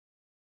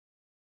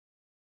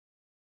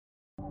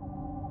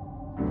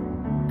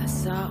I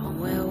saw a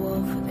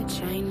werewolf with a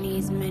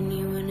Chinese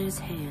menu in his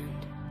hand.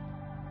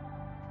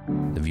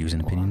 The views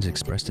and opinions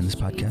expressed in this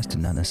podcast do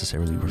not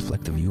necessarily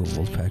reflect the view of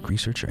Wolfpack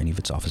Research or any of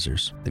its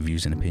officers. The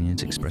views and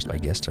opinions expressed by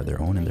guests are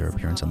their own, and their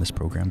appearance on this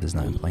program does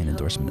not imply an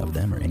endorsement of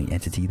them or any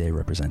entity they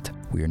represent.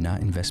 We are not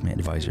investment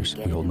advisors.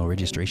 We hold no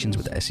registrations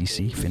with the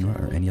SEC,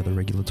 FINRA, or any other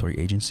regulatory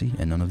agency,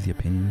 and none of the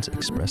opinions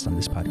expressed on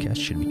this podcast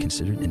should be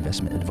considered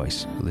investment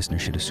advice. The listener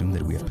should assume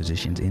that we have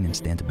positions in and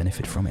stand to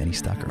benefit from any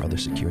stock or other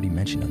security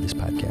mentioned on this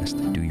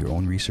podcast. Do your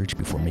own research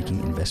before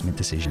making investment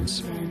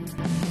decisions.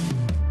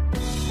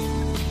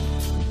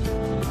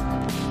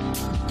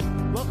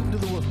 Welcome to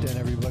the Wolf Den,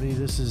 everybody.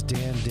 This is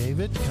Dan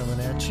David coming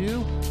at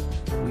you.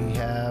 We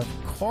have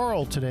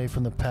Carl today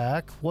from the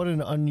pack. What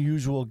an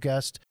unusual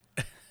guest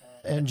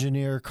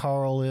engineer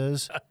Carl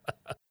is.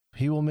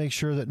 He will make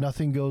sure that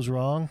nothing goes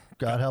wrong.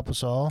 God help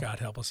us all. God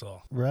help us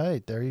all.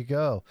 Right, there you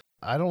go.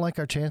 I don't like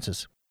our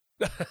chances.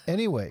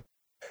 Anyway,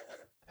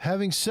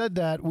 having said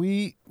that,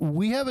 we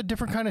have a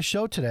different kind of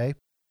show today.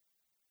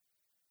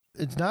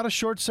 It's not a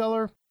short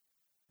seller.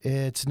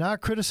 It's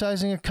not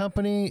criticizing a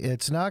company.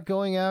 It's not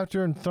going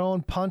after and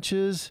throwing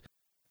punches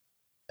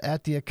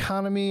at the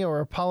economy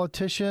or a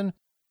politician.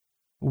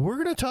 We're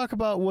going to talk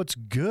about what's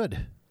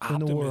good in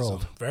the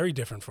world. Very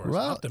different for us.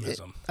 Well,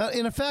 Optimism.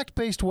 In a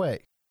fact-based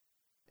way.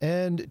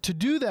 And to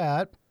do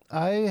that,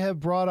 I have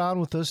brought on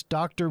with us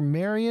Dr.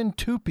 Marian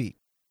Tupy,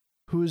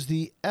 who is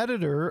the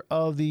editor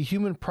of the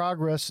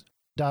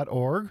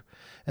humanprogress.org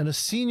and a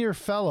senior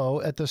fellow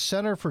at the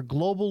Center for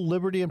Global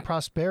Liberty and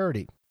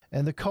Prosperity,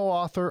 and the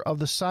co-author of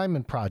the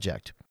Simon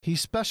Project. He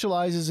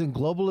specializes in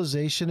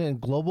globalization and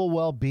global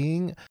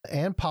well-being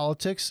and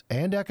politics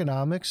and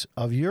economics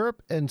of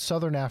Europe and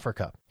Southern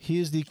Africa. He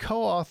is the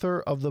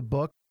co-author of the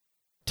book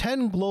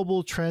 10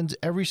 Global Trends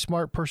Every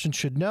Smart Person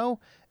Should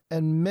Know,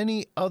 and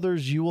many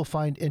others you will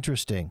find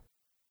interesting.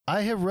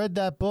 I have read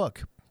that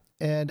book,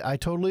 and I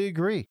totally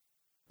agree.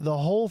 The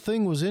whole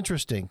thing was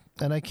interesting,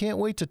 and I can't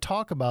wait to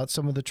talk about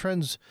some of the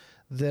trends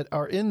that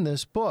are in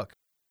this book.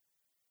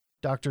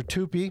 Dr.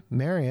 Tupy,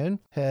 Marian,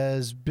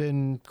 has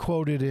been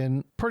quoted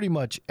in pretty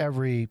much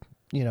every,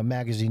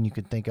 magazine you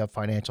can think of,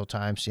 Financial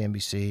Times,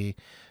 CNBC,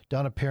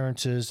 done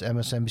appearances,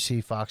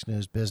 MSNBC, Fox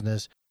News,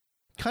 Business,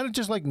 kind of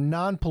just like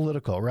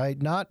non-political,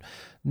 right? Not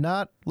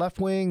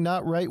left-wing,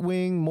 not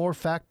right-wing, more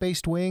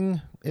fact-based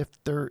wing, if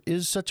there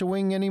is such a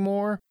wing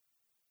anymore.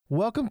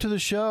 Welcome to the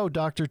show,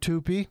 Dr.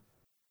 Tupy.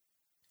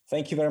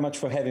 Thank you very much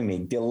for having me.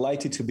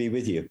 Delighted to be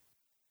with you.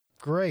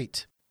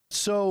 Great.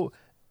 So,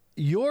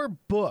 your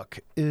book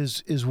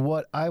is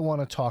what I want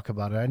to talk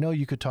about. And I know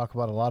you could talk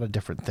about a lot of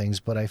different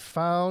things, but I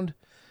found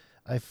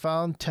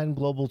 10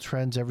 Global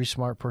Trends Every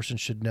Smart Person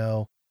Should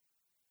Know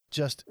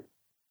just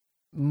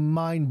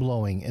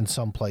mind-blowing in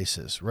some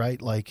places,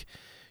 right? Like,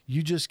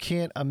 you just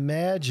can't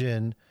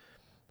imagine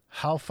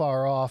how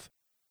far off,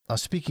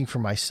 speaking for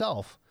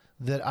myself,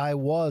 that I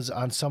was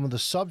on some of the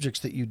subjects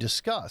that you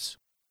discuss.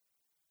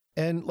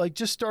 And like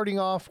just starting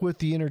off with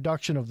the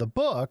introduction of the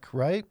book,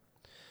 right?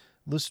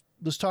 Let's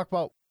talk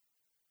about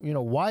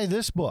why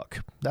this book?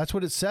 That's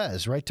what it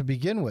says, right, to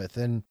begin with.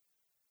 And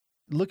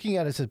looking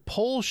at it, it said,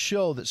 polls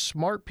show that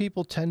smart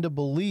people tend to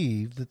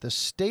believe that the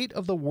state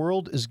of the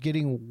world is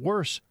getting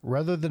worse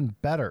rather than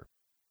better.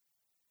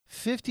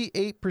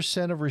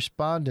 58% of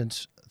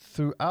respondents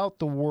throughout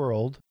the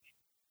world,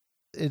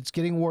 it's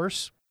getting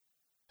worse.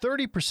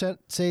 30%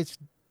 say it's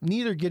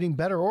neither getting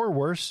better or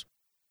worse.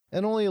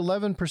 And only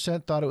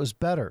 11% thought it was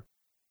better.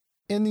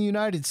 In the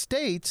United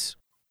States,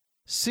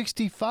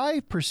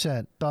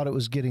 65% thought it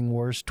was getting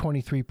worse,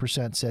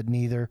 23% said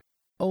neither,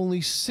 only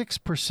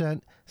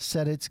 6%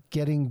 said it's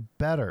getting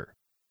better.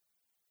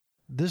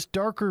 This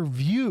darker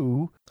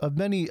view of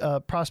many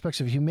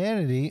prospects of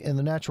humanity in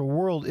the natural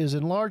world is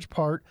in large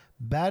part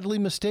badly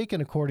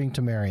mistaken, according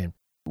to Marian.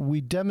 We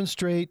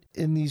demonstrate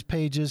in these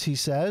pages, he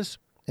says,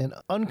 an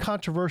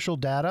uncontroversial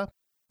data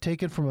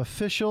taken from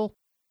official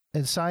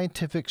and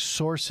scientific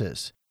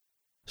sources.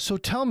 So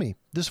tell me,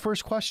 this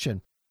first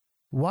question,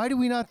 why do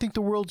we not think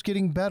the world's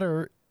getting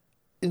better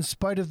in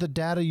spite of the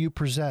data you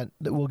present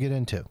that we'll get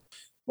into?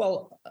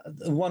 Well,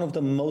 one of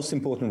the most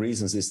important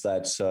reasons is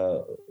that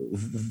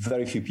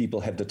very few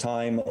people have the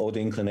time or the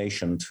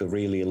inclination to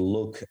really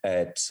look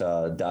at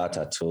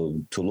data,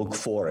 to look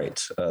for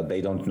it.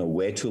 They don't know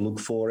where to look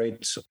for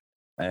it.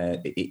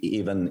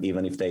 Even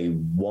if they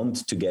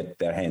want to get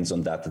their hands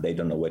on data, they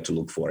don't know where to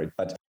look for it.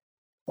 But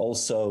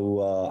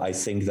also, I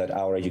think that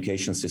our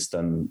education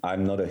system,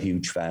 I'm not a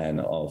huge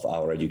fan of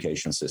our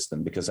education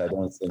system because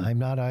I'm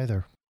not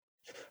either.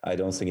 I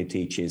don't think it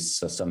teaches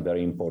some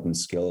very important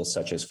skills,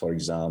 such as, for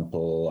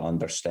example,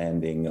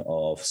 understanding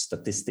of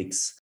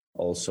statistics,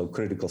 also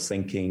critical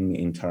thinking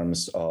in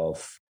terms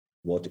of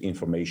what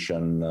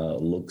information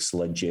looks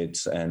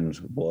legit and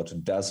what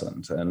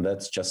doesn't. And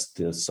that's just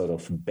the sort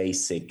of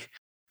basic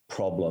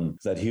problem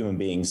that human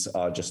beings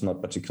are just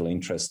not particularly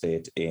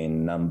interested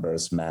in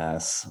numbers,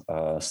 math,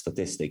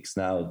 statistics.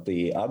 Now,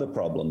 the other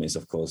problem is,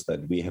 of course,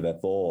 that we have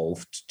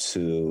evolved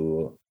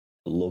to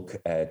look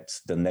at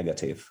the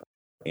negative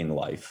in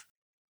life.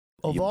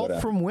 Evolved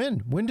from when?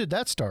 When did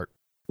that start?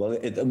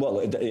 Well,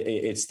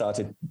 it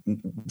started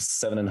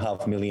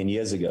 7.5 million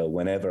years ago.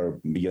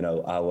 Whenever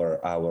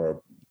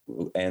our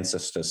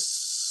ancestors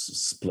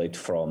split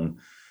from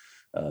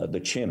the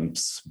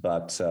chimps,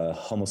 but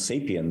Homo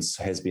sapiens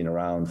has been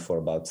around for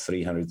about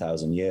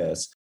 300,000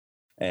 years.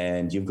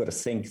 And you've got to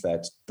think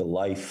that the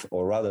life,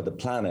 or rather the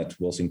planet,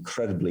 was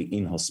incredibly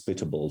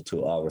inhospitable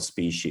to our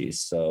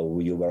species. So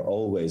you were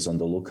always on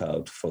the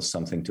lookout for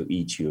something to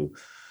eat you.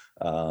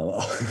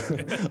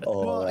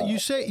 Well, you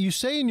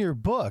say in your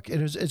book,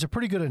 and it's a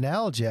pretty good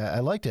analogy. I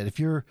liked it. If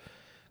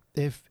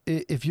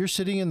you're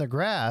sitting in the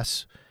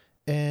grass,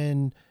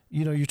 and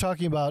you're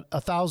talking about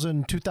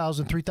 1,000,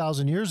 2,000,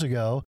 3,000 years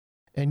ago,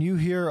 and you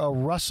hear a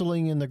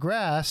rustling in the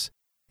grass,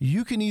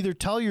 you can either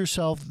tell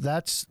yourself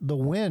that's the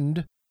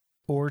wind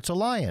or it's a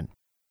lion.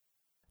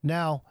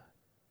 Now,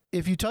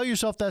 if you tell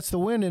yourself that's the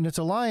wind and it's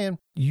a lion,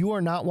 you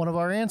are not one of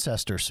our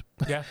ancestors.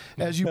 Yeah.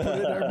 As you put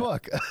in our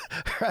book,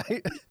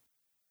 right?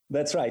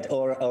 That's right.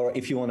 Or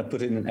if you want to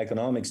put it in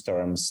economics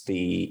terms,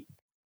 the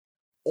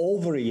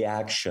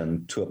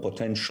overreaction to a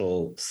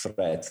potential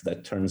threat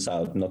that turns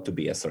out not to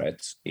be a threat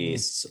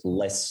is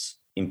less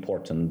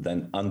important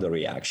than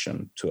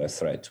underreaction to a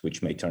threat,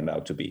 which may turn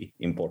out to be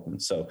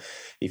important. So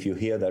if you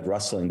hear that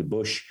rustle in the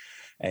bush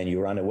and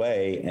you run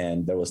away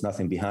and there was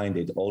nothing behind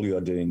it, all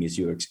you're doing is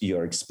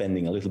you're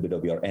expending a little bit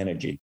of your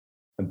energy.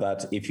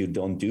 But if you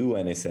don't do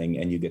anything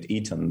and you get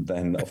eaten,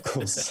 then of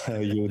course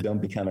you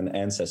don't become an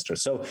ancestor.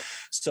 So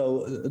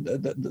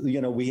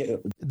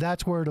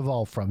that's where it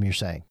evolved from, you're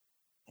saying?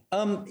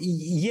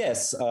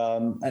 Yes.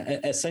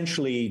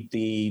 Essentially,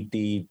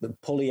 the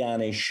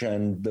Pollyannish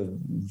and the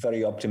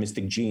very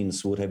optimistic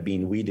genes would have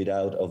been weeded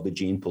out of the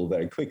gene pool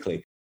very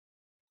quickly.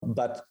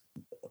 But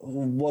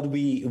what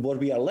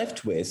we are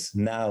left with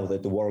now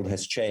that the world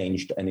has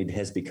changed and it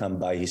has become,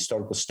 by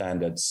historical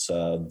standards,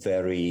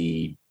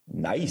 very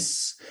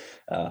nice.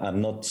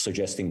 I'm not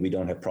suggesting we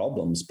don't have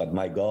problems, but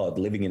my God,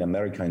 living in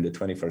America in the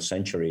 21st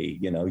century,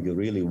 you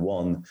really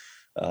won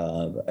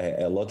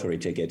a lottery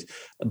ticket.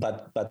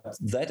 But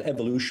that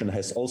evolution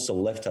has also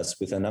left us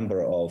with a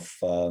number of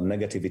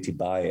negativity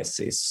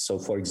biases. So,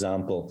 for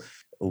example,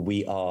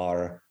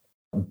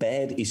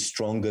 bad is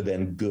stronger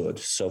than good.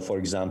 So, for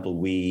example,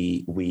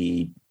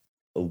 we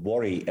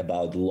worry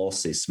about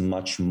losses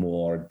much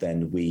more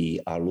than we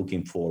are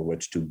looking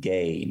forward to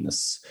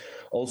gains.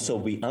 Also,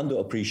 we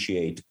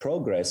underappreciate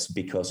progress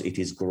because it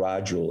is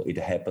gradual. It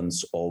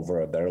happens over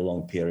a very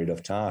long period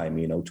of time.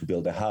 To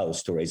build a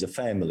house, to raise a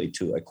family,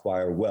 to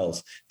acquire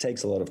wealth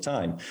takes a lot of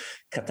time.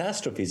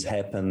 Catastrophes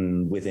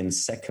happen within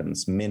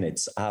seconds,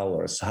 minutes,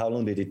 hours. How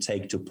long did it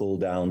take to pull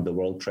down the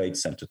World Trade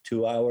Center?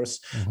 2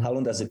 hours? Mm-hmm. How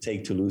long does it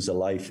take to lose a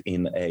life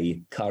in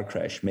a car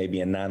crash?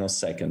 Maybe a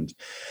nanosecond.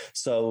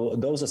 So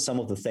those are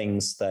some of the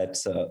things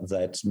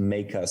that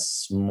make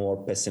us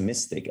more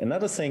pessimistic.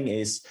 Another thing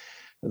is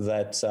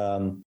that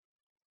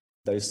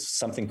there's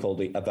something called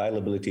the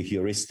availability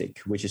heuristic,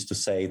 which is to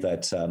say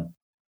that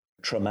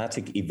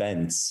traumatic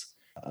events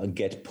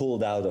get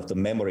pulled out of the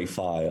memory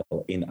file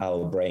in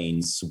our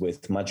brains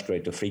with much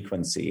greater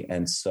frequency.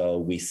 And so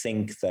we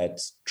think that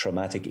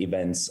traumatic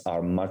events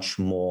are much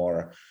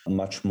more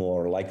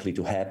likely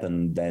to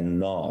happen than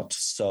not.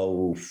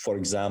 So, for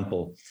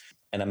example,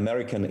 an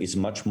American is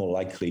much more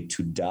likely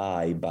to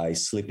die by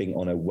slipping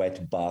on a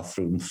wet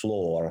bathroom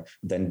floor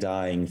than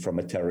dying from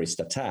a terrorist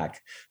attack.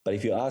 But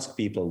if you ask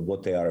people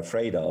what they are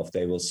afraid of,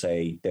 they will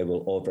say they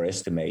will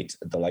overestimate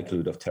the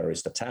likelihood of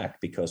terrorist attack,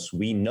 because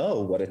we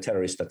know what a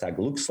terrorist attack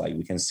looks like.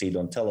 We can see it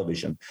on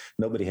television.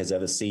 Nobody has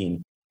ever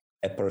seen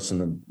a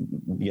person,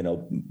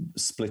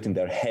 splitting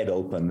their head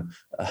open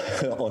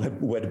on a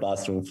wet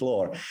bathroom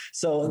floor.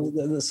 So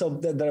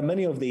there are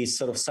many of these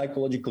sort of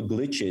psychological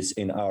glitches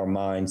in our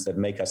minds that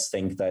make us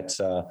think that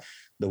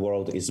the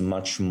world is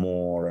much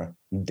more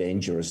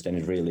dangerous than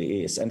it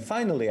really is. And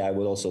finally, I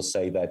would also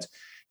say that,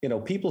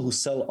 people who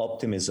sell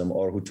optimism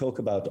or who talk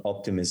about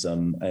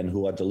optimism and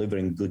who are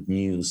delivering good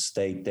news,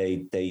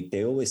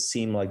 they always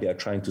seem like they're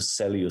trying to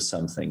sell you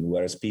something,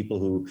 whereas people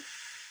who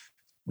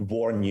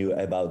warn you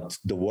about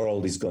the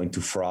world is going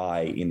to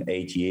fry in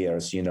 8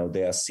 years,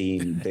 they are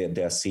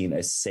seen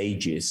as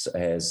sages,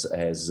 as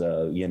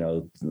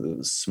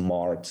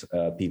smart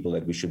people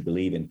that we should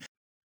believe in.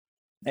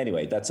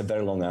 Anyway, that's a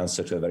very long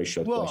answer to a very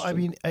short question. Well, I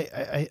mean,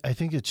 I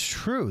think it's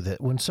true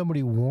that when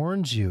somebody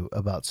warns you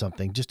about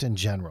something, just in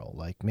general,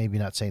 like maybe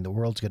not saying the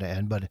world's going to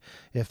end, but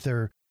if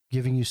they're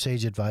giving you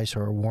sage advice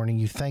or a warning,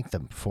 you thank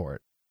them for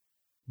it.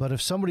 But if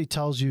somebody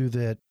tells you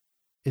that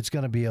it's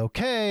going to be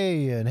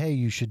okay, and hey,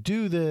 you should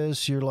do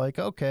this, you're like,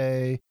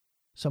 okay,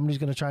 somebody's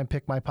going to try and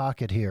pick my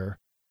pocket here.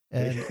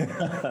 And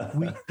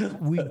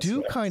we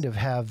do right. kind of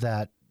have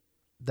that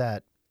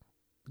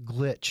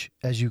glitch,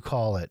 as you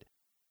call it.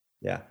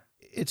 Yeah.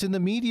 It's in the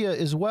media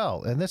as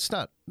well. And that's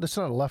not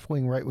a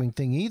left-wing, right-wing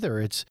thing either.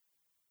 It's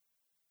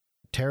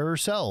terror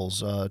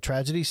sells,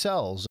 tragedy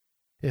sells.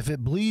 If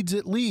it bleeds,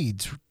 it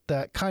leads,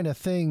 that kind of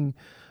thing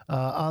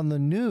on the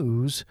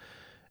news.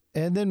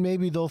 And then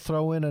maybe they'll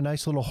throw in a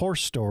nice little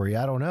horse story.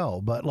 I don't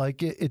know. But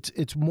like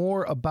it's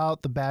more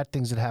about the bad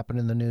things that happen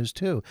in the news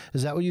too.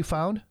 Is that what you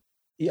found?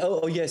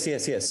 Yeah,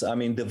 yes. I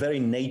mean, the very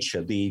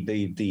nature,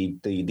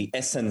 the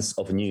essence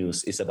of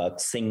news is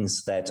about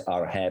things that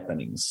are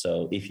happening.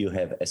 So if you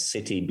have a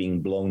city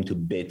being blown to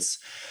bits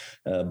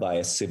by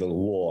a civil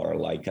war,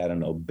 like, I don't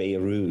know,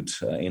 Beirut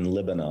in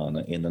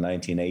Lebanon in the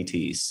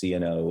 1980s,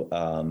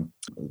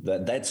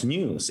 that's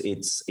news.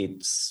 It's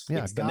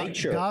the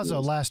nature.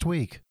 Gaza last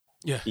week.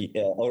 Yeah,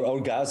 or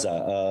Gaza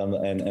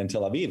and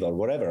Tel Aviv or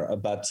whatever.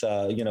 But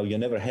you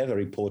never have a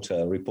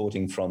reporter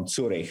reporting from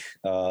Zurich.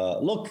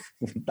 Look,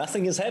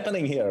 nothing is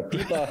happening here.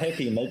 People are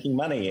happy, making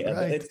money.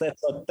 Right.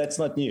 That's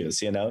not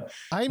news.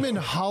 I'm in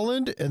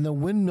Holland and the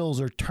windmills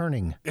are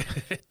turning.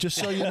 Just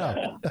so you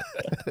know,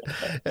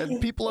 and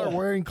people are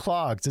wearing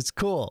clogs. It's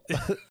cool.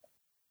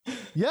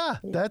 Yeah,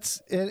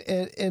 that's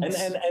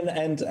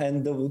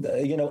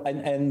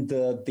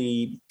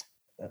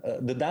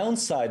the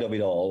downside of it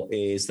all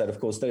is that, of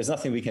course, there is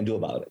nothing we can do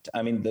about it.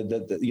 I mean,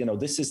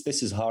 this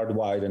is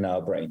hardwired in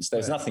our brains.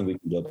 There's nothing we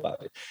can do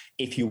about it.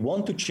 If you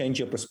want to change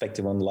your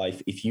perspective on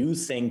life, if you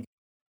think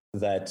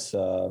that,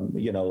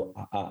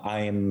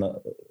 I am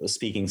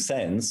speaking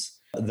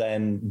sense,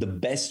 then the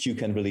best you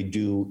can really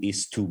do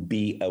is to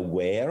be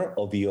aware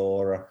of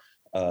your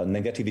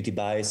negativity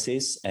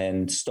biases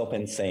and stop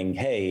and think,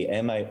 hey,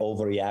 am I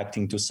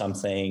overreacting to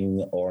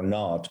something or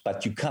not?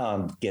 But you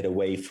can't get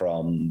away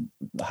from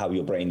how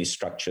your brain is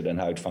structured and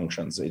how it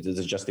functions. It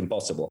is just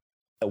impossible.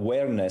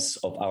 Awareness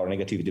of our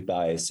negativity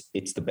bias,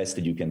 it's the best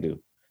that you can do.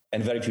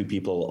 And very few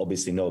people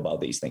obviously know about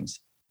these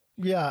things.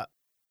 Yeah.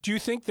 Do you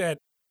think that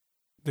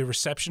the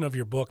reception of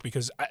your book,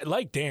 because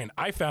like Dan,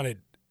 I found it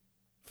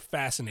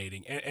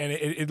fascinating and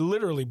it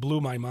literally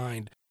blew my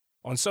mind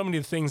on so many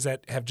of the things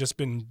that have just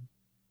been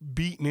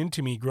beaten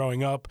into me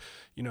growing up,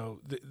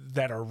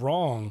 that are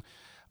wrong.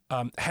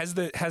 Has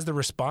the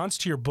response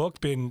to your book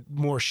been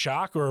more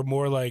shock or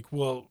more like,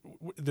 well,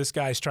 this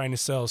guy's trying to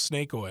sell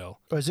snake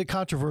oil? Or is it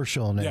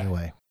controversial in any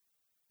way?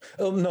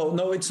 Oh,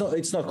 no, it's not.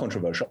 It's not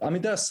controversial. I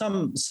mean, there are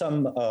some of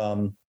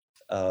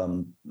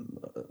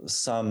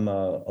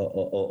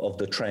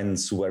the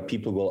trends where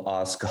people will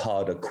ask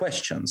harder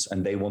questions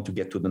and they want to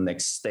get to the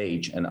next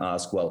stage and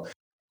ask, well,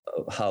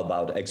 how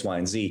about X, Y,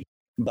 and Z?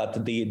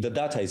 But the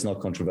data is not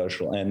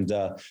controversial. And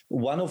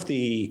one of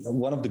the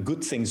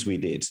good things we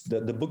did,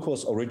 the book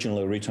was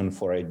originally written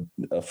for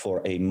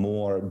a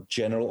more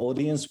general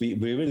audience. We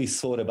really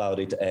thought about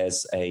it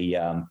as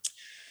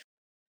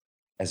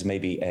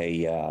maybe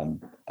a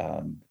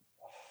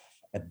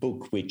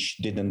book which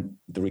didn't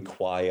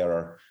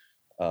require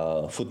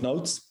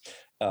footnotes.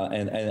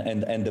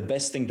 And the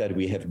best thing that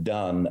we have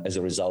done as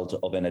a result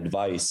of an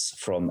advice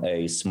from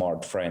a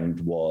smart friend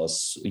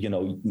was,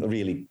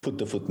 really put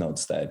the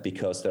footnotes there,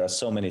 because there are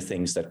so many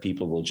things that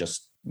people will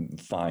just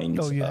find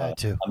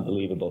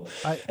unbelievable.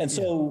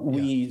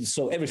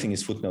 So everything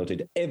is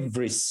footnoted.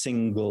 Every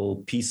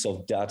single piece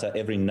of data,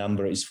 every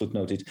number is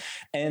footnoted.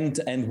 And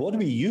what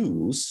we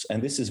use,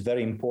 and this is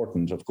very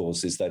important, of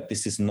course, is that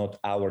this is not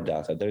our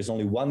data. There is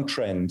only one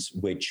trend,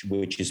 which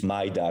is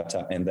my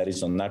data, and that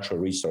is on natural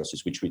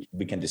resources, which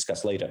we can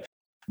discuss later.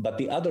 But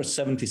the other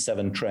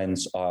 77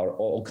 trends are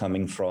all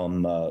coming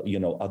from,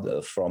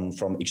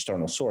 from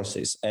external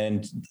sources.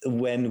 And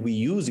when we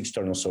use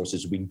external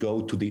sources, we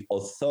go to the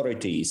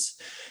authorities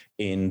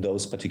in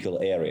those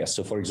particular areas.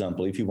 So, for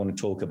example, if you want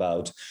to talk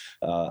about,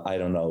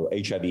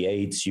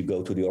 HIV/AIDS, you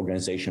go to the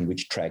organization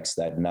which tracks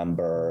that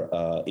number.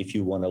 If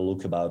you want to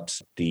look about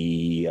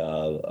the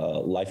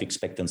life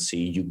expectancy,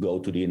 you go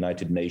to the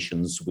United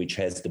Nations, which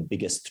has the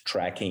biggest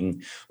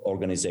tracking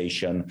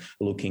organization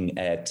looking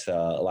at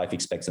life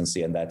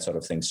expectancy and that sort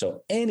of thing.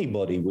 So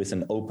anybody with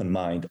an open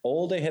mind,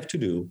 all they have to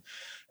do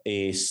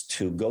is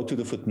to go to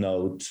the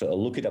footnote,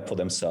 look it up for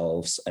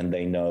themselves, and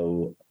they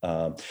know.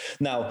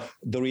 Now,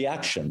 the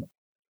reaction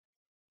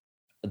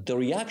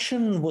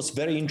was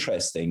very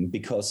interesting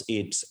because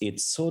it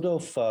sort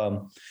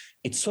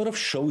of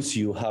shows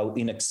you how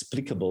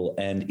inexplicable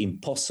and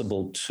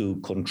impossible to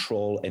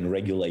control and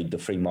regulate the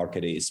free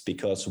market is.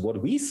 Because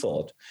what we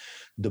thought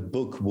the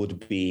book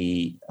would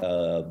be,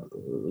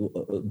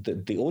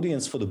 the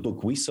audience for the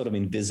book, we sort of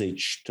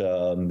envisaged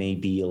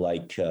maybe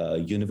like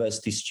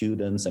university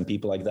students and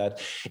people like that.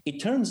 It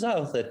turns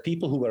out that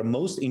people who are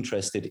most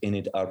interested in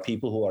it are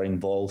people who are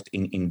involved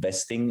in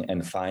investing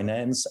and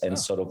finance and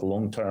sort of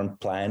long-term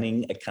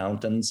planning,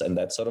 accountants and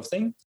that sort of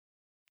thing.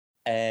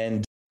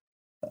 And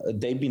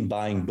they've been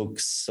buying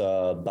books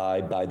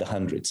by the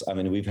hundreds. I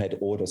mean, we've had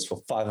orders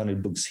for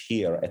 500 books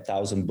here,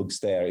 1,000 books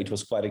there. It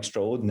was quite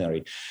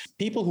extraordinary.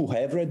 People who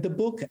have read the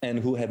book and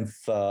who have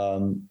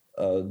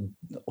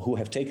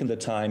taken the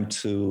time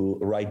to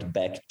write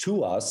back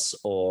to us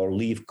or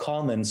leave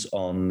comments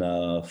on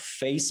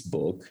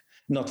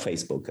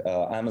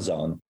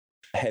Amazon,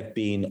 have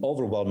been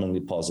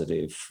overwhelmingly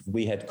positive.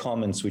 We had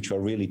comments which were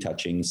really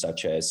touching,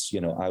 such as,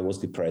 I was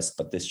depressed,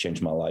 but this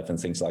changed my life and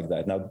things like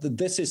that. Now,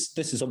 this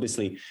is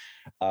obviously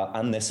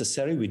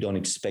unnecessary. We don't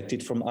expect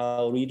it from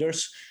our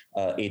readers.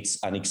 It's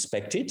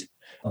unexpected.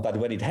 But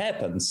when it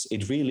happens,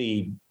 it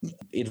really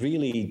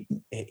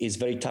is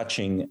very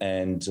touching,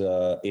 and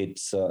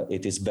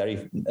it is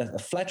very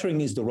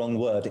flattering is the wrong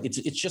word. It's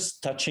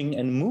just touching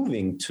and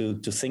moving to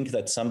think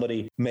that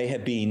somebody may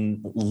have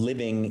been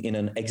living in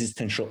an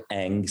existential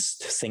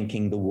angst,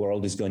 thinking the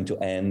world is going to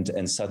end,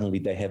 and suddenly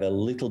they have a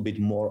little bit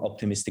more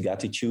optimistic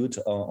attitude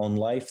on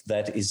life.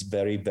 That is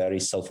very, very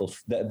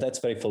that's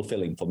very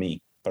fulfilling for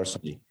me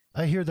personally.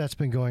 I hear that's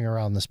been going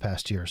around this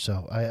past year,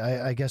 so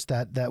I guess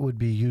that would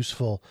be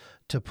useful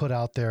to put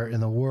out there in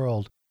the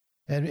world.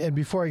 And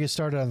before I get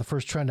started on the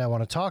first trend I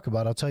want to talk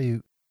about, I'll tell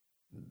you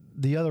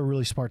the other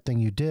really smart thing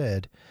you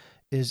did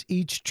is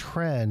each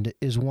trend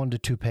is 1 to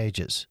 2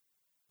 pages.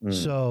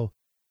 So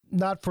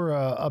not for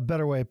a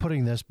better way of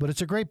putting this, but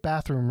it's a great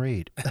bathroom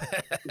read.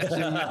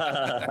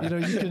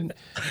 So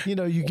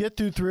you get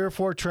through 3 or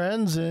 4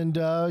 trends and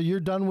you're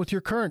done with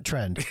your current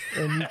trend,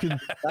 and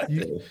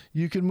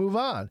you can move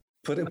on.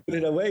 Put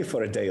it away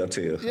for a day or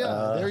two.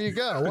 Yeah, there you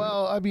go.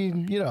 Well, I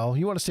mean, you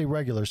want to stay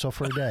regular, so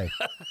for a day.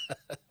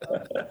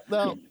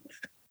 Now,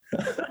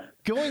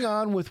 going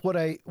on with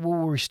where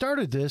we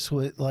started this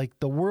with, like,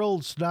 the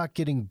world's not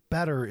getting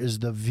better is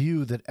the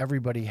view that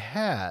everybody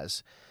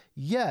has.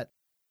 Yet,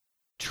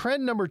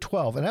 trend number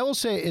 12, and I will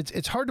say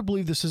it's hard to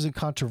believe this isn't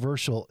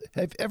controversial.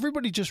 If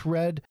everybody just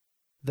read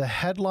the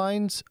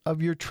headlines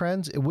of your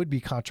trends, it would be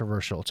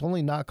controversial. It's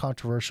only not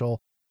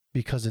controversial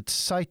because it's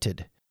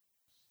cited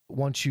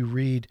once you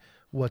read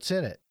what's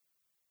in it.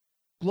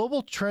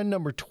 Global trend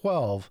number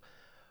 12,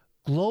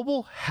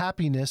 global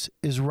happiness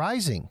is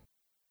rising.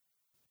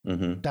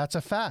 Mm-hmm. That's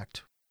a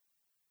fact.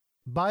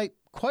 By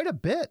quite a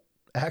bit,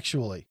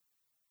 actually.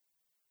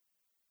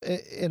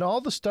 In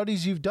all the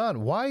studies you've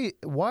done, why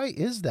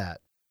is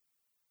that?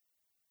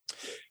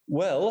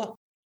 Well,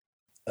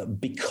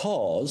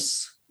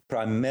 because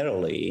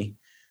primarily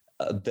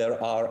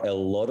there are a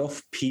lot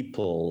of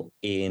people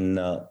in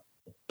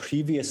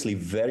previously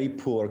very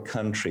poor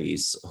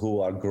countries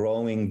who are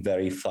growing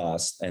very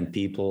fast, and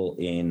people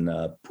in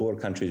poor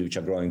countries which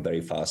are growing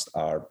very fast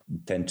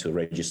tend to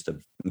register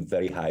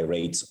very high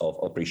rates of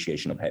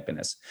appreciation of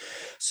happiness.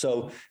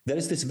 So there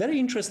is this very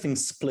interesting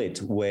split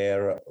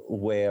where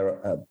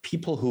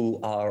people who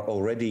are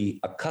already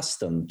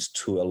accustomed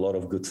to a lot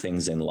of good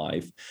things in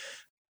life,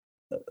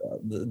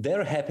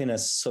 their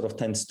happiness sort of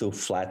tends to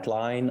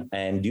flatline,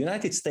 and the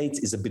United States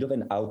is a bit of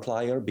an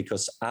outlier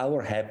because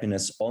our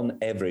happiness on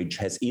average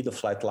has either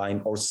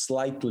flatlined or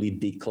slightly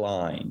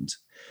declined.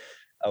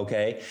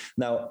 Okay.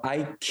 Now,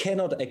 I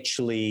cannot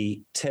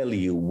actually tell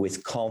you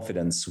with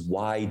confidence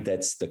why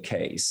that's the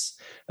case.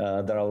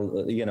 There are,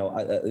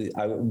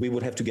 we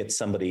would have to get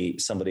somebody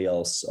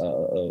else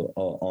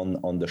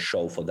on the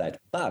show for that.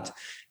 But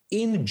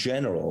in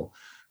general,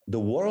 the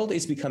world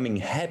is becoming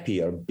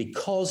happier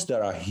because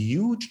there are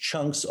huge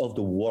chunks of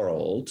the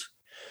world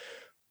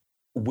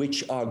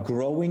which are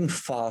growing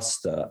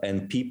faster,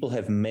 and people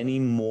have many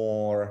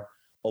more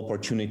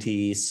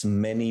opportunities,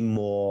 many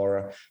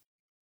more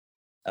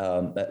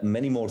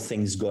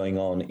things going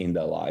on in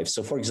their lives.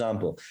 So, for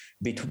example,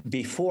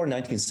 before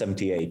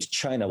 1978,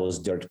 China was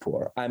dirt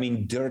poor. I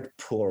mean, dirt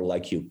poor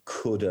like you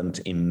couldn't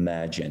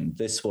imagine.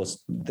 This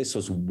was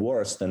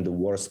worse than the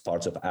worst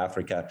parts of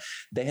Africa.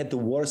 They had the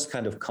worst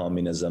kind of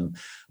communism,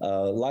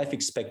 life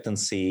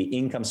expectancy,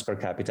 incomes per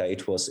capita.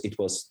 It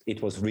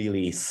was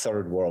really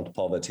third world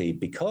poverty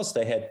because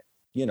they had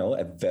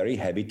a very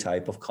heavy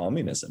type of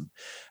communism.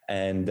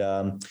 And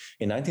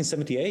in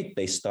 1978,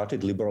 they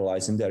started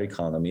liberalizing their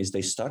economies.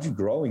 They started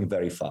growing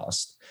very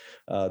fast.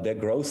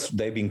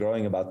 They've been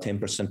growing about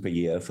 10% per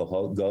year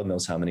for God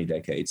knows how many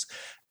decades.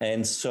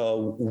 And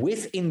so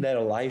within their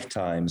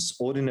lifetimes,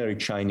 ordinary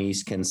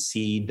Chinese can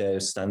see their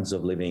standards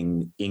of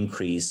living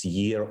increase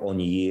year on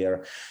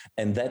year,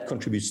 and that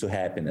contributes to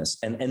happiness.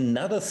 And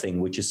another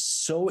thing which is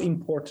so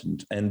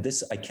important, and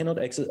this I cannot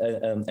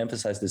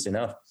emphasize this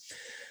enough,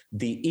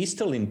 the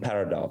Easterlin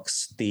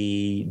paradox,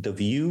 the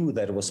view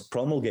that was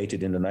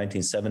promulgated in the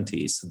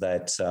 1970s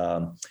that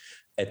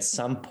at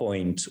some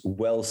point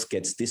wealth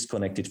gets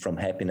disconnected from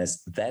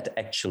happiness, that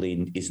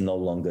actually is no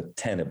longer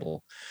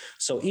tenable.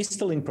 So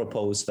Easterlin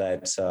proposed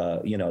that,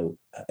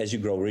 as you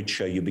grow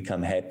richer, you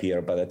become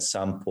happier, but at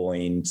some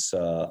point,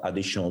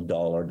 additional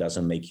dollar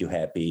doesn't make you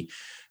happy.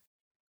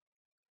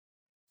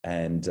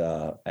 And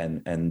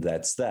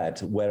that's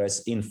that.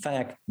 Whereas, in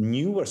fact,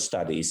 newer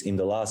studies in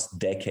the last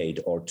decade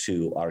or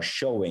two are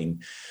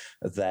showing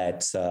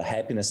that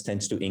happiness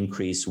tends to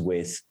increase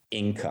with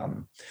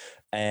income.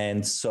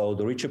 And so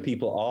the richer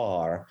people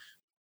are,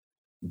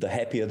 the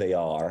happier they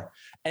are.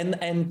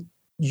 And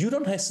you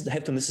don't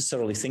have to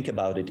necessarily think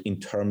about it in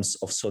terms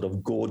of sort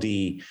of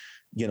gaudy,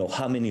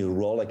 how many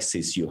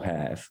Rolexes you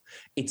have.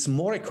 It's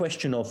more a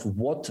question of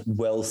what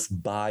wealth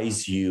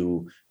buys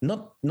you,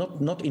 not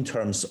in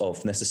terms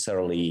of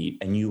necessarily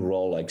a new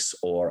Rolex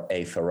or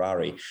a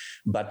Ferrari,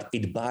 but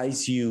it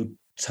buys you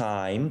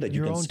time that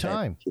you can spend. Your own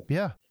time,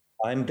 yeah.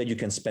 time that you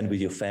can spend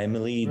with your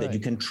family, Right. that you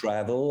can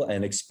travel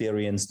and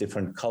experience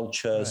different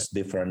cultures,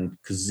 different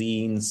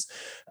cuisines.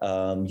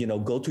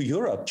 Go to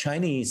Europe.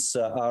 Chinese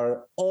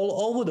are all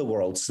over the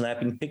world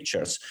snapping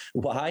pictures.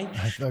 Why?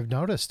 I've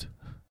noticed.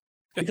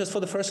 Because for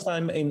the first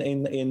time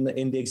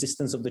in the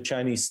existence of the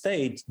Chinese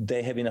state,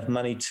 they have enough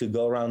money to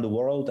go around the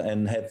world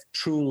and have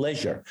true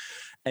leisure.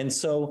 And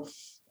so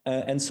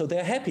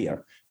they're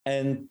happier.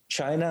 And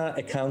China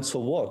accounts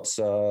for what?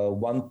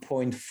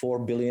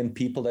 1.4 billion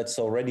people. That's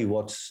already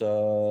what? I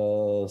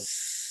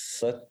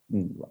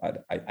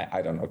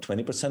don't know,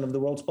 20% of the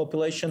world's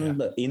population.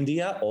 Yeah.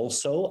 India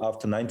also,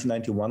 after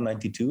 1991,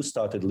 92,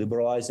 started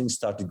liberalizing,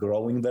 started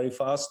growing very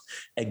fast.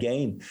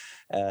 Again,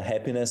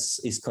 happiness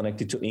is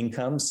connected to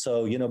income.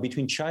 So,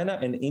 between China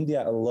and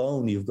India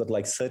alone, you've got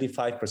like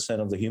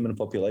 35% of the human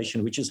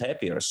population, which is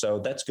happier. So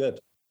that's good.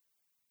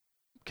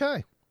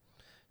 Okay.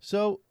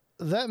 So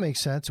that makes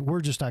sense. We're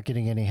just not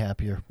getting any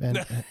happier,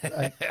 and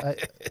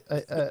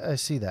I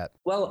see that.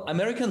 Well,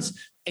 Americans,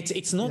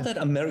 it's not that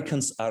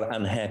Americans are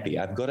unhappy.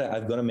 I've got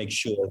to make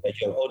sure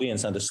that your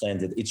audience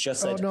understands it. It's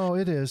just that. Oh no,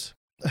 it is.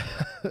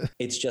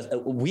 It's just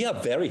we are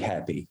very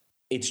happy.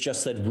 It's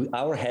just that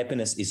our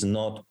happiness is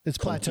not. It's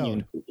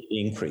plateaued.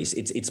 Increase.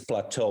 It's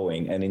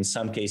plateauing, and in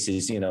some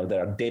cases,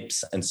 there are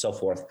dips and so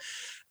forth.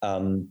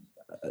 But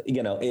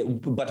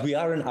we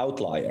are an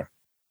outlier.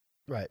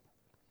 Right.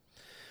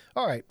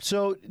 All right.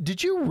 So,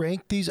 did you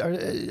rank these?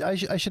 I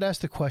should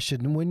ask the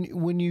question: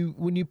 when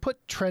you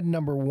put trend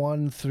number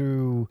 1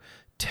 through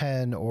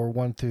 10 or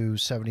 1 through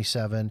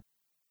 77,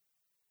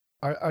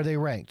 are they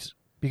ranked?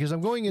 Because I'm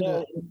going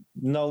into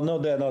no,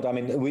 they're not. I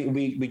mean,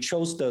 we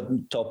chose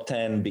the top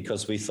 10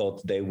 because we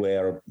thought they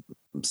were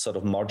sort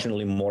of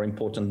marginally more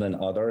important than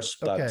others.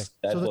 But okay.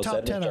 So the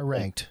top 10 are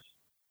ranked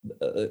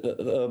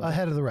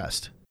ahead of the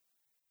rest.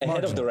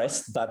 Ahead of the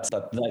rest, but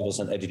that was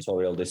an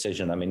editorial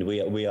decision. I mean,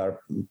 we are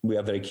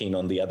very keen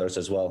on the others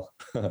as well.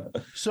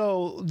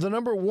 So the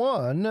number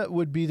 1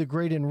 would be the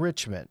Great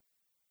Enrichment,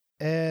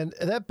 and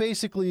that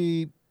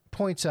basically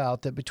points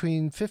out that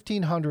between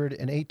 1500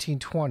 and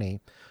 1820,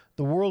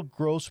 the world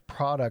gross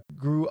product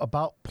grew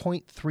about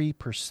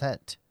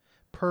 0.3%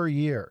 per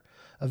year,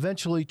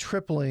 eventually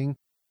tripling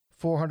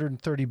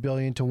 430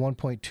 billion to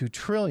 1.2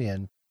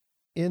 trillion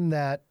in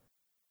that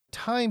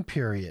time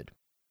period.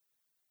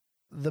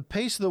 The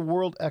pace of the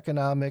world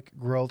economic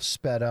growth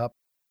sped up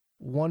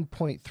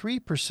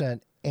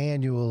 1.3%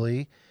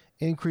 annually,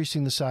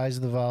 increasing the size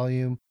of the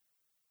volume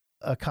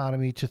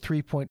economy to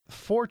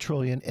 3.4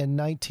 trillion in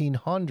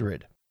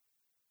 1900.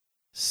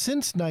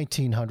 Since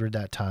 1900,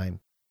 that time,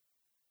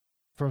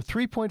 from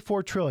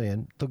 3.4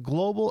 trillion, the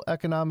global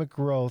economic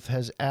growth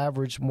has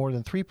averaged more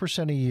than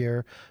 3% a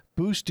year,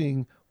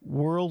 boosting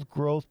world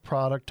growth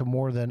product to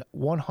more than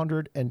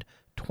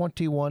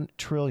 121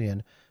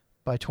 trillion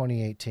by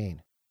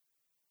 2018.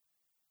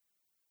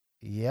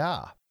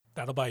 Yeah.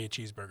 That'll buy you a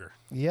cheeseburger.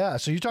 Yeah.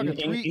 So you're talking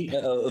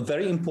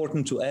very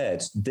important to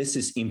add. This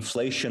is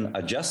inflation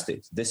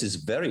adjusted. This is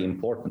very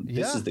important.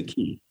 Yeah. This is the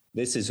key.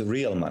 This is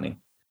real money.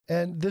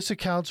 And this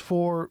accounts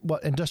for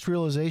what?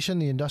 Industrialization,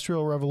 the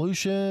Industrial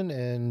Revolution,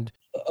 and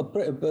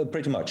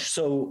pretty much.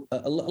 So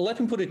let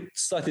me put it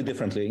slightly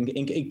differently.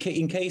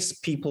 In case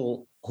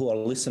people who are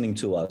listening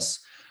to us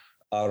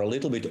are a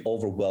little bit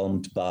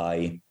overwhelmed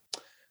by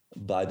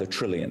the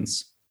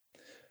trillions.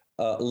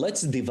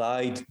 Let's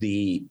divide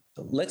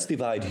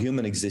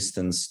human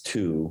existence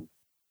to.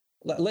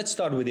 Let's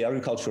start with the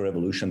agricultural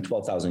revolution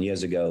 12,000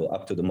 years ago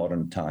up to the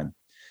modern time.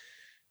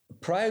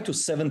 Prior to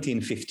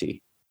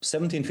 1750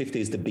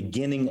 is the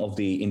beginning of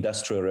the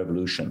Industrial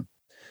Revolution.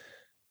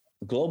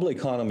 The global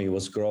economy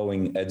was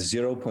growing at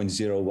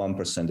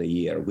 0.01% a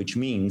year, which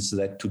means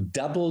that to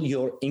double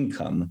your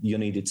income, you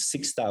needed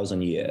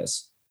 6,000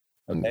 years.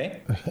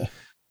 Okay?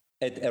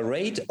 At a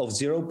rate of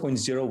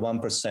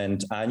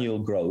 0.01% annual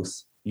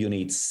growth, you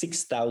need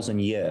 6,000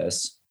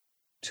 years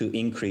to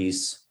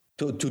increase,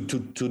 to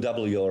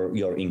double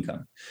your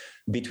income.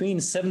 Between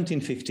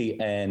 1750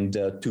 and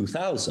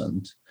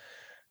 2000,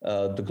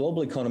 the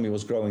global economy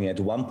was growing at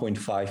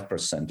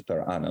 1.5%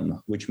 per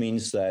annum, which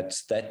means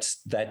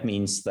that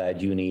means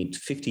that you need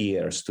 50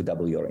 years to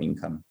double your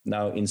income.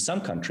 Now, in some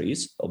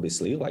countries,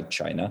 obviously, like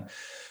China,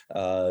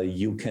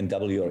 you can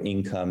double your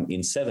income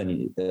in 7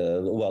 years.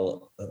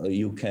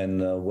 You can,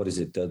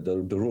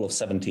 the rule of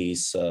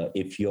 70s,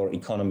 if your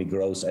economy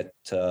grows at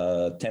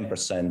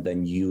 10%,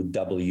 then you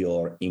double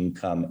your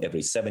income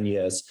every 7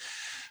 years.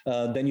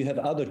 Then you have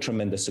other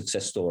tremendous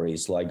success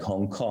stories like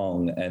Hong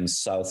Kong and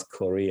South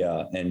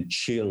Korea and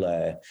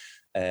Chile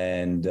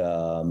and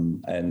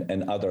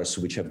others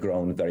which have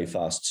grown very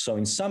fast. So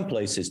in some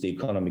places, the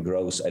economy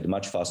grows at a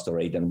much faster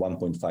rate than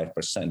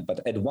 1.5%.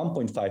 But at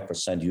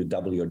 1.5%, you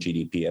double your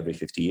GDP every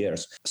 50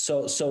 years.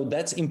 So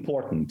that's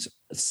important.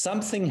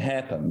 Something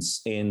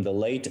happens in the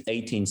late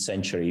 18th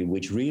century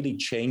which really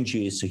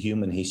changes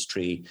human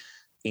history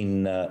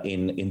in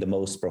the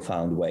most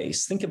profound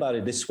ways. Think about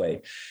it this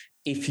way.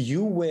 If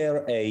you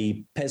were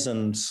a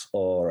peasant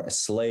or a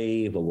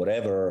slave or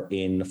whatever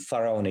in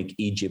pharaonic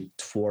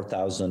Egypt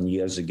 4,000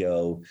 years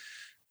ago,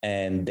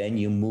 and then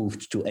you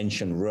moved to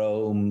ancient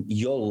Rome,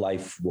 your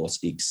life was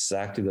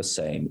exactly the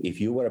same.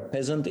 If you were a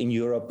peasant in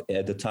Europe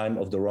at the time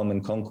of the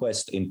Roman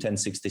conquest in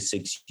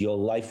 1066, your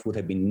life would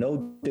have been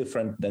no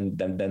different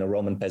than a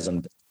Roman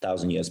peasant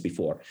 1,000 years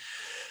before.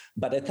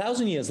 But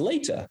 1,000 years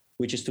later,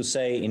 which is to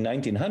say in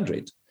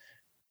 1900,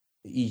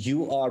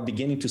 you are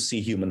beginning to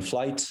see human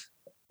flight,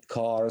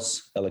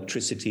 cars,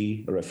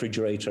 electricity,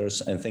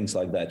 refrigerators, and things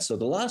like that. So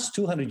the last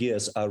 200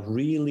 years are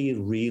really,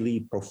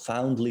 really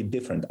profoundly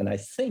different. And I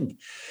think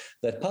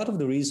that part of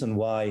the reason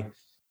why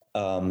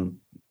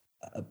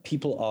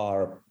people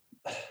are,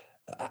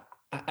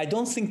 I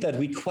don't think that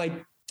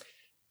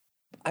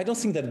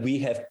we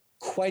have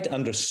quite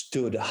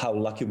understood how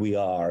lucky we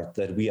are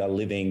that we are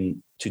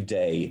living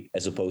today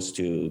as opposed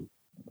to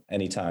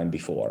any time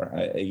before.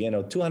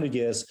 200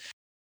 years.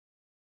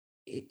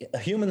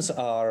 Humans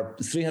are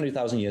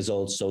 300,000 years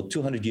old, so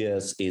 200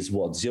 years is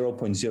what,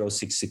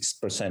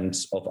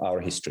 0.066% of our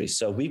history.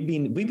 So we've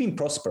been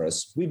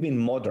prosperous, we've been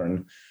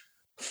modern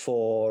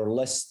for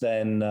less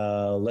than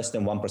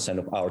 1%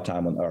 of our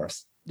time on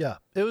Earth. Yeah,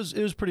 it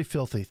was pretty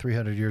filthy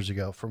 300 years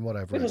ago, from what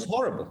I've read. It was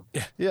horrible.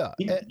 Yeah.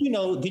 Did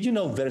you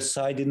know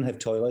Versailles didn't have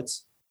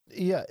toilets?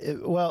 Yeah.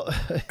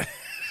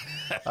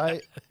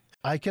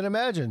 I can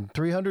imagine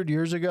 300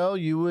 years ago,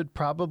 you would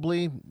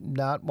probably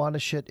not want to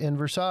shit in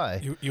Versailles.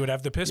 You would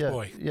have the piss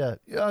boy. Yeah.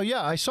 Oh,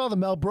 yeah. I saw the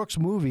Mel Brooks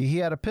movie. He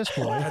had a piss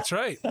boy. That's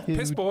right.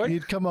 Piss boy.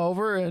 He'd come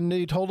over and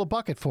he'd hold a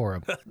bucket for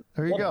him.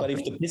 There you go. But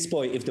if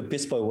the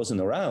piss boy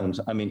wasn't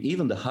around, I mean,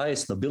 even the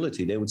highest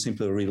nobility, they would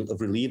simply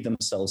relieve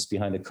themselves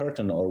behind a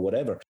curtain or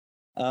whatever.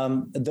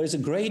 There's a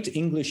great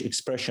English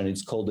expression.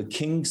 It's called the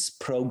King's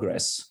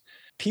Progress.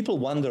 People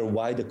wonder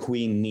why the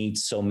Queen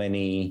needs so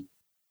many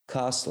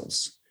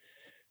castles.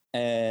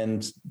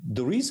 And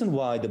the reason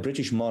why the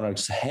British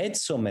monarchs had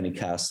so many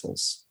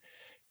castles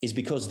is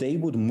because they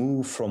would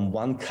move from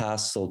one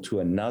castle to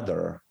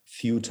another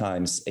few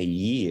times a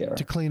year.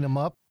 To clean them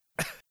up?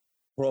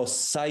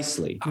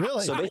 Precisely.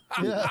 Really? So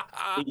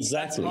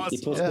exactly. Awesome.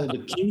 It was called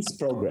the King's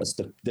Progress.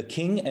 The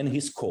king and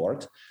his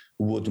court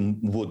would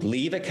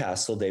leave a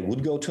castle. They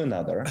would go to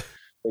another.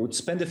 They would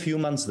spend a few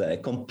months there,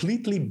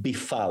 completely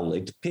befoul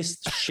it,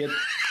 pissed, shit,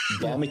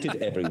 vomited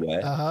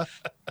everywhere. Uh-huh.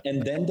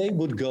 And then they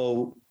would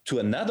go to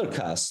another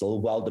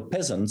castle while the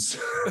peasants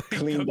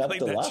cleaned up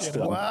the last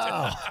one.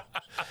 Wow.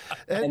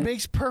 It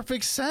makes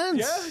perfect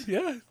sense.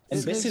 Yeah.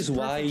 And this is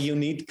why you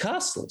need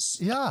castles.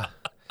 Yeah.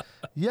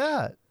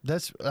 Yeah. I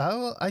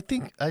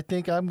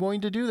think I'm going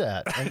to do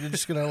that. I'm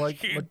just going to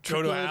go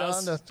to a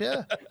house.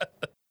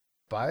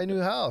 Buy a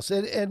new house.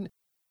 And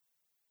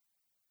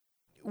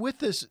with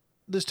this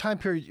time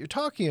period you're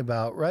talking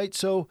about, right?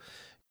 So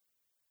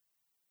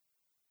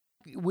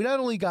we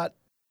not only got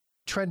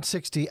Trend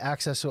 60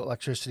 access to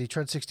electricity,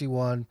 Trend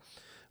 61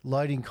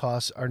 lighting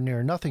costs are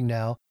near nothing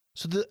now.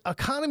 So the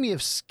economy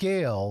of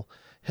scale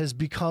has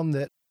become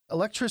that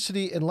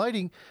electricity and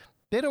lighting,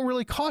 they don't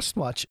really cost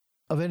much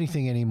of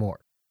anything anymore.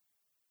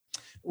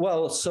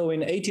 Well, so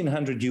in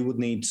 1800, you would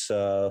need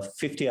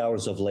 50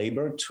 hours of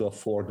labor to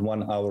afford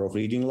 1 hour of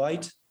reading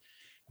light.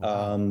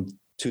 Wow.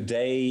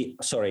 Today,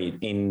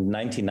 in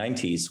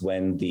 1990s,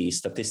 when the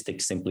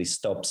statistics simply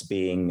stops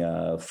being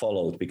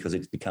followed because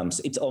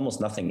it's almost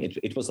nothing.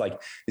 It was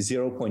like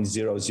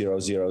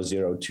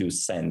 0.00002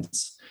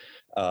 cents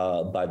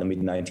by the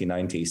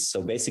mid-1990s.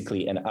 So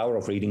basically, an hour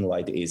of reading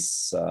light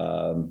is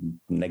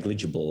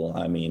negligible.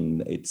 I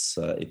mean,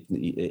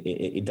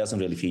 it doesn't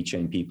really feature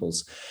in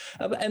people's.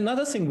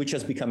 Another thing which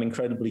has become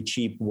incredibly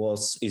cheap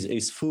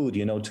is food.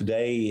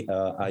 Today,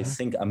 I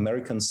think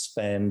Americans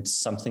spend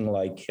something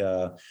like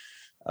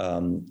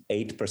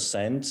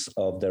 8%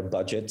 of their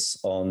budgets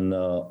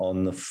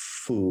on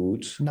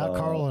food. Not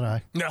Carl and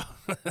I. No.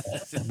 We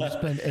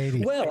spend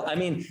 80. Well, I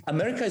mean,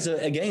 America is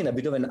again a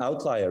bit of an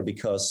outlier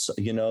because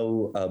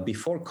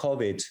before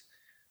COVID,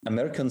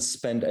 Americans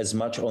spend as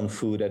much on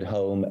food at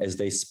home as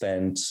they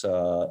spend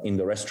in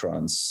the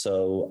restaurants.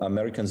 So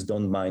Americans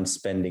don't mind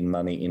spending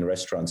money in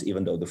restaurants,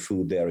 even though the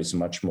food there is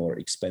much more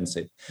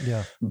expensive.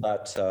 Yeah.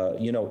 But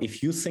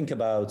if you think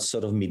about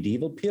sort of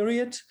medieval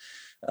period.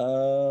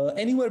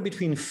 Anywhere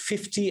between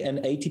 50 and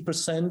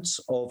 80%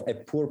 of a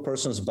poor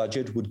person's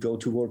budget would go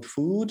toward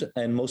food,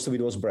 and most of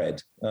it was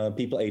bread.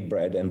 People ate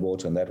bread and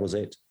water, and that was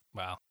it.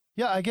 Wow.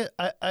 Yeah, I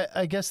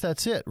guess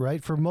that's it,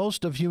 right? For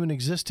most of human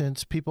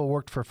existence, people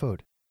worked for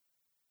food.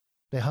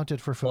 They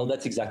hunted for food. Well,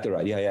 that's exactly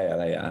right.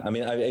 Yeah. I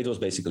mean, it was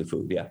basically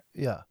food. Yeah.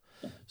 Yeah.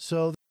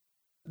 So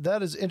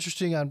that is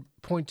interesting on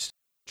points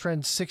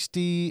Trend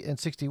 60 and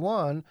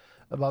 61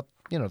 about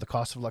the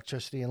cost of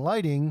electricity and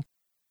lighting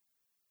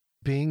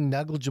being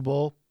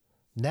negligible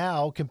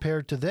now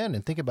compared to then.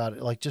 And think about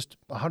it, like just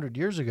 100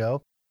 years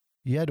ago,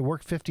 you had to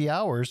work 50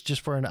 hours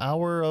just for an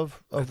hour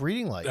of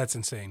reading light. That's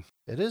insane.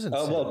 It is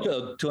insane.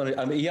 Well, 200.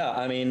 I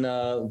mean,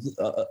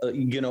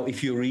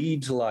 if you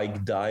read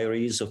like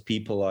diaries of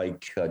people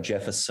like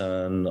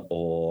Jefferson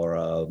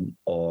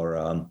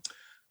or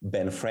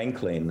Ben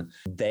Franklin,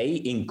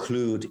 they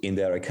include in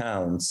their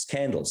accounts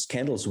candles.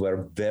 Candles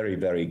were very,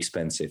 very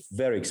expensive,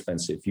 very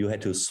expensive. You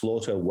had to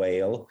slaughter a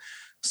whale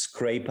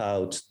scrape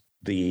out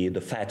the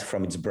fat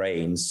from its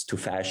brains to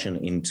fashion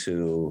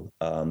into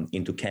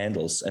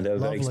candles, and they're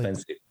very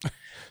expensive.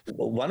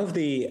 One of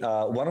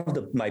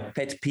my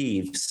pet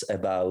peeves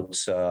about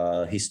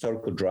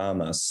historical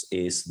dramas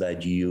is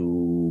that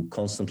you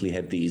constantly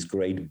have these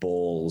great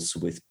balls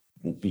with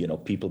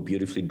people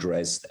beautifully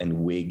dressed and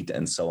wigged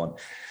and so on,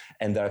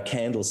 and there are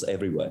candles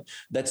everywhere.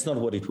 That's not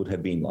what it would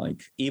have been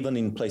like. Even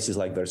in places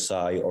like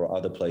Versailles or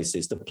other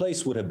places, the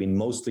place would have been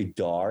mostly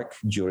dark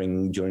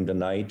during the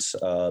night.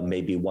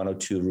 Maybe one or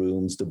two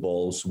rooms, the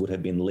balls would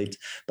have been lit,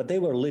 but they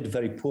were lit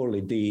very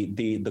poorly.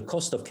 The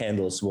cost of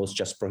candles was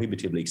just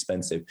prohibitively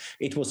expensive.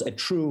 It was a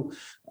true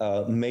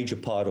major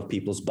part of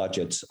people's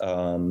budget.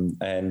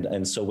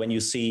 And so when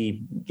you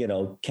see,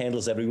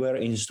 candles everywhere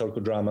in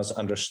historical dramas,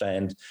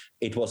 understand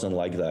it wasn't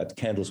like that.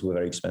 Candles were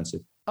very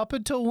expensive. Up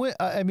until when?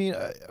 I mean,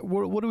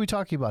 what are we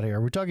talking about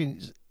here? We're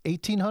talking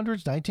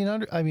 1800s,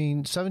 1900s? I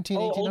mean, 1700s,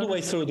 1800s? All the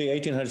way through the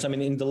 1800s. I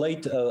mean, in the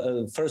late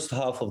first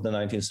half of the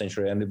 19th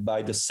century, and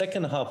by the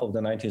second half of the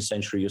 19th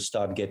century, you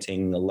start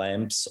getting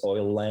lamps,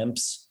 oil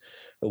lamps,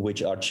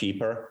 which are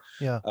cheaper.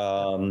 Yeah.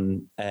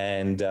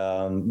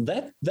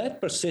 That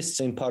persists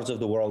in parts of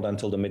the world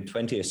until the mid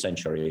 20th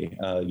century.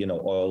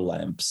 Oil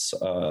lamps.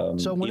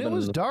 So when it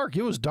was dark,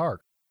 it was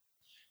dark.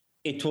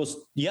 It was,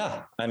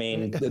 yeah. I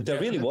mean, there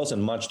really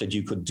wasn't much that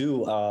you could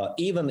do,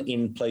 even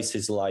in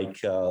places like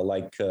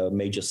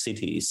major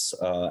cities.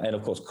 And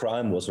of course,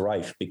 crime was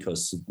rife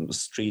because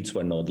streets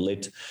were not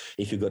lit.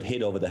 If you got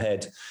hit over the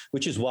head,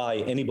 which is why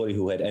anybody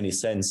who had any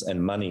sense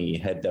and money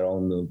had their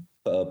own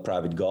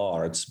private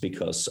guards,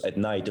 because at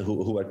night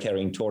who were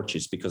carrying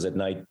torches, because at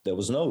night there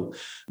was no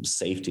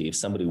safety. If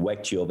somebody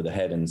whacked you over the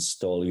head and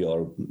stole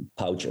your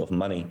pouch of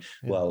money,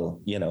 well,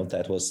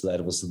 that was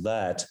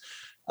that.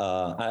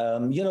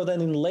 Then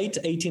in late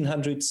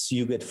 1800s,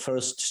 you get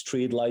first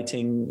street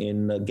lighting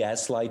in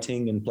gas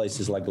lighting in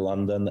places like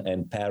London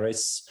and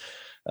Paris.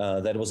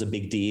 That was a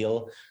big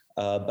deal.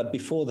 But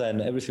before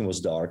then, everything was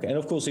dark. And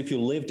of course, if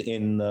you lived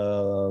in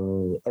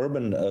rural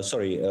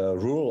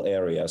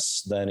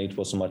areas, then it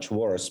was much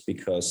worse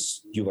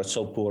because you were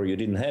so poor, you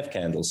didn't have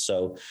candles.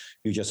 So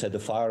you just had the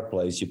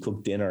fireplace, you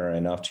cooked dinner,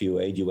 and after you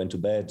ate, you went to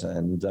bed,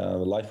 and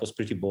life was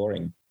pretty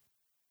boring.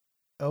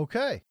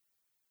 Okay.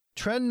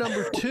 Trend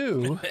number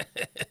 2.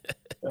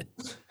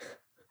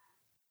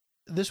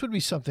 This would be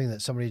something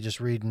that somebody just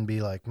read and be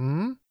like,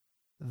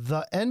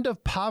 the end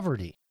of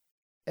poverty.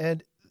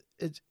 And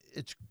it's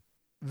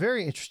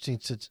very interesting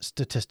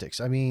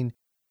statistics. I mean,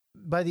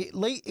 by the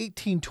late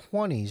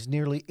 1820s,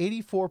 nearly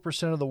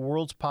 84% of the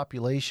world's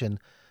population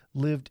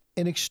lived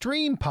in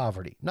extreme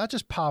poverty, not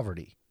just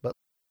poverty, but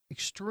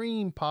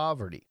extreme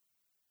poverty.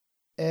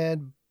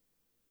 And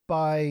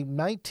by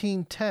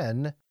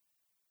 1910,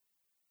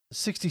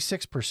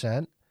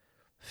 66%,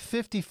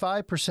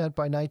 55%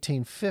 by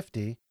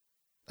 1950.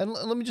 And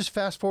let me just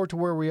fast forward to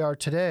where we are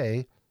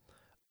today.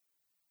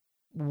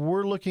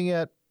 We're looking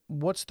at,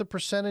 what's the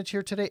percentage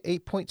here today?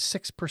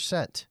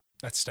 8.6%.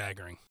 That's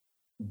staggering.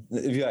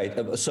 Right.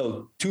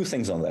 So two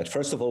things on that.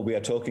 First of all, we are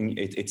talking,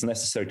 it's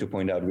necessary to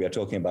point out, we are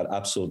talking about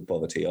absolute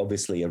poverty.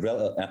 Obviously,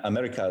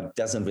 America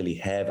doesn't really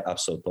have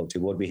absolute poverty.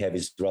 What we have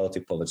is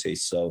relative poverty.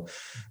 So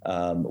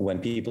when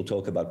people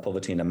talk about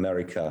poverty in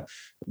America,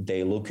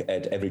 they look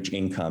at average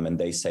income and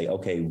they say,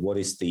 okay, what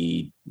is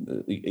the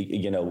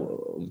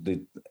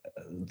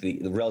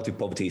relative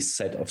poverty is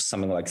set of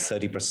something like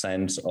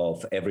 30%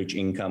 of average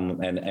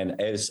income. And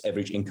as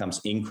average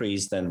incomes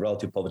increase, then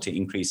relative poverty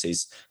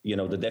increases.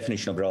 The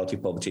definition of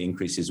relative poverty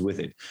increases with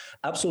it.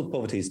 Absolute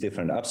poverty is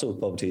different. Absolute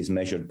poverty is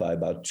measured by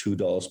about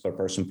 $2 per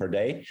person per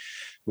day,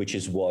 which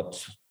is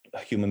what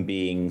human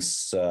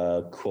beings,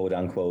 quote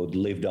unquote,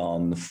 lived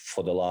on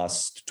for the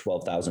last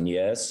 12,000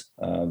 years.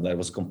 That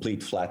was a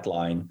complete flat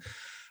line.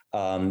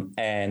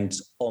 And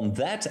on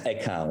that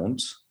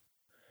account,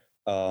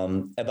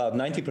 about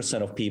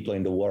 90% of people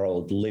in the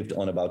world lived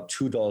on about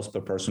 $2 per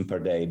person per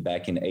day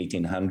back in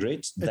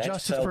 1800.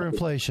 Adjusted for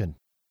inflation.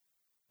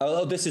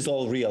 Oh, this is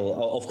all real.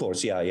 Of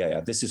course.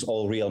 Yeah. This is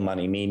all real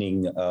money,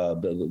 meaning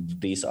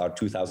these are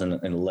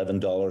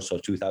 $2011 or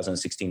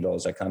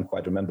 $2016. I can't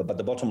quite remember. But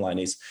the bottom line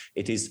is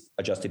it is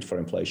adjusted for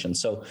inflation.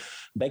 So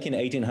back in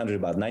 1800,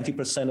 about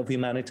 90% of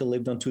humanity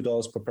lived on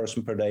 $2 per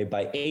person per day.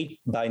 By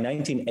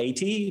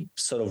 1980,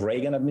 sort of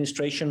Reagan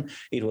administration,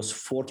 it was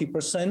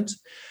 40%.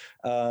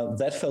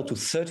 That fell to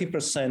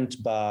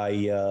 30% by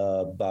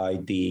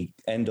the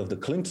end of the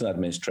Clinton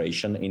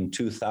administration in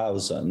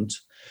 2000.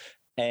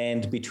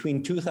 And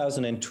between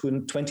 2000 and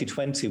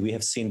 2020, we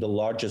have seen the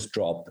largest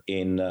drop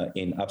in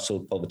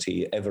absolute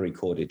poverty ever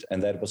recorded,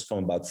 and that was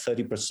from about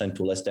 30%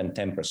 to less than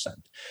 10%.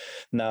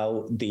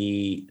 Now,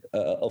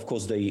 of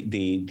course,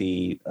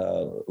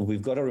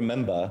 we've got to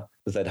remember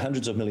that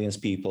hundreds of millions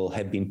of people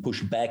have been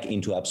pushed back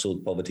into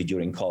absolute poverty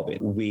during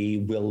COVID.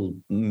 We will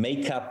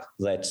make up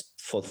that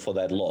for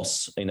that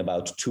loss in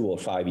about 2 or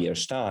 5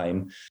 years'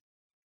 time.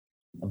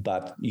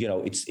 But,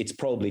 it's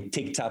probably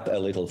ticked up a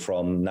little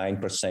from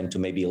 9% to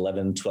maybe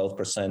 11,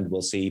 12%.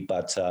 We'll see,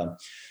 but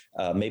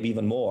maybe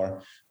even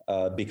more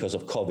because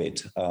of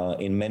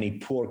COVID. In many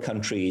poor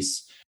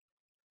countries,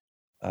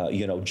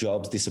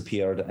 jobs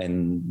disappeared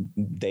and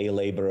day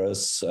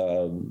laborers,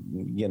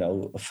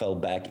 fell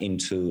back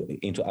into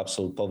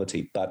absolute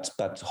poverty. But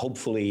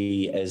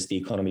hopefully, as the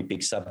economy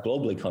picks up,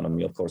 global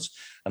economy, of course,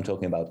 I'm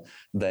talking about,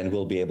 then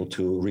we'll be able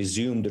to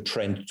resume the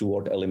trend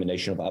toward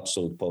elimination of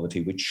absolute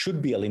poverty, which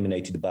should be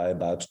eliminated by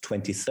about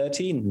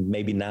 2030.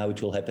 Maybe now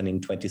it will happen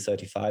in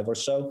 2035 or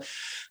so.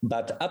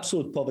 But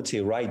absolute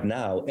poverty right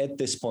now, at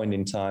this point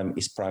in time,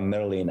 is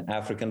primarily an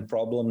African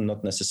problem,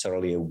 not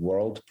necessarily a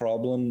world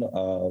problem.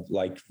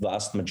 Like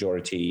vast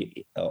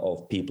majority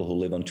of people who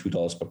live on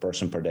 $2 per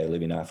person per day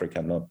live in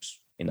Africa, not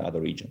in other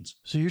regions.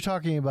 So you're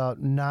talking about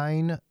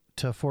 9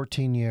 to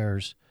 14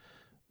 years,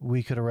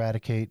 we could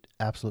eradicate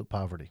absolute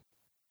poverty.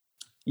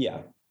 Yeah.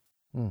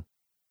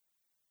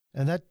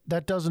 And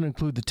that doesn't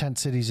include the tent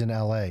cities in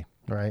LA,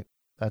 right?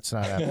 That's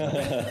not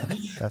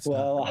That's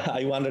well,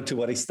 I wonder to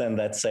what extent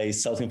that's a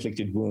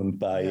self-inflicted wound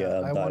by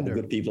the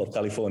good people of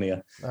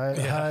California.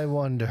 I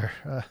wonder.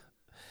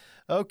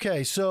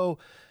 Okay, so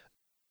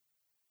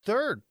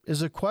third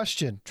is a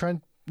question.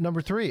 Trend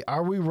number 3,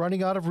 are we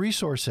running out of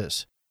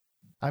resources?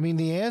 I mean,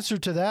 the answer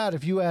to that,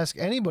 if you ask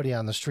anybody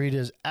on the street,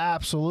 is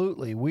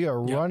absolutely. We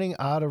are running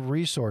out of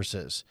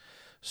resources.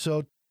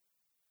 So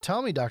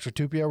tell me, Dr.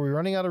 Tupy, are we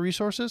running out of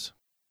resources?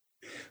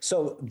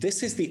 So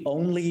this is the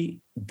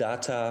only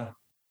data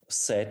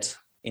set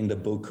in the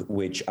book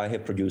which I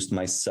have produced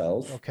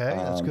myself. Okay,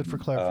 that's good for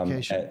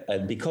clarification.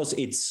 Because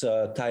it's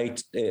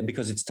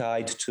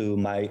tied to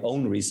my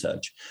own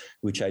research,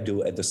 which I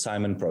do at the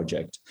Simon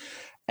Project.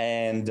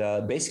 And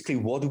basically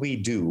what we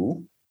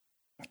do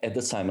at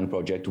the Simon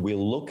Project,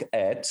 we'll look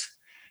at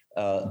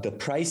the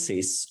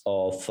prices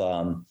of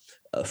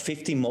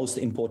 50 most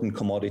important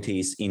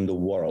commodities in the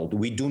world.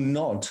 We do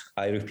not,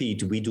 I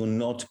repeat, we do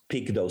not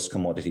pick those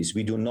commodities.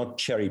 We do not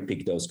cherry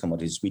pick those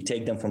commodities. We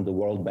take them from the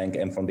World Bank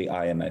and from the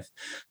IMF.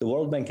 The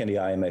World Bank and the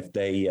IMF,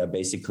 they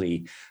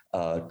basically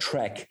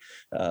track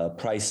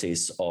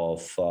prices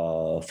of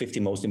 50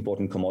 most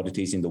important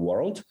commodities in the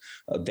world.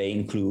 They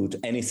include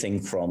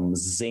anything from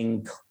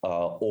zinc,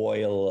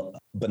 oil,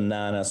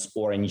 bananas,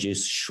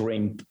 oranges,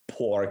 shrimp,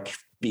 pork,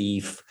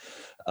 beef,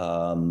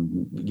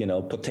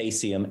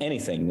 potassium,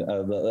 anything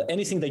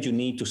that you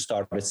need to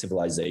start a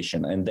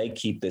civilization. And they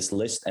keep this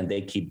list and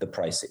they keep the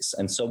prices.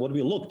 And so what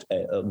we looked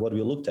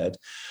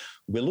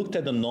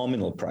at the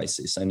nominal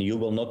prices, and you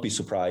will not be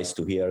surprised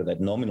to hear that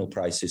nominal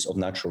prices of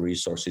natural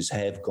resources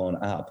have gone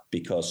up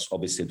because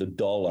obviously the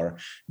dollar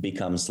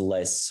becomes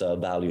less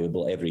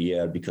valuable every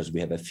year because we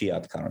have a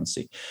fiat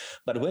currency.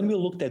 But when we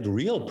looked at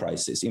real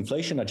prices,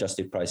 inflation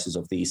adjusted prices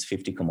of these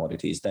 50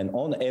 commodities, then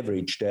on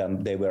average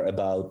they were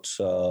about,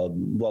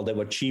 they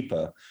were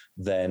cheaper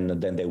than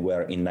they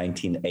were in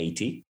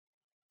 1980.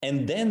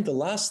 And then the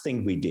last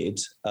thing we did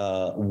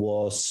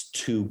was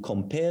to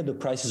compare the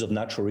prices of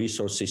natural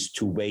resources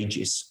to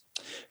wages,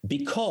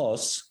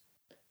 because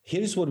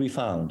here's what we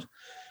found,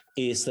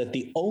 is that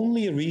the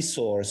only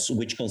resource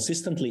which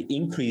consistently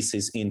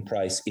increases in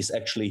price is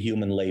actually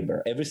human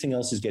labor. Everything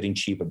else is getting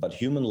cheaper, but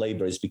human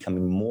labor is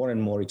becoming more and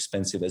more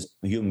expensive as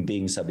human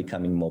beings are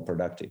becoming more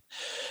productive.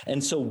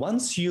 And so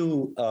once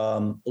you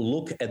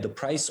look at the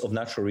price of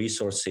natural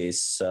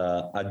resources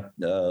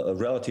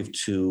relative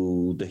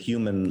to the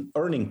human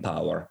earning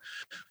power,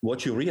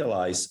 what you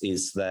realize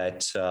is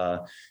that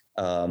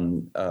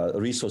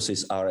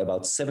resources are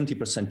about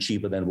 70%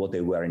 cheaper than what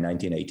they were in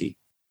 1980.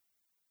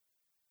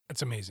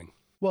 That's amazing.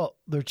 Well,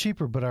 they're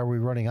cheaper, but are we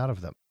running out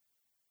of them?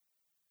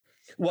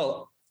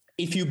 Well,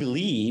 if you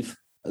believe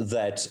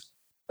that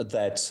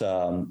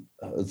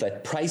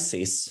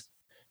prices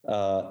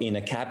in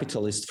a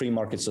capitalist free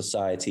market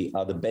society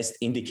are the best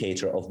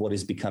indicator of what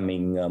is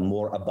becoming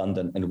more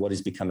abundant and what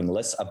is becoming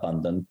less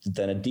abundant,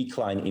 then a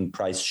decline in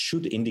price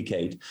should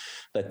indicate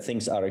that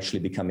things are actually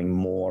becoming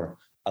more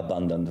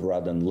abundant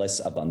rather than less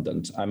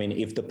abundant. I mean,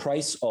 if the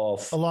price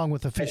of... Along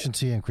with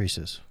efficiency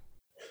increases.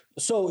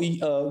 So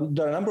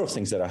there are a number of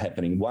things that are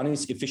happening. One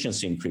is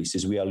efficiency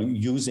increases. We are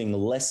using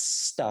less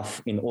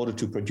stuff in order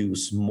to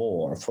produce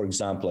more. For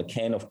example, a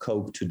can of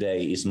Coke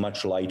today is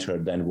much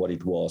lighter than what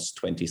it was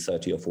 20,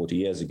 30 or 40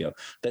 years ago.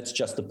 That's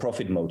just the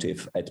profit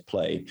motive at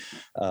play.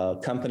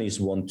 Companies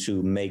want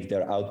to make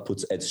their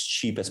outputs as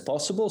cheap as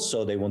possible,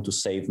 so they want to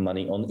save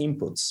money on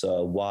inputs.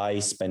 Why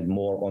spend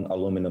more on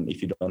aluminum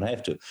if you don't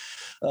have to?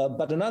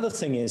 But another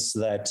thing is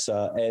that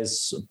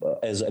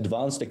as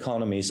advanced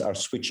economies are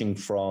switching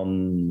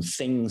from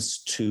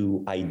things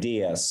to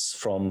ideas,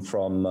 to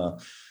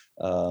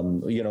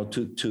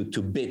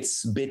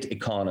bit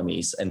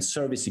economies and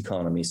service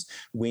economies,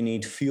 we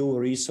need fewer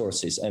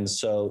resources. And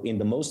so in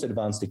the most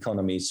advanced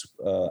economies,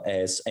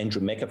 as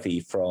Andrew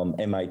McAfee from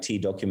MIT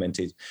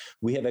documented,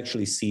 we have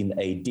actually seen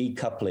a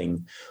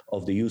decoupling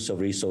of the use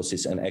of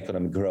resources and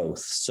economic growth.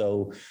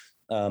 So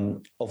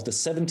of the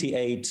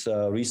 78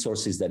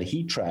 resources that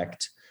he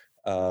tracked,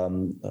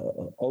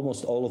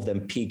 almost all of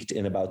them peaked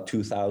in about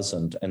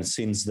 2000. And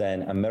since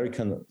then,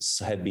 Americans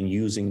have been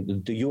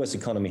using, the US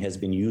economy has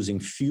been using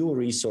fewer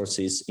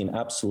resources in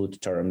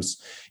absolute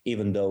terms,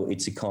 even though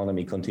its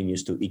economy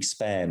continues to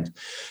expand.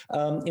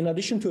 In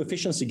addition to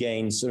efficiency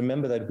gains,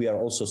 remember that we are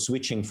also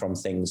switching from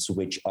things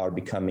which are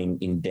becoming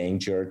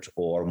endangered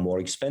or more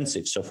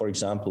expensive. So for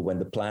example, when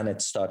the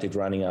planet started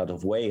running out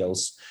of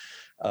whales,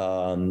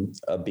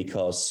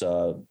 because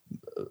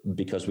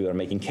we were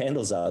making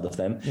candles out of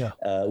them,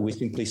 we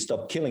simply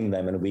stopped killing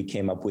them and we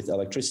came up with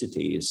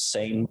electricity.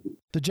 Same.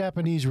 The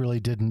Japanese really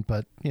didn't,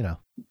 but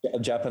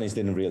Japanese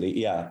didn't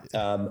really,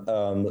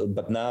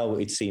 but now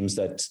it seems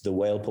that the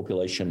whale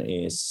population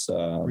is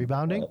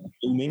rebounding,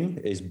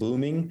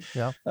 booming.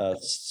 Yeah.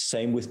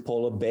 Same with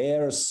polar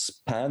bears.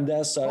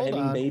 Pandas are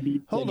having babies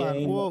again. Hold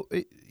on. Well,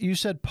 you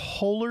said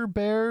polar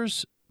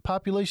bears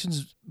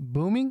population's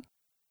booming?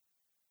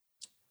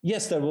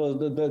 Yes, there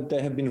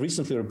have been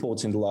recently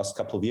reports in the last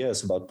couple of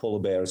years about polar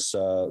bears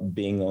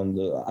being on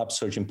the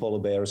upsurge in polar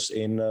bears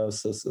in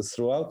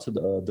throughout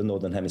the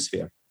northern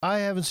hemisphere. I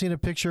haven't seen a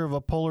picture of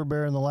a polar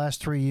bear in the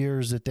last 3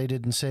 years that they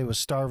didn't say was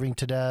starving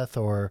to death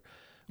or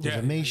was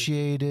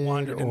emaciated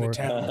wandered in the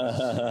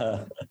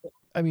town.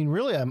 I mean,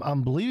 really,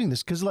 I'm believing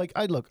this because, like,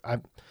 I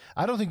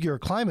don't think you're a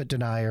climate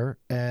denier,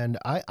 and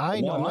I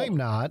know I'm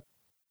not.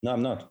 No,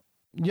 I'm not.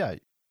 Yeah,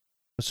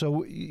 so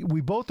we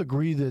both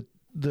agree that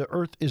the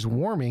Earth is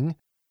warming,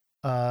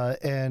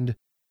 and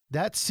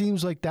that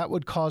seems like that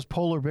would cause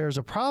polar bears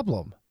a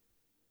problem,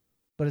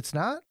 but it's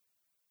not.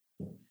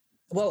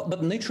 Well,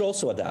 but nature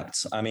also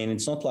adapts. I mean,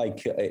 it's not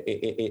like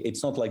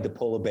the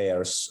polar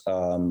bears,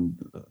 are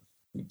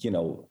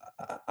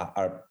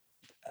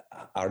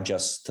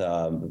just.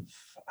 I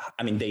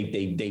mean,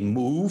 they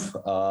move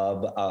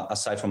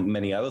aside from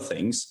many other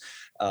things.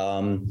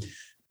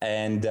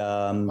 And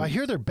I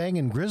hear they're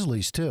banging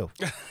grizzlies too.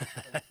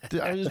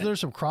 Is there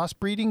some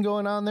crossbreeding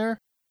going on there?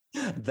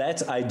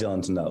 That I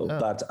don't know,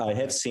 but I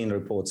have seen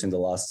reports in the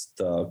last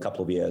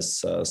couple of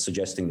years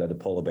suggesting that the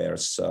polar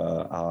bears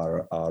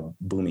are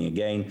booming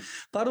again.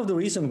 Part of the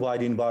reason why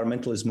the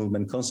environmentalist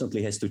movement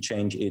constantly has to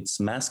change its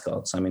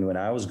mascots. I mean, when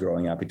I was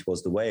growing up, it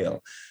was the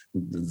whale.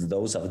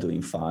 Those are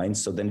doing fine.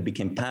 So then it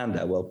became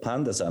panda. Well,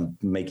 pandas are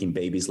making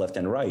babies left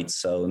and right.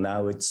 So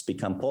now it's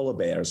become polar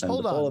bears. And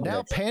hold on,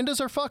 now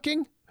pandas are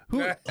fucking?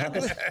 When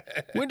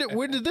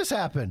did this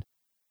happen?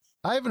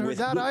 I haven't heard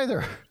that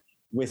either.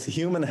 With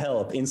human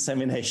help,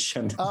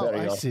 insemination. Oh, very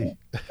I often. see.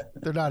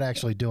 They're not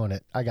actually doing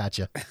it. I got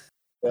you.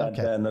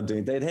 Okay. They're not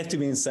doing. They'd have to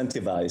be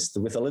incentivized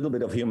with a little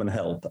bit of human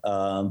help.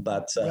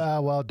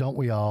 Well, don't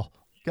we all?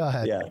 Go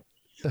ahead. Yeah.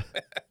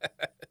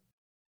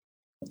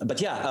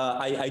 But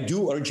I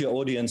do urge your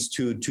audience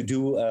to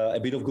do a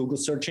bit of Google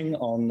searching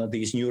on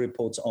these new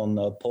reports on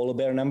polar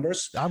bear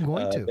numbers. I'm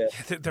going to.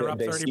 They're up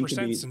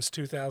 30% since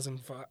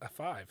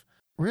 2005.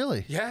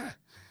 Really? Yeah.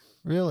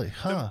 Really?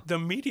 Huh? The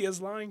media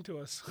is lying to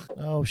us.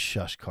 Oh,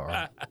 shush,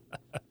 Carl.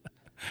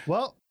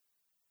 Well,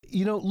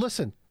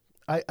 listen,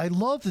 I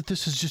love that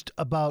this is just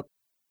about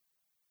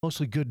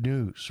mostly good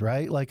news,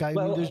 right? Like, mean,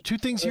 there's two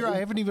things here I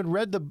haven't even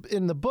read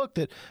in the book,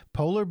 that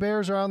polar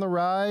bears are on the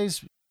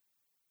rise.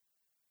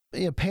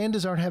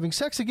 Pandas aren't having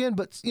sex again,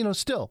 but,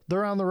 still,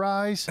 they're on the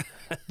rise.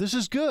 This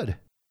is good.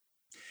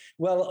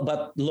 Well,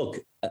 but look,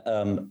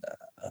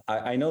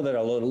 I know there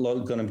are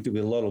going to be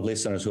a lot of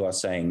listeners who are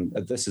saying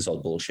this is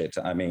all bullshit.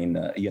 I mean,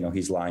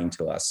 he's lying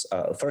to us.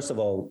 First of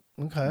all,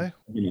 okay,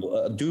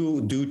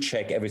 do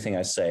check everything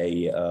I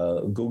say.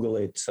 Google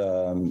it.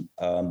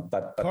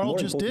 But Carl more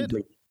just did.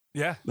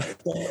 Yeah.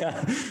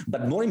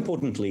 But more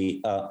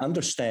importantly,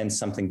 understand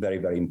something very,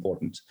 very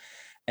important,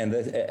 and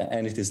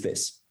it is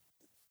this.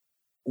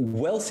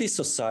 Wealthy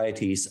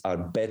societies are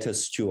better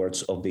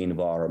stewards of the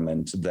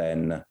environment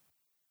than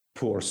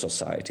poor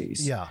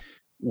societies. Yeah.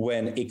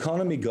 When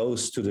economy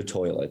goes to the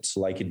toilet,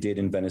 like it did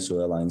in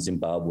Venezuela and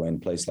Zimbabwe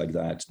and places like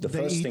that,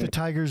 they eat the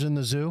tigers in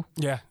the zoo.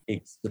 Yeah.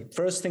 The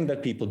first thing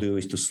that people do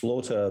is to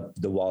slaughter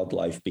the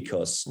wildlife,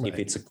 because if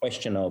it's a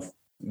question of,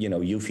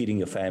 you feeding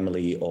your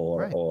family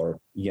or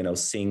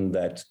seeing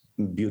that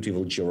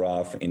beautiful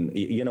giraffe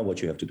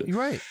what you have to do.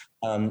 Right.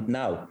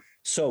 Now,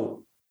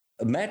 so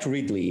Matt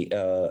Ridley,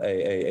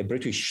 a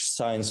British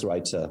science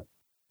writer,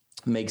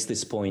 makes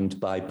this point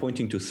by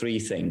pointing to three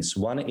things.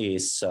 One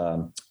is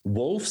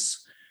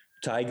wolves,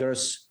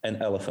 tigers,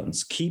 and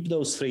elephants. Keep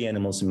those three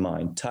animals in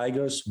mind: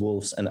 tigers,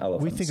 wolves, and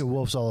elephants. We think of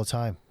wolves all the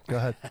time. Go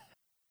ahead.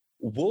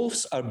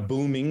 Wolves are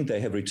booming.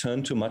 They have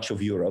returned to much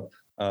of Europe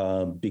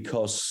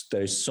because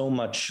there's so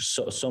much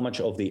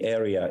of the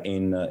area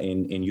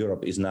in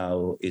Europe is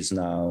now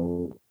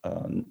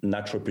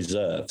natural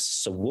preserves.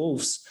 So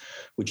wolves,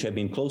 which have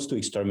been close to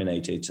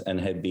exterminated and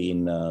have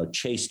been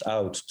chased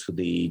out to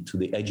the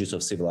edges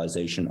of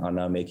civilization, are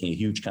now making a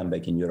huge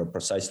comeback in Europe,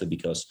 precisely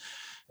because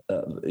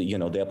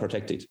they are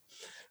protected.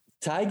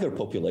 Tiger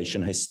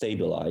population has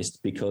stabilized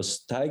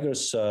because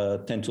tigers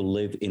tend to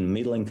live in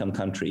middle-income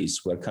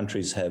countries, where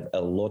countries have a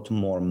lot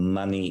more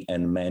money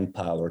and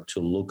manpower to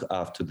look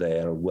after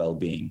their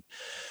well-being.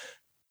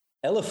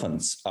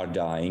 Elephants are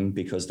dying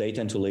because they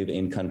tend to live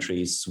in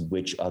countries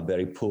which are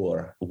very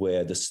poor,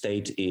 where the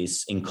state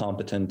is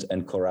incompetent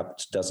and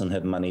corrupt, doesn't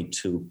have money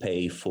to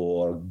pay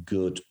for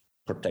good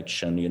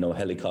protection,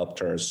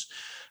 helicopters,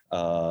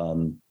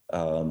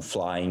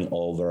 flying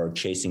over,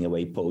 chasing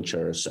away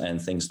poachers and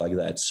things like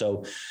that.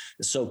 So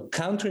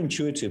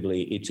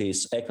counterintuitively, it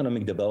is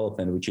economic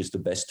development which is the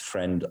best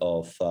friend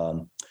of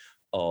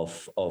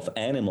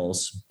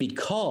animals,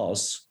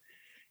 because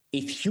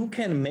if you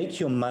can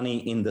make your money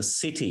in the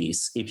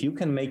cities, if you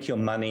can make your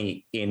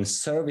money in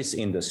service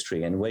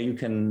industry, and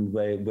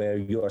where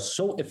you are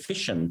so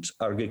efficient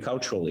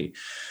agriculturally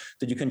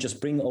that you can just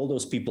bring all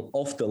those people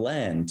off the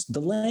land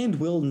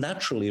will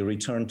naturally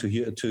return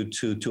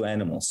to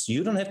animals.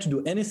 You don't have to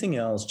do anything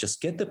else.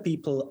 Just get the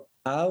people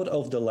out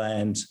of the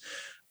land,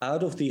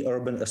 out of the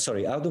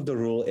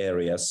rural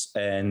areas,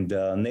 and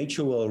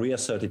nature will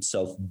reassert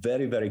itself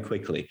very, very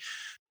quickly.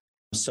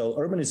 So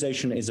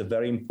urbanization is a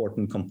very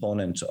important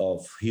component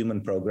of human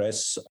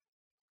progress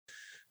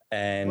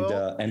and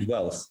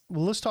wealth.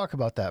 Well, let's talk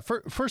about that.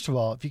 First of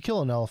all, if you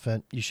kill an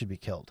elephant, you should be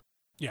killed.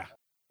 Yeah.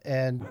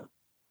 And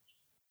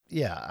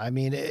yeah, I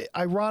mean,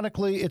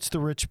 ironically, it's the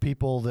rich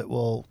people that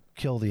will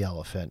kill the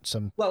elephant.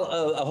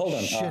 Hold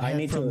on. I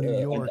need from New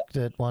York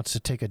that wants to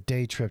take a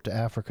day trip to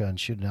Africa and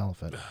shoot an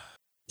elephant.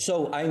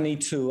 So I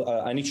need to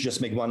just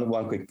make one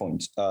quick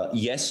point.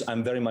 Yes,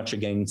 I'm very much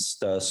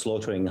against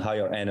slaughtering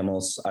higher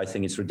animals. I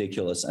think it's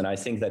ridiculous, and I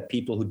think that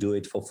people who do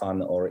it for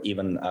fun or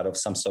even out of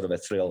some sort of a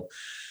thrill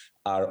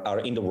are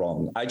in the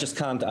wrong. I just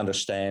can't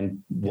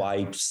understand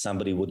why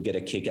somebody would get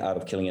a kick out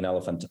of killing an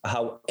elephant.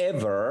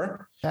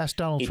 However, ask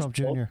Donald Trump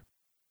Jr.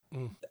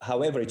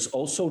 However, it's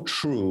also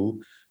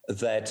true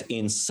that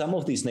in some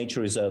of these nature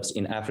reserves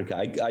in Africa,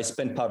 I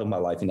spent part of my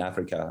life in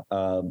Africa,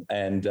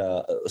 and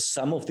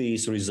some of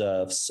these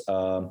reserves,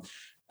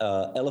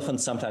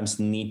 elephants sometimes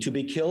need to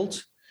be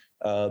killed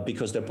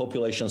because their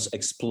populations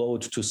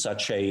explode to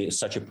such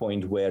a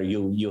point where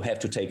you have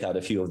to take out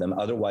a few of them.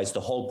 Otherwise,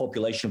 the whole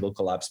population will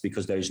collapse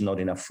because there is not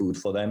enough food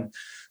for them.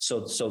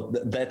 So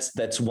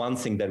that's one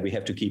thing that we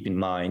have to keep in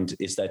mind,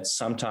 is that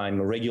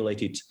sometimes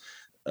regulated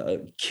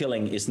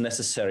killing is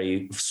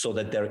necessary so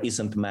that there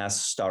isn't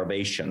mass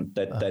starvation.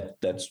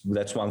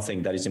 That's one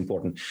thing that is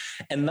important.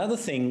 Another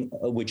thing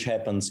which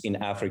happens in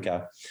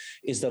Africa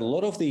is that a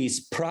lot of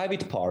these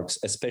private parks,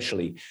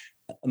 especially,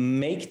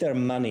 make their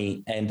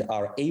money and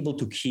are able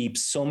to keep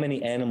so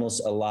many animals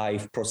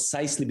alive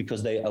precisely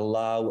because they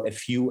allow a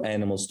few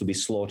animals to be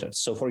slaughtered.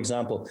 So, for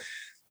example,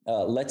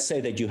 let's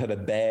say that you have a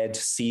bad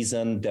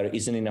season, there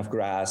isn't enough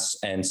grass,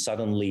 and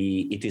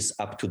suddenly it is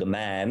up to the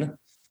man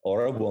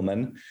or a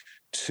woman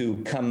to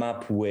come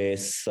up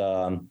with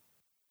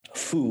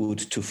food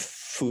to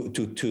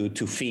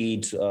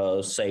feed,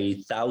 say,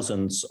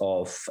 thousands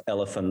of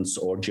elephants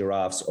or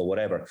giraffes or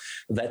whatever.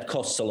 That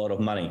costs a lot of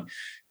money.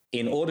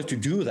 In order to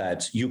do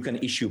that, you can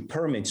issue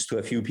permits to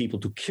a few people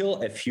to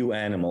kill a few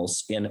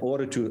animals in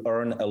order to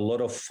earn a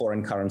lot of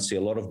foreign currency,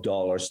 a lot of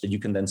dollars that you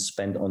can then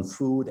spend on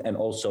food and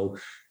also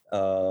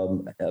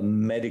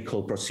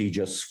medical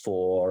procedures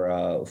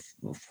for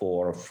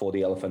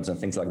the elephants and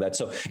things like that.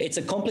 So it's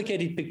a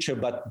complicated picture,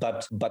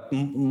 but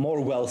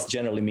more wealth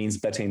generally means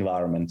better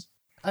environment.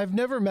 I've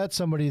never met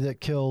somebody that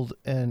killed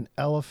an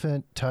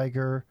elephant,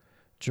 tiger,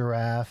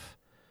 giraffe,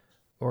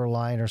 or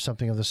lion or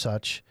something of the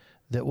such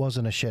that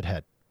wasn't a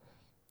shithead.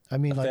 I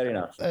mean, fair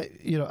enough.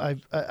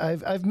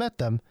 I've met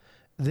them.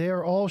 They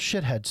are all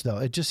shitheads, though.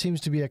 It just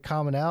seems to be a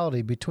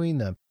commonality between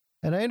them.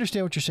 And I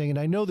understand what you're saying, and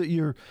I know that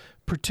you're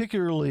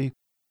particularly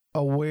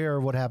aware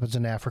of what happens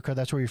in Africa.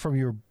 That's where you're from.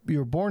 You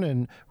were born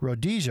in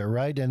Rhodesia,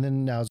 right? And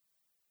then now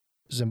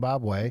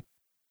Zimbabwe.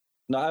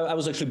 No, I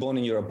was actually born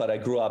in Europe, but I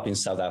grew up in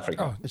South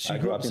Africa. I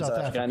grew up in South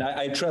Africa. And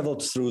I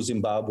traveled through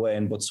Zimbabwe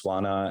and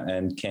Botswana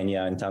and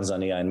Kenya and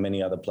Tanzania and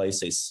many other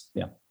places.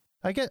 Yeah.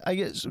 I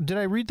guess. Did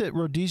I read that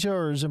Rhodesia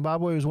or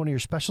Zimbabwe was one of your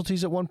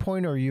specialties at one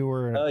point, or you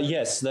were?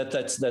 Yes,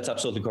 that's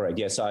absolutely correct.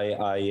 Yes,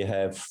 I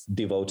have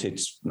devoted,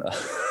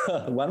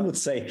 one would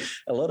say,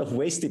 a lot of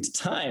wasted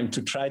time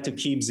to try to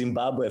keep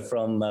Zimbabwe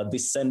from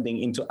descending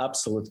into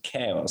absolute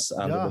chaos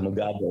under the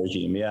Mugabe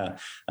regime. Yeah,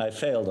 I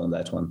failed on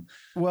that one.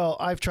 Well,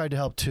 I've tried to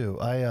help too.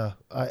 I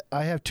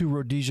have 2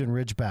 Rhodesian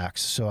Ridgebacks,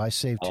 so I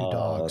saved 2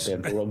 dogs. They're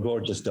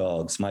gorgeous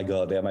dogs. My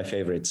God, they're my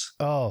favorites.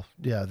 Oh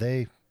yeah,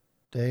 They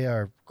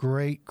are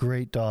great,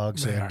 great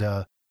dogs.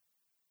 And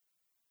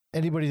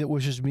anybody that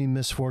wishes me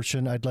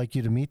misfortune, I'd like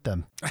you to meet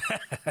them.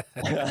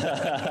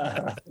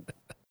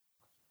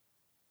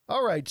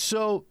 All right.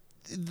 So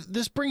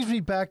this brings me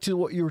back to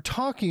what you were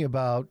talking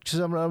about, because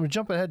I'm going to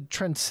jump ahead to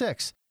trend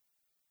 6.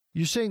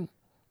 You're saying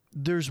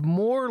there's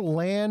more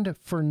land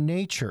for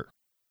nature.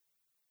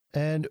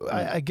 And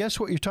I guess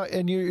what you're talking,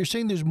 and you're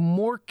saying there's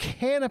more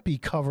canopy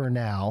cover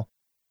now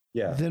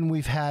than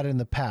we've had in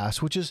the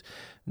past, which is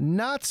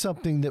not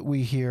something that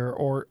we hear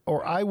or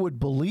I would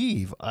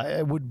believe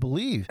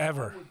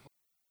ever.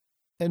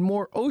 And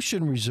more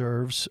ocean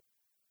reserves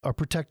are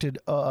protected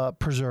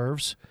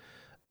preserves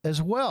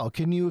as well.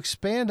 Can you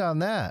expand on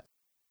that?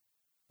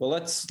 Well,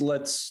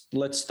 let's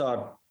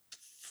start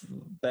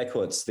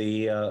backwards.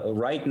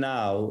 Right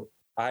now,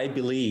 I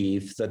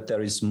believe that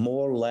there is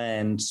more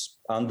land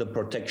under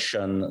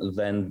protection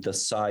than the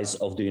size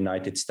of the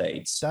United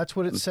States. That's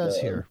what it says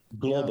here.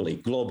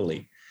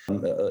 Globally.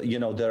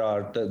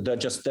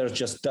 There's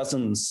just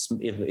dozens,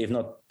 if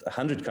not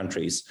 100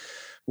 countries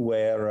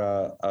where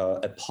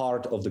a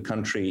part of the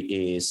country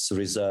is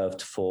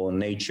reserved for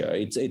nature.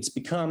 It's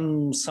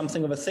become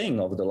something of a thing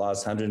over the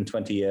last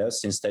 120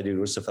 years since Teddy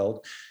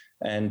Roosevelt,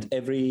 and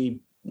every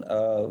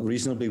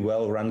reasonably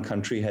well-run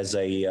country has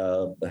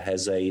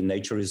a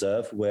nature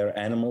reserve where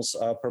animals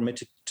are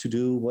permitted to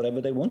do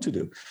whatever they want to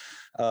do,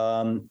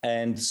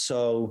 and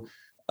so.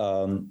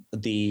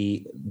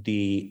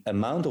 The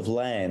amount of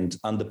land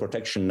under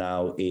protection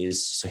now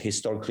is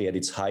historically at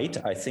its height.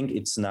 I think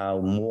it's now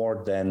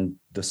more than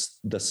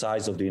the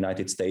size of the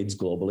United States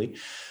globally.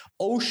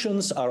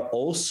 Oceans are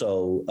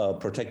also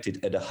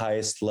protected at the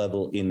highest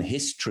level in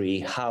history.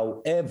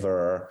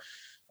 However,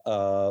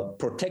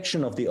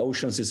 protection of the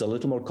oceans is a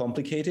little more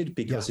complicated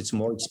because it's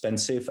more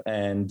expensive,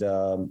 and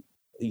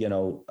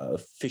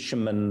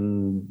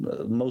fishermen,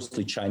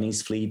 mostly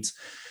Chinese fleets,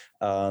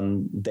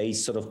 they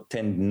sort of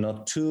tend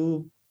not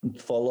to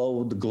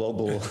follow the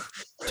global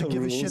to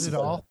give a shit at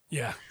all.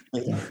 Yeah.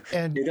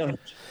 And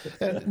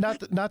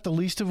not the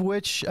least of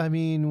which, I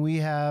mean, we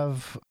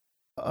have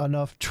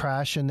enough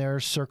trash in there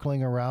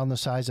circling around the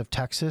size of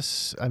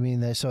Texas. I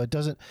mean, so it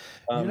doesn't,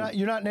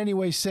 you're not in any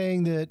way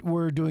saying that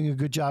we're doing a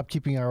good job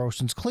keeping our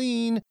oceans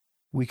clean.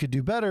 We could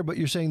do better, but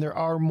you're saying there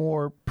are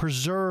more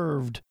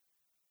preserved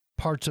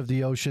parts of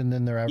the ocean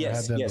than there ever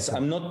have been. Yes,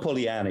 before. I'm not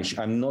Pollyannish.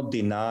 I'm not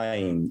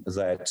denying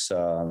that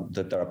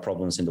there are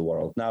problems in the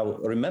world. Now,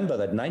 remember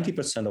that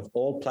 90% of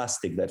all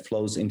plastic that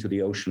flows into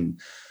the ocean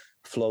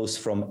flows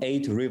from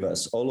 8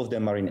 rivers. All of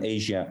them are in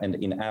Asia and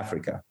in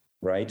Africa,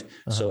 right?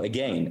 So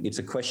again, it's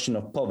a question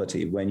of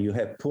poverty. When you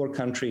have poor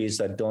countries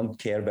that don't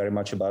care very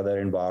much about their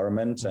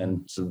environment,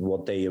 and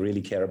what they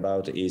really care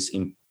about is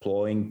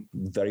employing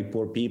very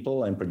poor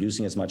people and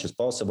producing as much as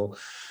possible,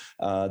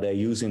 they're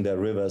using their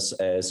rivers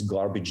as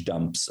garbage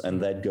dumps, and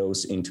that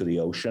goes into the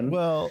ocean.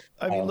 Well,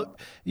 I mean, look,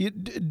 you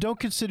don't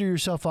consider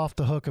yourself off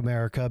the hook,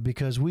 America,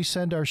 because we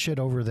send our shit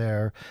over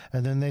there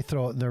and then they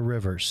throw it in their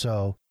rivers.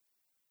 So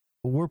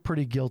we're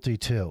pretty guilty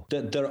too.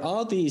 There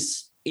are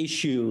these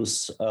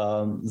issues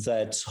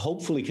that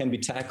hopefully can be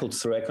tackled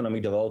through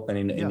economic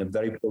development in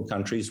very poor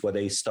countries where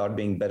they start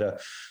being better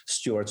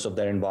stewards of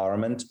their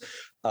environment.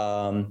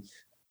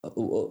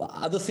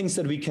 Other things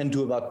that we can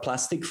do about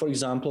plastic, for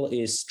example,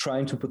 is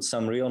trying to put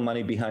some real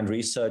money behind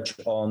research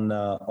on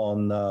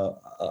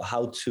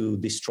how to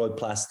destroy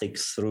plastic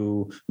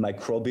through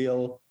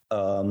microbial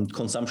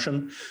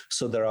consumption.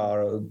 So there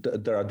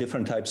are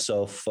different types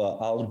of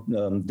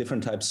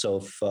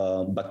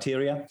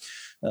bacteria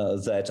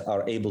that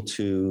are able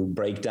to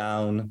break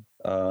down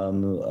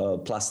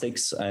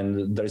plastics,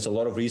 and there is a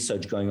lot of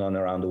research going on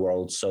around the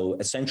world. So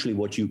essentially,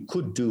 what you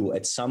could do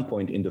at some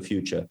point in the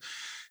future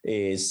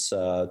is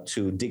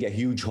to dig a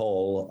huge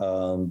hole,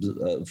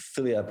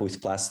 fill it up with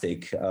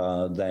plastic,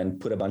 then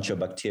put a bunch of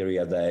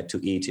bacteria there to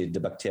eat it. The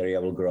bacteria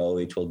will grow,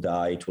 it will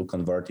die, it will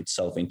convert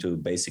itself into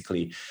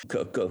basically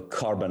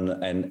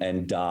carbon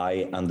and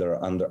die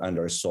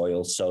under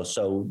soil.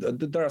 So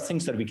there are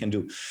things that we can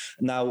do.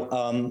 Now,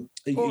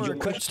 or it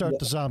could start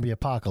the zombie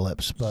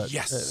apocalypse, but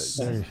yes,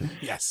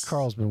 yes,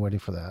 Carl's been waiting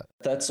for that.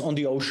 That's on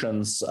the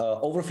oceans.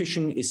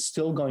 Overfishing is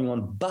still going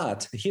on,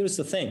 but here's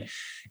the thing.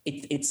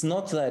 It's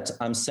not that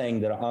I'm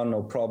saying there are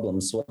no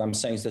problems. What I'm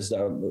saying is that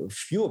there are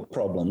fewer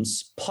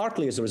problems,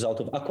 partly as a result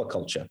of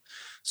aquaculture.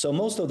 So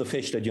most of the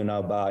fish that you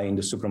now buy in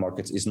the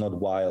supermarkets is not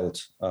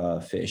wild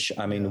fish.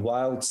 I mean,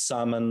 wild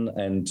salmon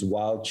and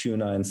wild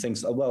tuna and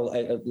things. Well,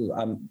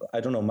 I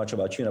don't know much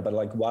about tuna, but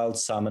like wild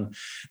salmon,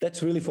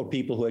 that's really for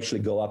people who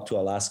actually go up to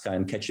Alaska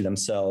and catch it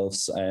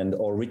themselves,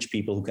 or rich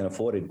people who can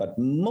afford it. But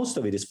most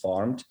of it is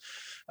farmed.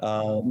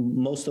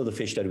 Most of the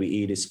fish that we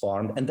eat is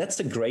farmed, and that's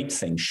a great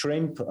thing.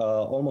 Shrimp,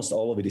 almost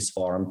all of it is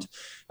farmed.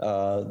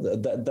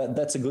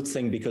 That's a good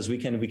thing because we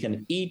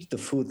can eat the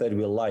food that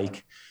we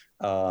like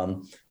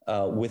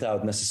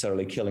without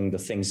necessarily killing the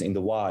things in the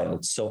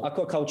wild. So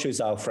aquaculture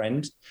is our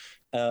friend.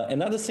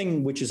 Another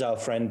thing which is our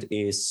friend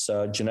is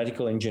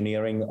genetical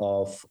engineering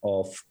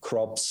of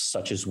crops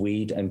such as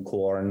wheat and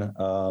corn.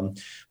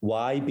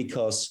 Why?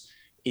 Because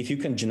if you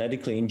can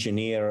genetically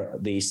engineer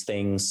these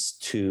things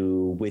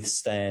to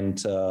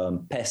withstand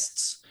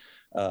pests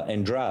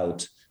and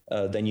drought,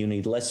 then you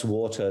need less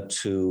water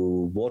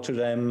to water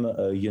them.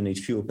 You need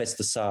fewer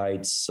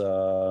pesticides.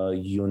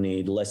 You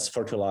need less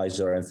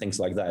fertilizer and things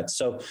like that.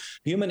 So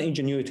human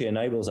ingenuity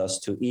enables us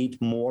to eat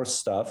more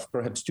stuff,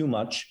 perhaps too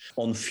much,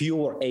 on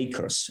fewer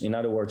acres. In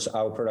other words,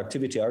 our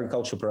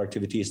agricultural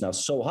productivity is now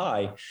so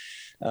high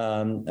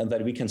and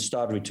that we can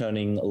start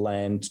returning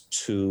land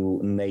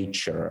to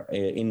nature.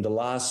 In the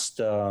last,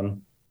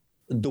 the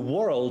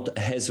world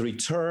has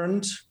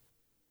returned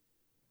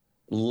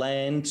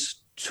land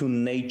to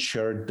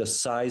nature the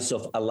size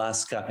of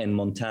Alaska and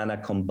Montana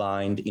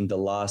combined in the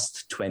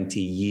last 20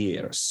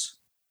 years.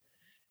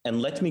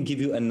 And let me give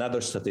you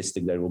another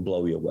statistic that will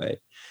blow you away.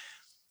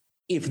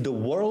 if the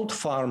world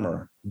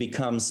farmer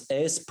becomes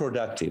as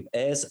productive,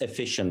 as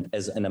efficient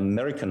as an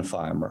American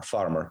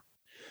farmer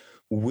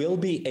will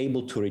be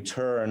able to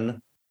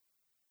return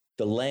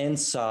the land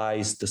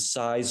size, the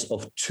size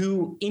of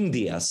 2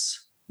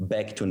 Indias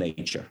back to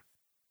nature.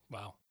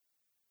 Wow.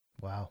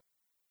 Wow.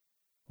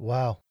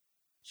 Wow.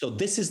 So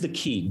this is the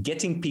key,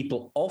 getting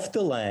people off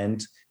the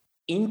land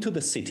into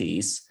the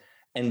cities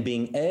and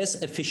being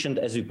as efficient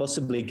as we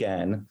possibly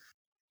can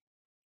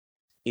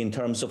in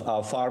terms of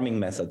our farming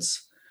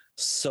methods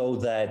so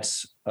that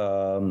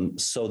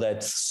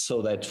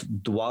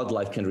the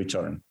wildlife can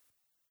return.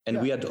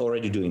 And we are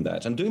already doing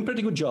that and doing a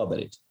pretty good job at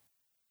it.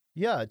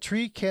 Yeah,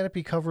 tree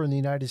canopy cover in the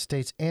United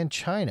States and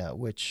China,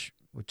 which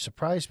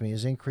surprised me,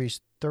 has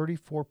increased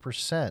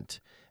 34%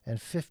 and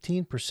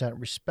 15%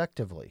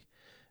 respectively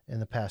in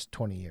the past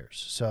 20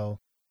 years. So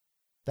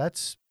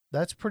that's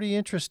pretty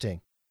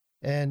interesting.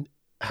 And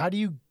how do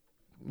you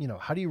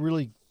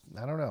really,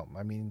 I don't know.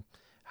 I mean,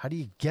 how do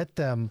you get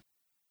them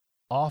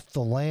off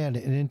the land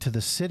and into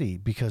the city?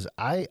 Because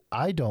I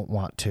don't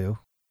want to.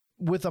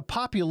 With a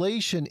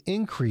population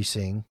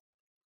increasing,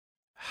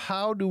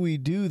 how do we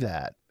do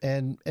that?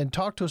 And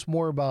talk to us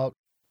more about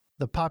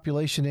the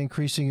population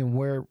increasing and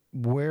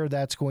where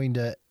that's going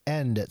to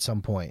end at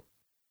some point.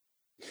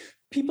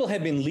 People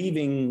have been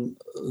leaving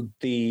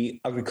the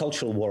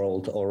agricultural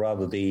world, or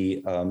rather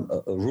the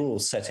rural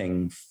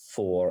setting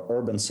for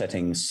urban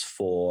settings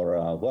for,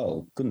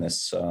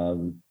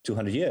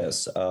 200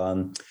 years.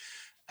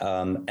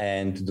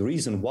 And the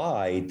reason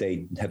why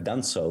they have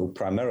done so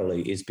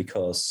primarily is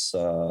because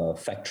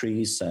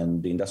factories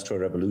and the Industrial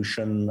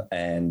Revolution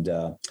and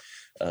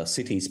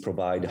cities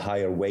provide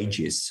higher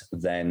wages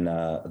than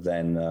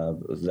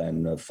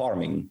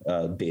farming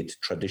did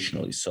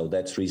traditionally. So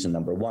that's reason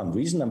number one.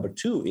 Reason number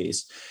two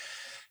is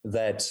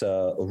that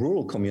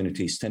rural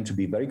communities tend to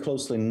be very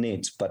closely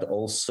knit, but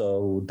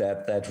also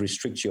that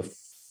restricts your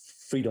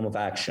freedom of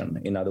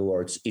action. In other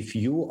words, if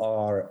you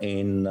are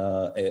an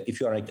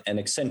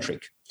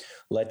eccentric,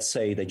 let's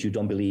say that you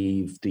don't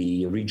believe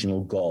the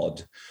regional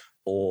god,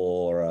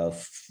 or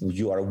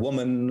you are a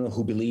woman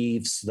who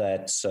believes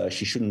that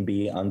she shouldn't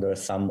be under the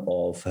thumb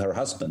of her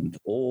husband,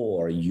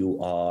 or you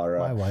are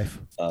my wife,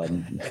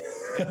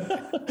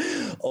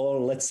 or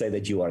let's say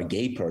that you are a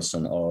gay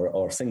person,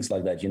 or things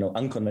like that,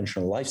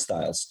 unconventional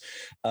lifestyles.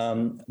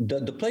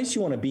 The place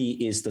you want to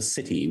be is the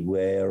city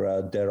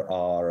where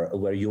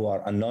where you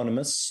are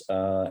anonymous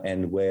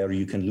and where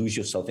you can lose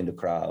yourself in the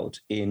crowd.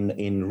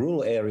 In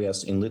rural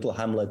areas, in little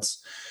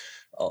hamlets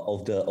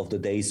of the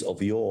days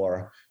of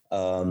yore,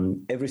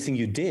 everything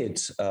you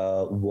did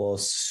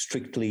was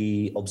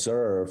strictly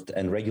observed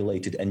and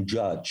regulated and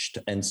judged.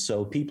 And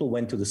so people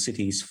went to the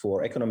cities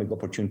for economic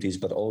opportunities,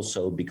 but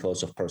also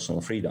because of personal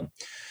freedom.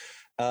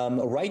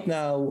 Right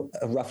now,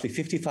 roughly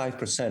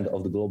 55%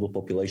 of the global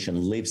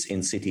population lives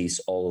in cities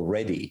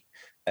already.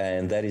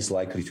 And that is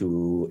likely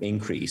to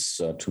increase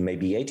to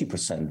maybe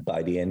 80%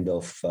 by the end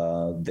of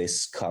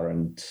this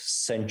current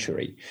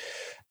century.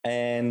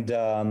 And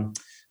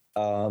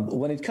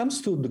when it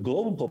comes to the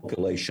global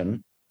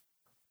population,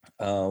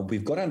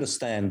 we've got to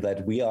understand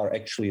that we are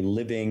actually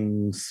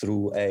living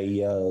through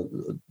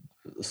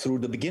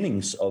the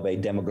beginnings of a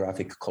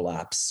demographic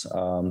collapse.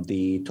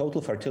 The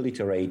total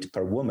fertility rate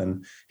per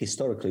woman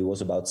historically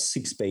was about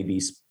 6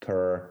 babies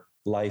per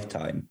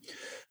lifetime.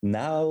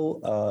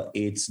 Now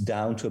it's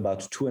down to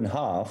about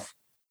 2.5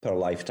 per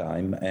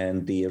lifetime,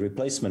 and the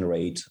replacement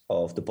rate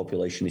of the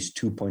population is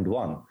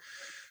 2.1.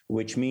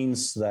 Which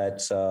means that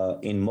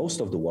in most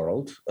of the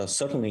world,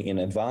 certainly in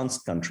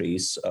advanced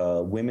countries,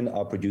 women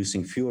are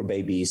producing fewer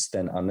babies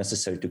than are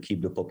necessary to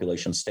keep the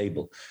population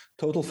stable.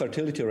 Total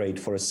fertility rate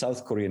for a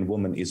South Korean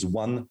woman is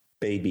 1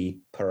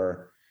 baby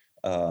per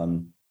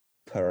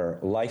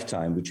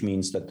lifetime, which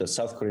means that the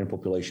South Korean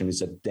population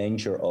is at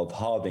danger of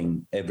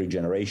halving every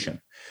generation.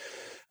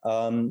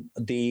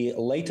 The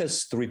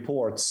latest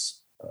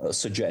reports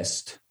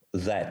suggest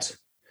that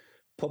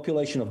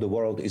population of the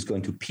world is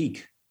going to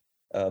peak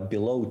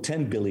below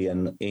 10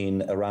 billion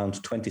in around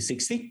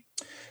 2060.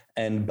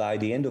 And by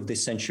the end of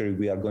this century,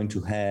 we are going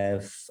to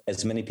have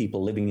as many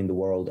people living in the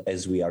world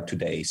as we are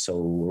today. So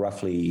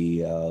roughly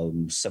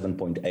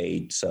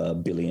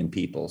 7.8 billion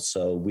people.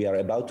 So we are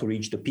about to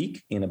reach the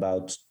peak in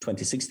about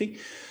 2060.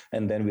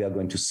 And then we are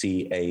going to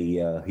see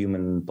a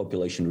human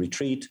population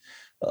retreat.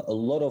 A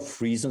lot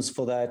of reasons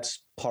for that,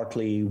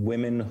 partly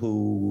women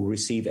who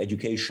receive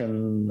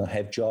education,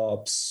 have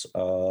jobs,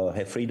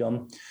 have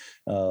freedom,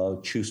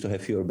 choose to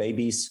have fewer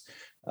babies.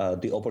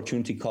 The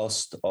opportunity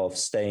cost of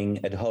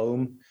staying at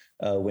home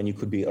when you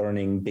could be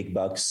earning big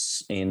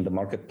bucks in the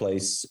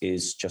marketplace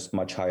is just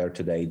much higher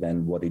today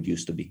than what it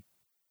used to be.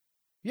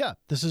 Yeah,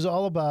 this is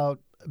all about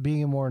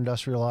being a more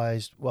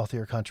industrialized,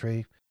 wealthier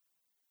country.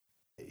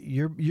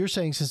 You're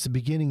saying since the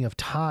beginning of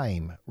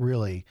time,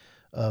 really,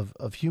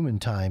 of human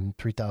time,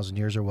 3,000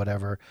 years or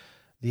whatever,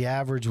 the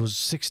average was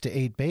 6 to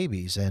 8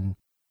 babies, and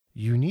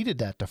you needed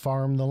that to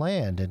farm the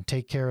land and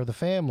take care of the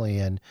family,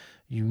 and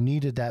you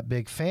needed that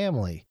big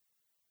family.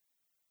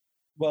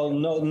 Well,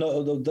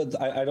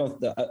 I don't.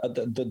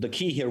 The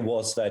key here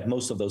was that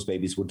most of those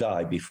babies would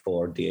die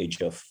before the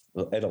age of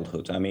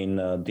adulthood. I mean,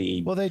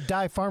 Well, they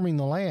die farming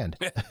the land.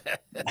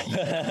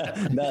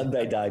 no,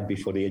 they died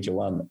before the age of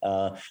one.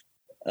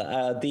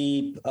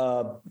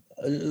 The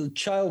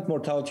child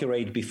mortality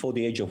rate before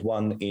the age of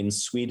one in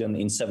Sweden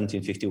in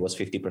 1750 was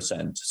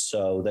 50%.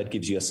 So that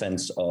gives you a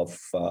sense of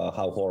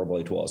how horrible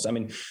it was. I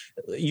mean,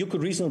 you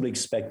could reasonably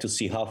expect to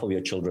see half of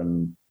your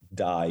children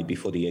die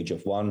before the age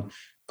of one.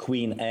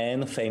 Queen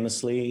Anne,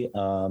 famously,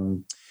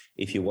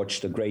 if you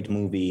watch the great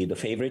movie The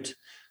Favourite,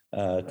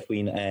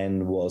 Queen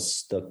Anne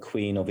was the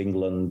Queen of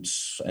England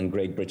and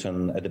Great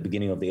Britain at the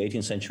beginning of the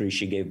 18th century.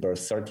 She gave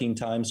birth 13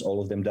 times. All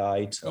of them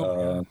died.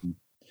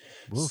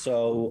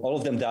 So all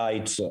of them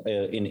died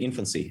in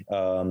infancy.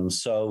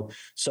 This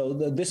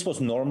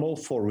was normal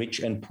for rich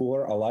and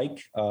poor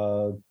alike.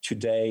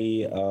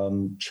 Today,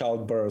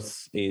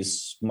 childbirth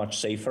is much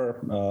safer,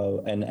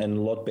 and a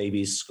lot of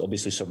babies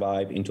obviously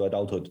survive into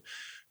adulthood.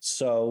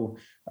 So,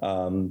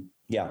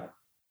 yeah.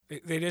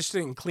 They just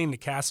didn't clean the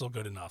castle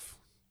good enough.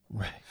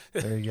 Right.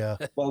 There you go.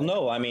 Well,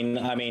 no,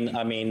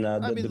 the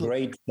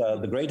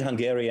great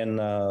Hungarian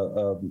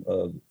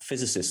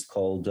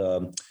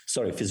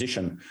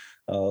physician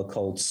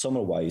called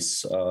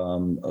Semmelweis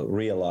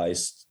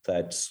realized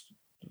that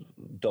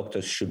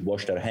doctors should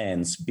wash their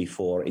hands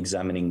before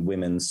examining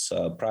women's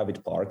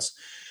private parts,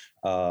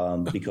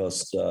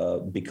 because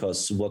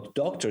what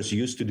doctors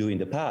used to do in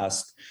the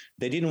past,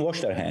 they didn't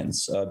wash their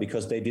hands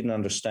because they didn't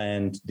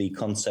understand the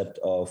concept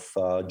of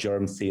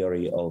germ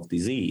theory of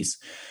disease.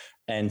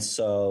 And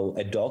so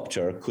a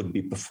doctor could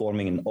be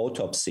performing an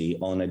autopsy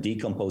on a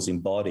decomposing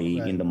body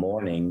in the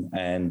morning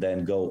and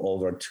then go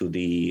over to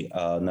the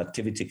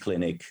nativity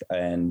clinic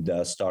and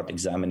start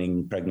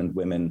examining pregnant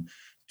women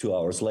 2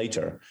 hours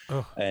later.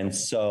 And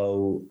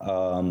so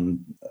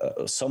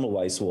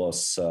Semmelweis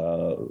was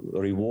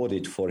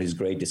rewarded for his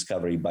great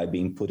discovery by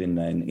being put in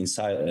an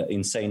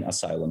insane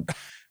asylum.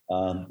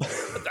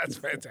 That's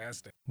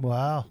fantastic.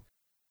 Wow.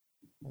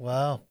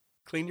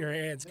 Clean your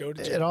hands. Go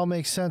to jail. It all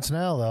makes sense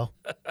now, though.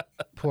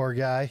 Poor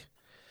guy.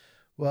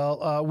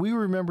 Well, we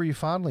remember you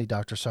fondly,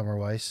 Dr.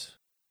 Semmelweis.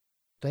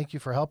 Thank you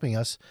for helping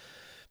us.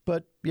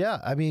 But yeah,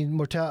 I mean,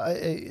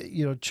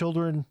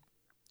 children,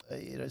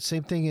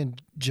 same thing in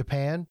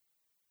Japan.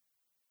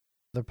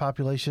 Their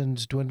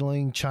population's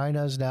dwindling.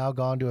 China's now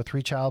gone to a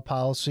 3-child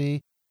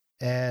policy.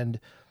 And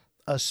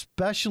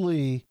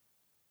especially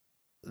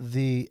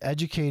the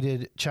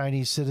educated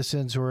Chinese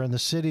citizens who are in the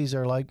cities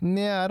are like,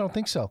 nah, I don't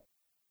think so.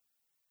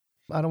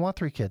 I don't want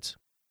 3 kids.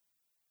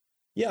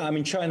 Yeah, I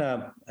mean,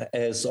 China,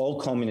 as all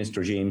communist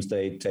regimes,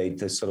 they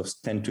sort of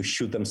tend to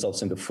shoot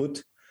themselves in the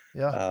foot.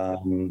 Yeah.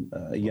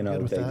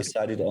 They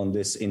decided on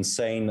this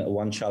insane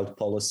 1-child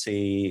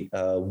policy,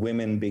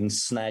 women being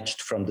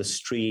snatched from the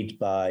street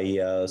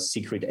by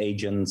secret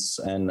agents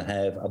and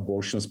have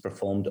abortions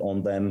performed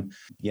on them,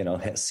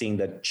 seeing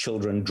that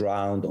children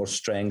drowned or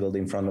strangled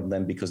in front of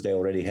them because they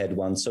already had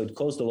one. So it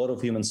caused a lot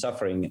of human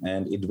suffering,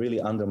 and it really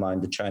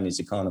undermined the Chinese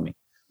economy.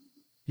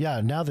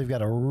 Yeah, now they've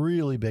got a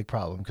really big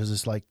problem because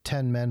it's like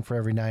 10 men for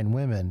every 9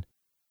 women.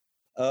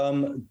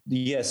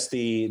 Yes,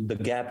 the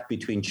gap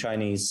between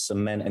Chinese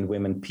men and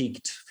women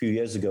peaked a few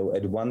years ago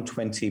at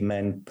 120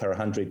 men per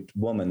 100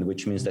 women,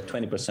 which means that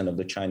 20% of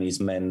the Chinese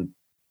men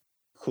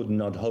could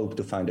not hope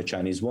to find a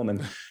Chinese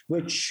woman,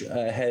 which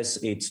has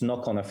its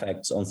knock-on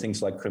effects on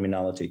things like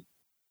criminality.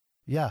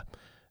 Yeah.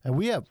 And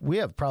we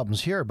have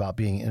problems here about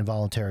being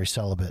involuntary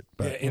celibate.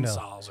 But,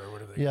 insoles or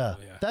whatever they call it.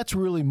 Yeah. That's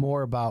really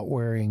more about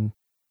wearing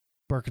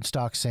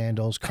Birkenstock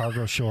sandals,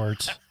 cargo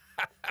shorts,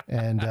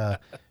 and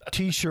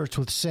T-shirts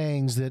with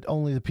sayings that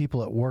only the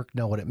people at work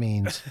know what it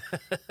means.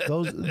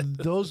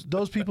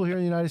 Those people here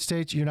in the United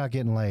States, you're not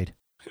getting laid.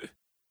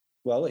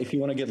 Well, if you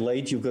want to get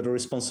laid, you've got a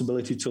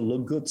responsibility to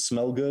look good,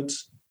 smell good,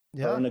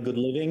 earn a good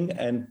living,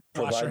 and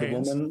provide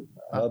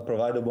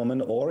a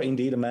woman, or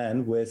indeed a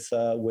man with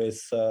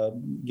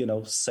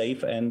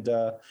safe and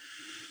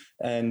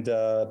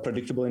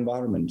predictable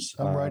environment.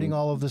 I'm writing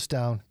all of this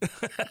down.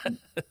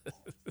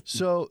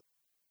 So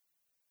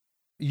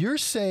you're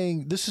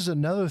saying this is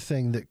another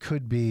thing that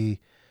could be,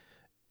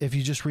 if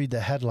you just read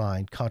the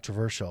headline,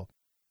 controversial.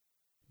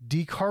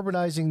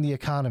 Decarbonizing the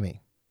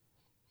economy.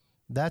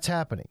 That's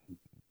happening.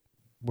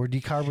 We're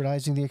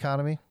decarbonizing the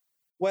economy?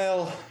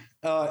 Well,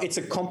 it's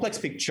a complex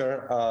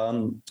picture.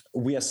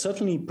 We are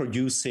certainly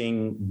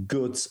producing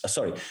goods.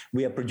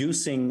 We are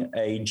producing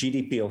a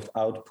GDP of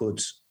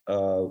output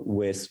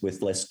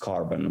with less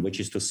carbon,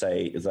 which is to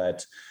say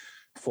that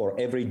for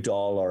every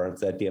dollar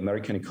that the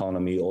American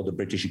economy or the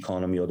British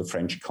economy or the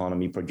French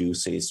economy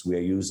produces, we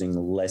are using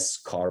less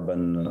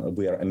carbon.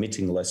 We are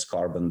emitting less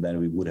carbon than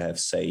we would have,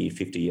 say,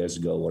 50 years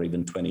ago or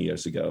even 20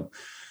 years ago.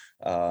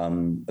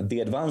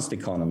 The advanced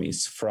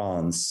economies,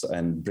 France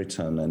and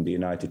Britain and the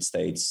United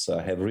States,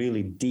 have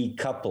really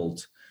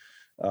decoupled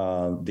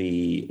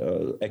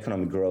the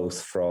economic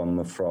growth from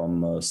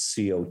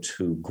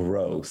CO2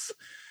 growth.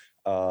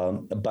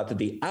 but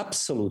the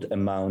absolute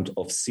amount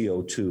of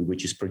CO2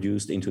 which is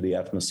produced into the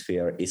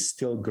atmosphere is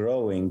still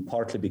growing,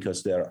 partly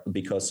because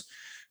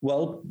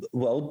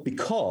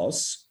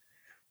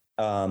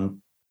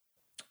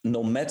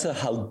no matter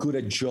how good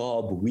a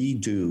job we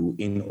do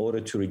in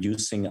order to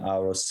reducing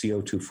our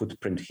CO2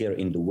 footprint here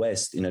in the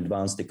West, in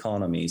advanced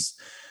economies,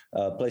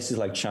 places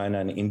like China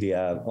and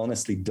India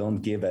honestly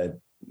don't give a,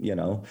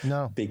 no.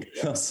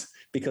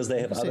 Because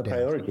they have other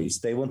priorities.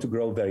 They want to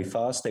grow very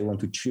fast. They want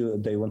to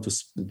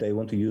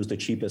use the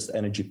cheapest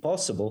energy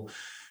possible,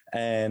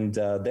 and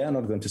they are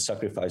not going to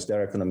sacrifice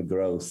their economic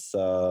growth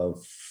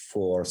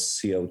for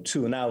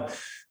CO2. Now,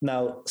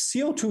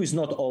 CO2 is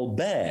not all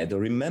bad.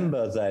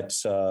 Remember that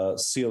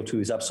CO2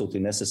 is absolutely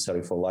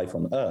necessary for life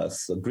on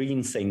Earth.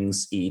 Green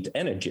things eat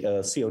energy,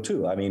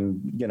 CO2. I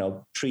mean,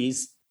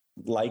 trees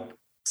like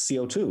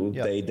CO2.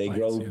 Yeah, they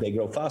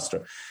grow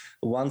faster.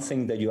 One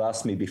thing that you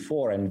asked me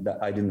before and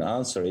that I didn't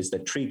answer is the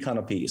tree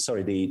canopy.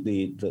 Sorry,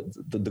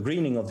 the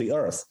greening of the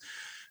Earth.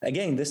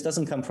 Again, this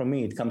doesn't come from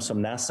me. It comes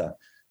from NASA.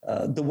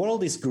 The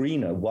world is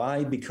greener.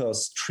 Why?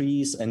 Because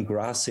trees and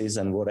grasses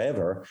and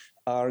whatever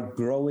are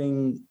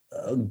growing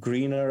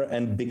greener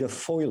and bigger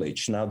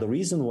foliage. Now, the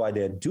reason why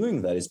they're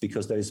doing that is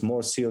because there is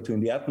more CO2 in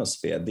the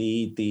atmosphere.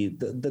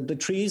 The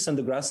trees and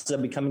the grasses are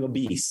becoming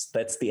obese.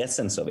 That's the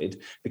essence of it,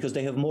 because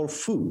they have more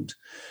food.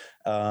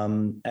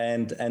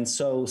 And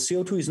so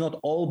CO2 is not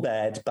all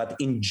bad, but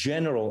in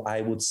general,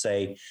 I would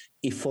say,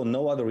 if for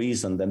no other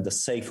reason than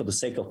for the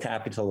sake of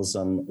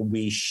capitalism,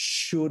 we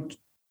should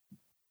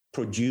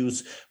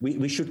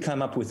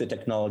come up with a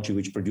technology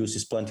which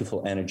produces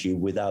plentiful energy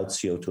without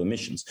CO2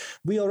 emissions.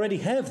 We already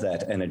have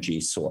that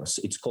energy source.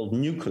 It's called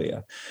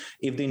nuclear.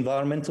 If the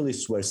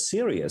environmentalists were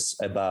serious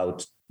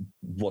about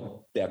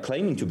what they are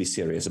claiming to be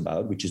serious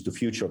about, which is the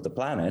future of the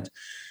planet,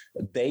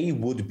 they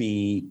would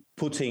be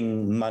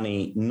putting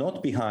money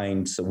not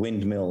behind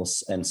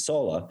windmills and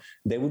solar.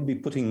 They would be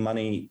putting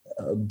money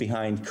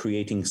behind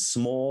creating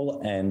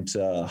small and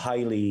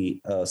highly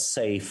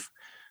safe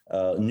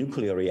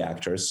nuclear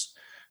reactors,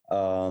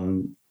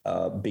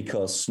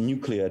 because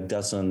nuclear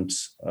doesn't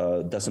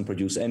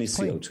produce any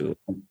CO2.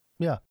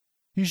 Yeah,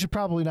 you should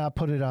probably not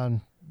put it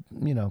on,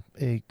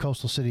 a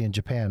coastal city in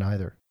Japan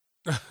either.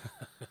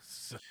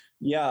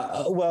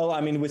 Yeah, well, I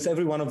mean, with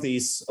every one of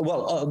these,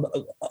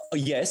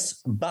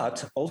 yes,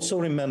 but also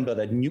remember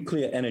that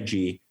nuclear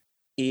energy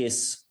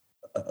is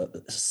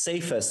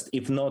safest,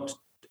 if not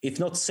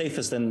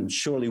safest, then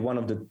surely one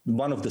of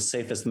the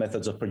safest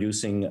methods of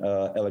producing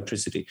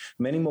electricity.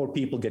 Many more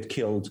people get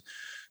killed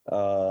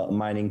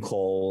mining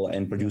coal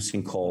and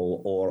producing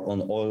coal or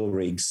on oil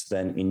rigs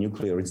than in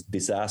nuclear. It's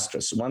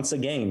disastrous. Once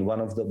again,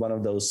 one of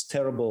those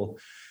terrible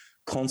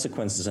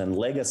consequences and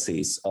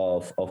legacies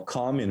of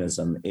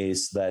communism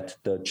is that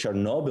the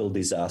Chernobyl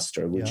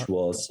disaster, which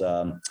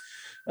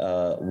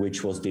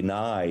was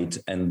denied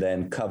and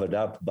then covered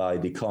up by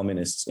the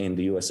communists in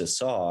the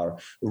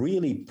USSR,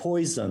 really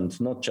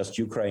poisoned not just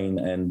Ukraine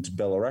and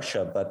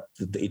Belarus, but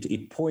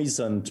it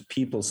poisoned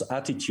people's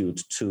attitude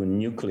to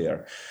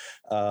nuclear.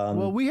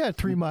 Well, we had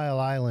 3 Mile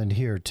Island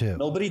here too.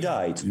 Nobody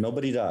died.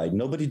 Nobody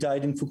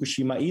died in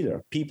Fukushima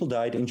either. People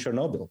died in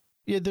Chernobyl.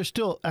 Yeah, there's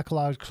still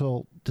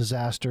ecological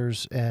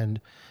disasters, and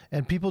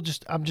people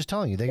I'm just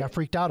telling you, they got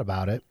freaked out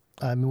about it.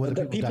 I mean,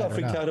 whether people are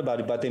freaked out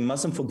about it, but they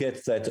mustn't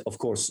forget that, of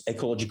course,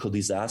 ecological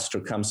disaster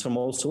comes from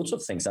all sorts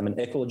of things. I mean,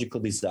 ecological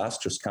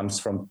disasters comes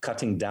from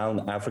cutting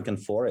down African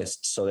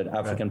forests so that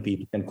African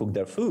people can cook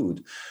their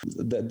food.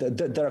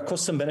 There are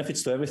costs and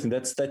benefits to everything.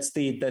 That's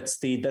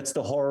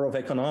the horror of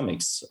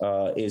economics.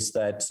 Is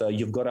that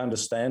you've got to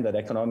understand that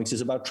economics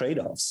is about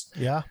trade-offs.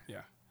 Yeah.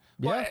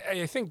 Well,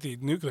 I think the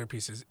nuclear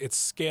piece is it's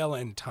scale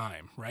and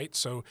time, right?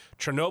 So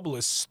Chernobyl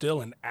is still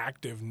an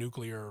active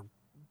nuclear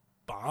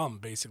bomb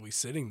basically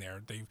sitting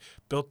there. They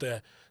built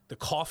the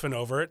coffin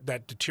over it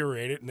that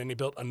deteriorated, and then they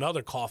built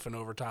another coffin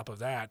over top of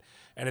that,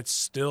 and it's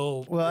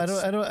still. Well, I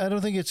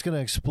don't think it's going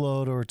to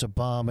explode or it's a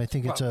bomb. I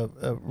think it's a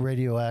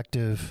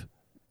radioactive,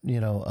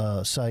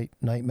 site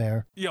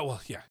nightmare. Yeah. Well,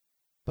 yeah.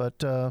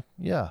 But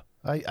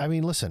I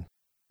mean, listen.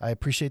 I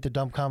appreciate the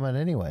dumb comment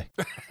anyway.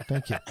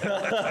 Thank you.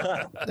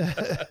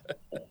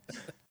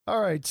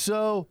 All right.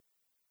 So,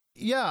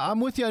 yeah, I'm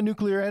with you on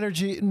nuclear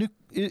energy.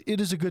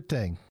 It is a good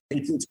thing.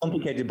 It's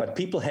complicated, but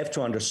people have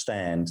to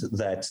understand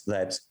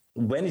that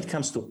when it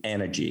comes to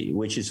energy,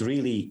 which is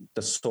really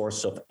the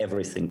source of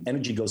everything,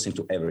 energy goes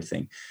into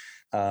everything.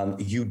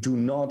 You do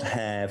not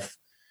have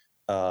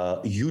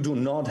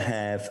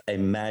a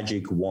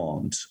magic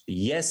wand.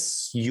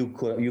 Yes, you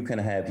can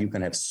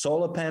have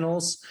solar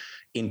panels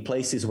in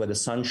places where the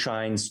sun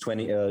shines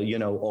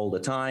all the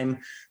time,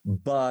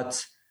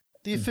 but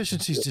the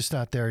efficiency is just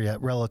not there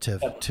yet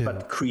relative to.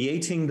 But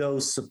creating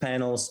those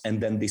panels and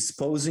then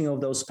disposing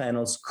of those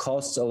panels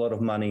costs a lot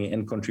of money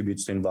and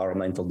contributes to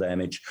environmental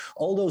damage.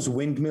 All those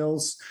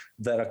windmills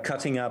that are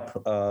cutting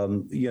up, a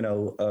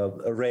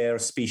rare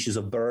species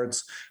of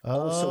birds.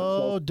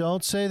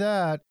 Don't say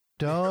that.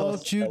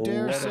 Don't you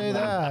dare say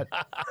that.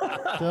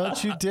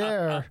 Don't you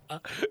dare.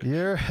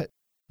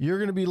 you're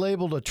going to be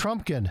labeled a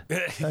Trumpkin.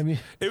 I mean,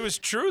 it was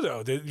true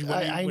though.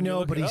 I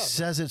know, but he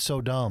says it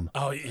so dumb.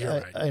 Oh, you're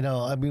right. I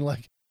know. I mean,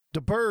 like the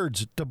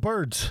birds,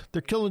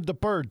 they're killing the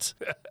birds.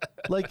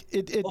 Like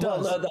it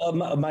does.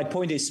 My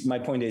point is,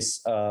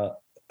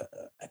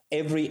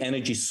 every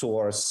energy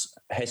source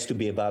has to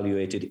be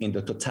evaluated in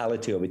the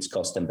totality of its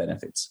cost and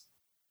benefits.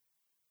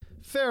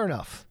 Fair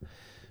enough.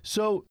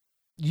 So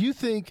you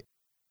think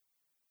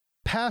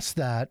past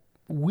that,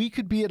 we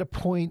could be at a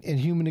point in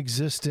human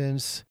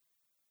existence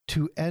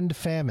to end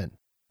famine,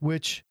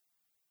 which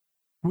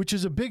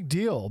is a big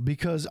deal,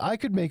 because I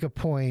could make a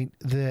point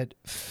that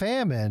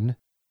famine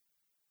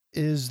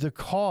is the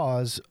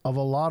cause of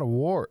a lot of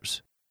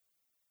wars.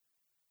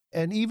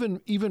 And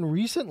even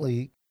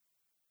recently,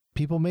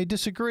 people may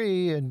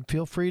disagree, and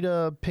feel free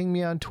to ping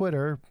me on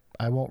Twitter.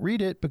 I won't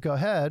read it, but go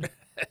ahead.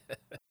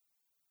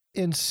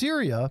 In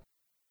Syria,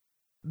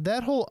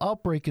 that whole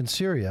outbreak in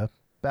Syria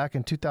back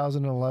in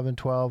 2011,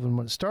 12, and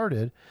when it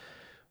started,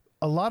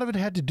 a lot of it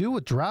had to do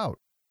with drought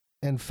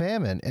and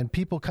famine and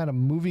people kind of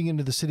moving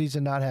into the cities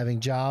and not having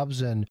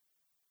jobs. And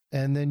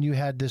then you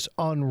had this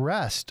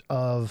unrest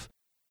of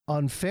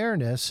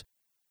unfairness.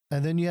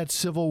 And then you had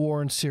civil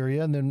war in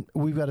Syria, and then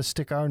we've got to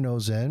stick our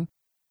nose in.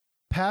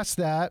 Past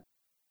that,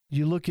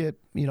 you look at,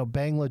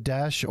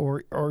 Bangladesh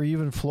or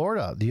even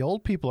Florida, the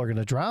old people are going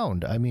to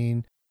drown. I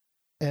mean,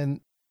 and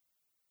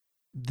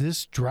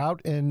this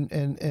drought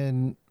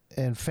and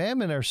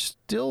famine are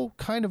still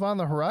kind of on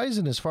the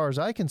horizon as far as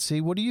I can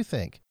see. What do you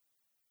think?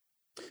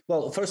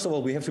 Well, first of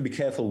all, we have to be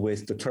careful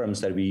with the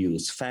terms that we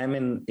use.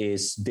 Famine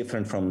is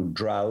different from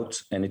drought,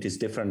 and it is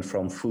different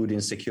from food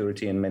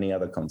insecurity and many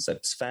other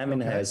concepts. Famine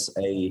has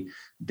a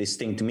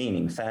distinct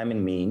meaning.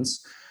 Famine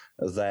means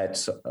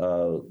that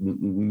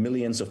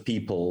millions of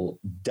people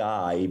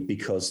die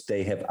because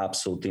they have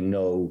absolutely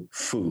no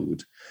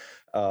food.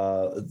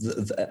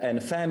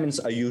 And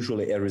famines are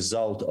usually a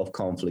result of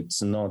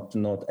conflicts, not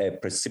a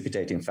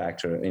precipitating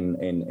factor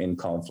in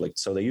conflict.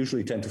 So they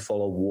usually tend to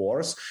follow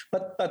wars,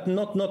 but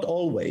not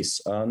always.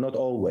 Or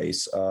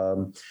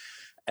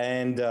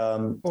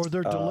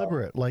they're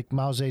deliberate, like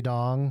Mao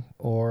Zedong,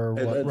 or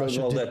what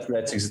Russia did.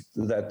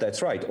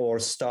 That's right. Or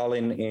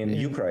Stalin in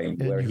Ukraine,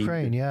 where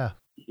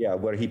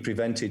he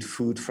prevented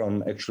food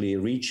from actually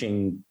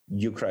reaching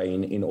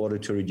Ukraine in order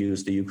to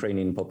reduce the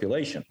Ukrainian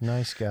population.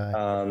 Nice guy.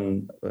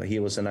 He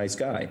was a nice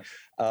guy.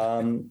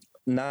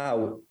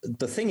 Now,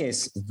 the thing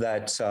is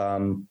that,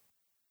 so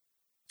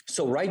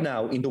right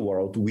now in the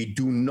world, we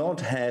do not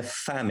have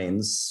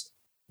famines,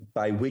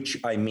 by which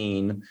I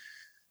mean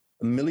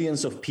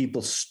millions of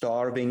people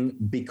starving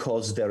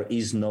because there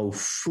is no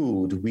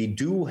food. We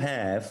do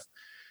have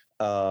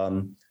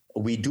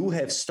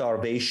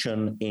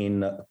starvation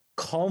in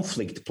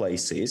conflict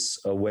places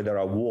where there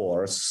are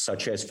wars,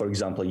 such as, for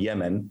example,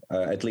 Yemen.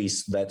 At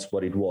least that's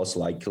what it was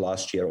like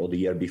last year or the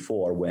year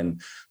before, when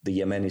the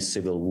Yemeni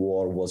civil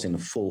war was in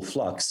full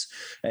flux.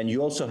 And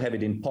you also have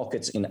it in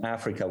pockets in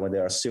Africa where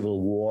there are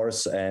civil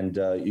wars, and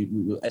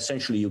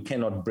essentially you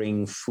cannot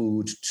bring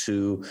food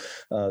to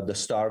the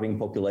starving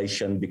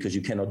population because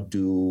you cannot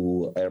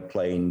do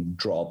airplane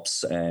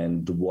drops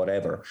and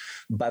whatever.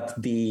 But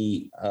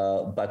the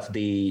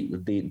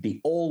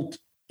old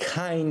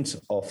kind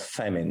of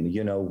famine,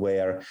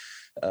 where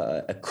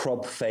a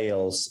crop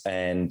fails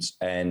and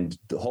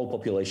the whole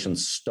population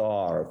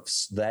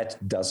starves, that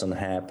doesn't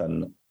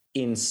happen.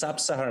 In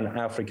sub-Saharan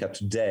Africa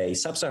today,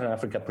 sub-Saharan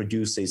Africa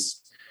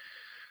produces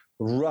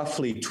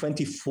roughly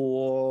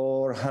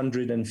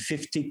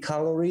 2,450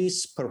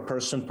 calories per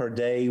person per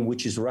day,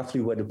 which is roughly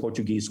where the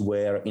Portuguese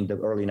were in the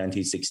early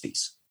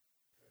 1960s.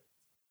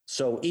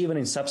 So even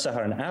in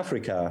sub-Saharan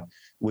Africa,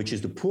 which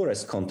is the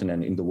poorest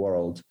continent in the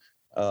world,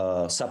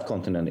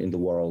 subcontinent in the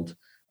world,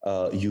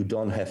 you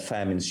don't have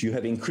famines. You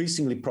have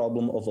increasingly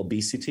problem of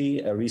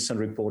obesity. A recent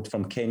report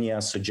from Kenya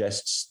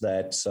suggests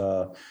that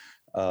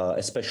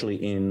especially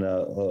in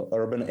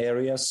urban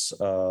areas,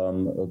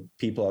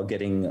 people are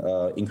getting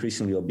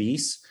increasingly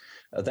obese.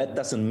 That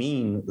doesn't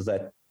mean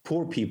that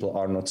poor people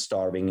are not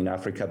starving in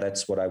Africa.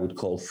 That's what I would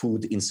call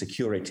food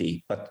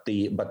insecurity. But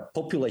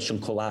population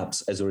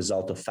collapse as a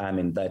result of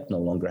famine, that no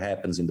longer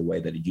happens in the way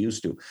that it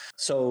used to.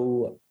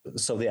 So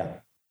yeah.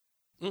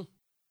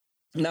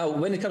 Now,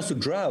 when it comes to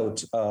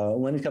drought,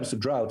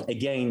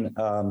 again,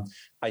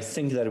 I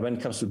think that when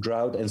it comes to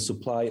drought and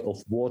supply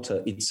of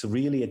water, it's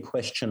really a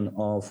question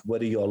of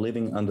whether you are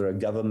living under a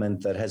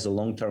government that has a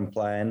long-term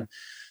plan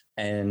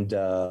and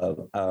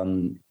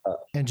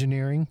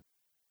engineering.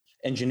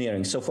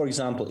 So, for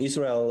example,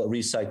 Israel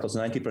recycles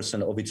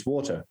 90% of its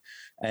water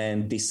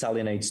and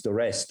desalinates the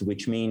rest,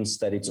 which means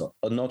that it's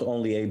not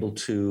only able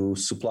to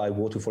supply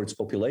water for its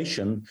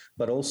population,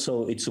 but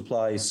also it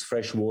supplies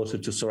fresh water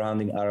to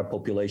surrounding Arab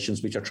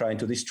populations which are trying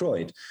to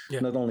destroy it. Yeah.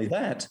 Not only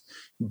that,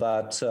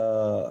 but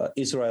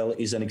Israel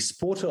is an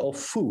exporter of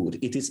food.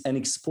 It is an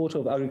exporter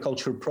of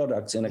agricultural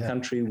products in a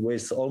country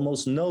with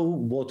almost no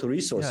water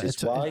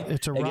resources. Why?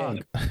 It's a rock.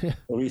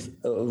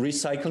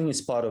 Recycling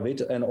is part of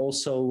it, and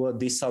also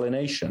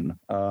desalination.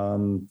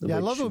 I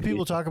love when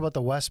people talk about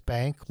the West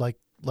Bank, like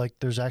like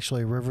there's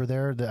actually a river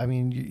there. I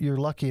mean, you're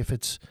lucky if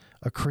it's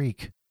a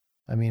creek.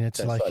 I mean, it's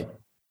That's like right.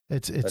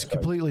 it's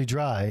completely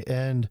dry,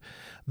 and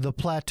the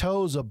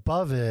plateaus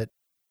above it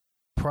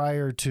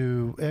prior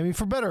to, I mean,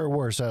 for better or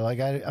worse,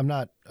 I'm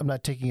not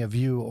taking a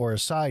view or a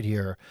side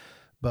here,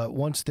 but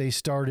once they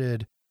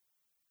started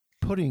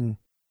putting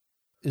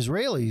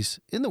Israelis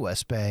in the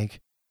West Bank,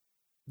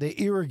 they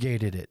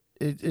irrigated it.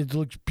 It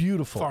looked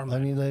beautiful.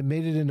 Farmland. I mean, they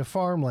made it into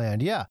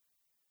farmland. Yeah.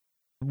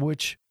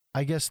 Which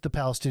I guess the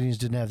Palestinians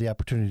didn't have the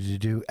opportunity to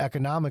do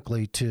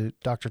economically, to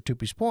Dr.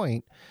 Tupy's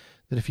point,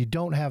 that if you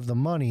don't have the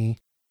money,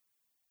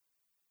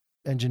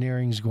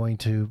 engineering is going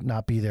to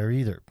not be there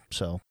either.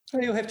 So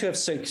you have to have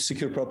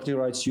secure property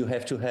rights. You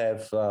have to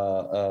have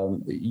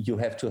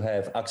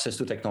access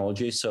to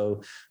technology.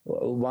 So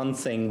one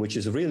thing which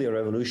is really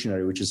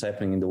revolutionary, which is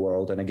happening in the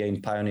world, and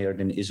again pioneered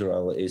in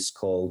Israel, is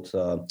called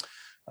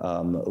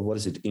what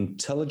is it?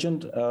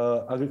 Intelligent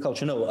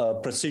agriculture? No,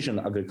 precision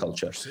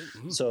agriculture.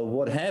 So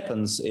what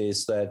happens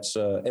is that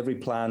every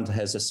plant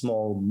has a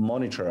small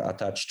monitor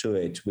attached to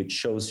it, which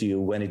shows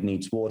you when it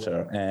needs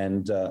water.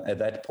 And at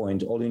that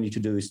point, all you need to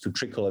do is to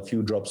trickle a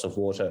few drops of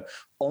water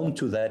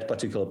onto that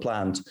particular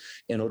plant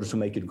in order to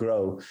make it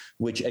grow,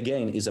 which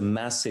again is a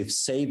massive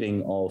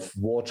saving of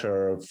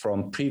water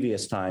from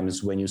previous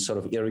times when you sort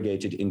of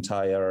irrigated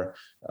entire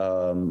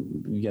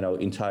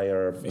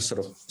sort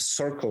of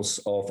circles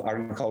of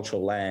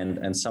agricultural land,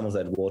 and some of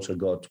that water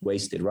got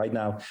wasted. Right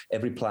now,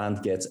 every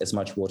plant gets as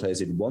much water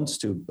as it wants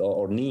to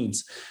or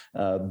needs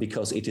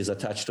because it is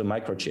attached to a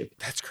microchip.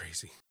 That's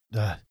crazy.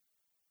 That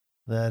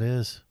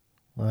is.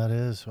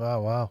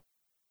 Wow.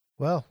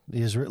 Well,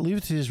 leave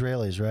it to the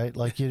Israelis, right?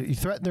 Like you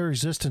threaten their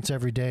existence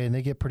every day, and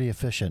they get pretty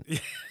efficient.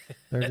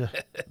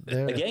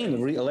 Again,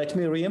 let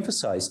me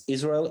reemphasize: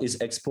 Israel is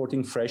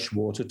exporting fresh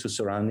water to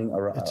surrounding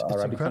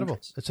Arabic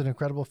countries. It's an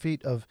incredible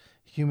feat of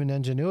human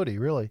ingenuity,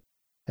 really.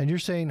 And you're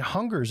saying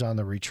hunger's on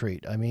the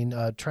retreat. I mean,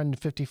 Trend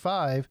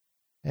 55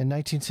 in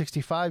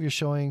 1965, you're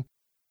showing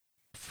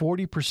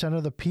 40%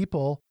 of the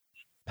people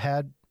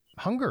had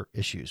hunger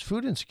issues,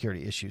 food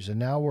insecurity issues, and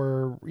now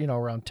we're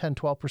around 10,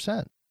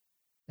 12%.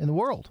 in the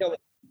world. Yeah,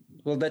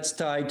 well, that's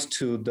tied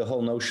to the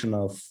whole notion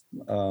of,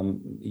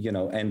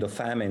 end of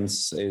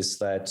famines, is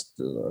that,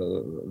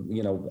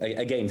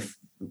 again,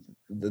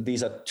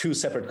 these are two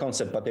separate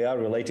concepts, but they are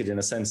related in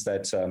a sense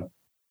that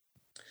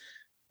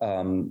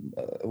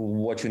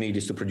what you need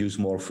is to produce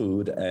more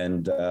food.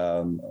 And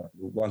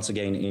once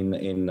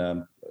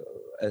again,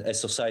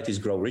 as societies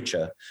grow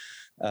richer,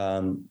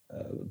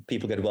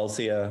 people get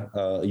wealthier,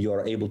 you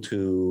are able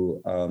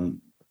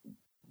to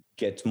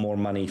get more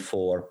money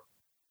for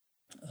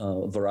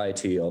a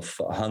variety of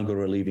hunger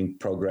relieving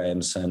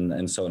programs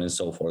and so on and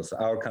so forth.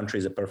 Our country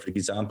is a perfect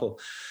example.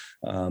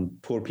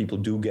 Poor people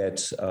do get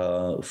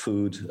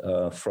food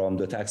from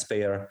the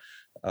taxpayer.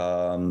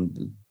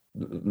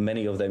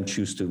 Many of them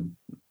choose to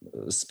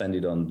spend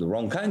it on the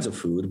wrong kinds of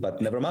food,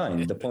 but never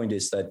mind. The point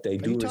is that they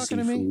do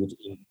receive food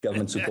in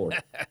government support.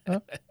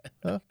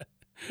 I'm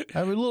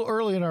a little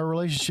early in our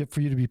relationship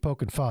for you to be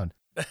poking fun.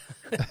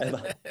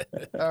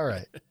 All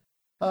right.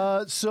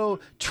 So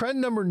trend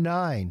number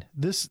 9,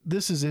 this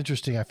is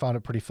interesting. I found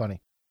it pretty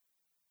funny.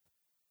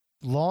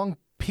 Long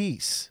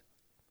peace.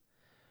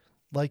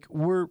 Like,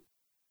 we're,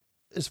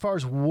 as far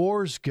as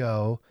wars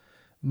go,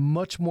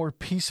 much more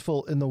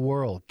peaceful in the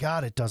world.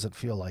 God, it doesn't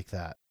feel like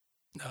that.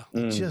 No.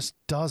 It just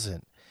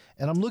doesn't.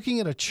 And I'm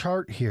looking at a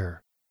chart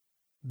here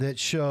that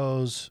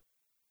shows,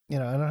 I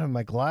don't have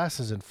my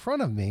glasses in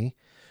front of me,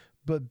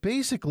 but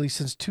basically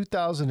since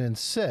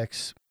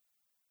 2006,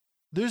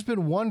 there's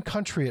been one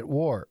country at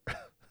war.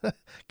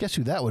 Guess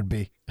who that would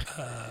be?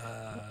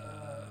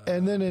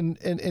 And then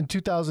in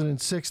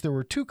 2006, there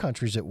were 2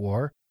 countries at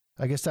war.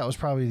 I guess that was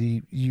probably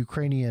the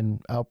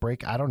Ukrainian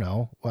outbreak. I don't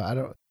know.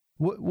 Well,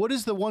 what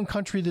is the one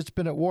country that's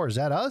been at war? Is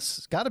that us?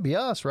 It's got to be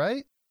us,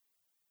 right?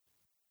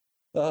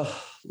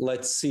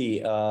 Let's see.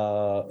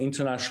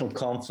 International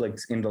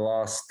conflicts in the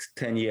last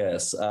 10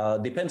 years.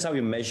 Depends how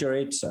you measure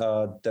it.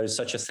 There is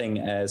such a thing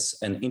as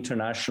an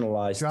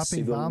internationalized dropping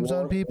civil bombs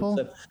war. On people?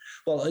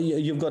 Well,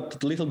 you've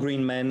got little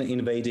green men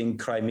invading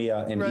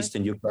Crimea and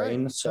eastern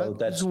Ukraine. Right. So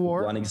that's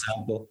one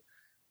example.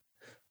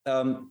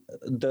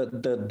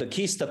 The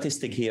key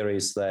statistic here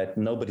is that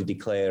nobody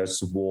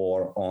declares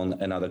war on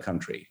another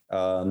country.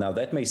 Now,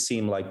 that may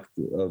seem like,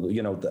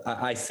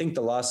 I think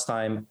the last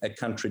time a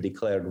country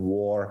declared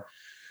war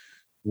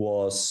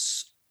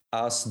was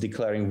us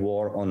declaring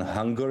war on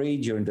Hungary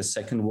during the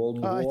Second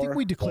World War. I think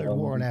we declared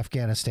war on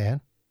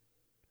Afghanistan.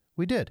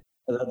 We did.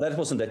 That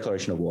wasn't a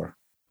declaration of war.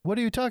 What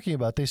are you talking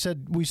about?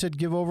 We said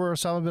give over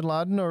Osama bin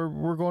Laden or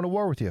we're going to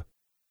war with you.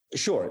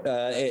 Sure.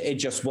 It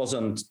just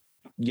wasn't,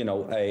 pick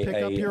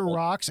up your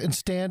rocks and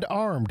stand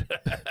armed.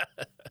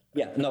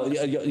 Yeah, no,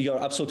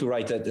 you're absolutely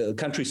right. That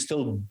countries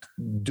still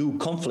do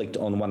conflict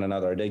on one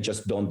another. They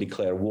just don't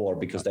declare war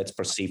because that's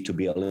perceived to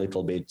be a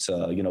little bit,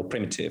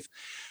 primitive.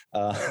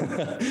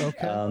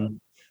 Okay.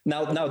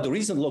 Now the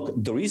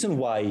reason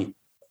why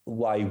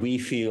why we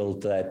feel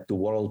that the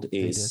world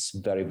is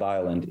very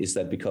violent is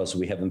that because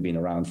we haven't been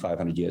around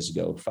 500 years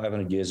ago.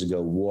 500 years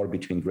ago, war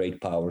between great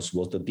powers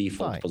was the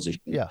default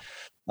position. Yeah.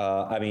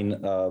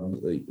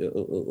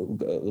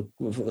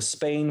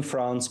 Spain,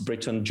 France,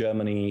 Britain,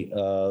 Germany,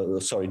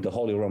 the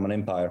Holy Roman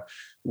Empire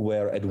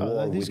were at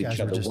war with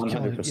each other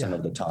 100%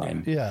 of the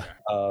time. Yeah.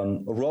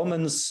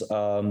 Romans...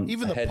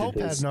 even the Pope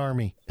had an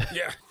army.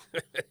 Yeah.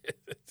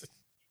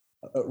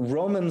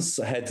 Romans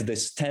had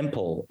this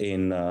temple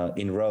in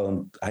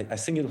Rome. I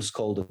think it was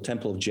called the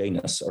Temple of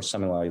Janus or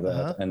something like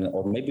that,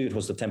 or maybe it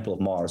was the Temple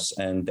of Mars.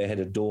 And they had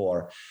a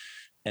door,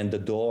 and the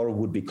door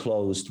would be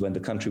closed when the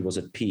country was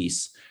at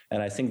peace.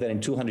 And I think that in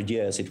 200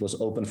 years it was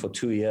open for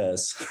 2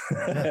 years.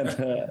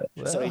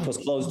 So it was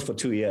closed for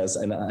 2 years,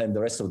 and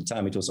the rest of the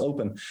time it was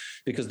open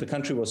because the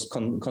country was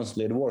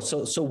constantly at war.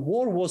 So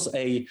war was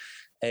a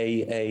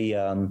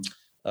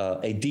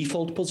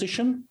default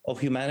position of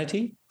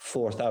humanity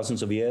for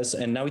thousands of years,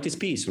 and now it is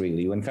peace.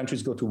 Really, when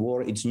countries go to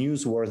war, it's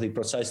newsworthy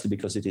precisely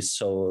because it is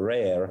so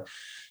rare,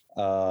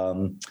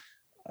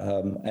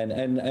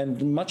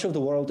 and much of the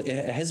world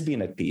has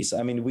been at peace.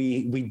 I mean,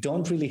 we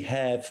don't really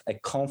have a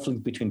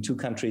conflict between two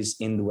countries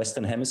in the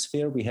Western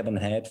Hemisphere. We haven't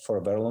had for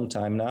a very long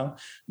time now.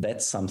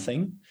 That's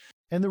something.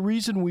 And the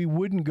reason we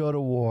wouldn't go to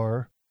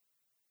war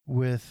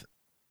with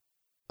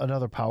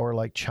another power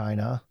like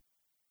China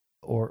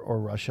or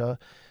Russia,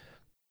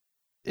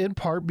 in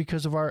part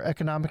because of our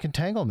economic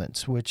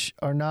entanglements, which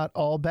are not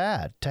all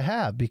bad to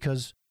have,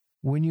 because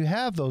when you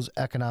have those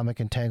economic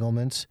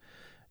entanglements,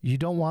 you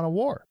don't want a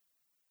war.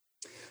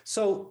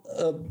 So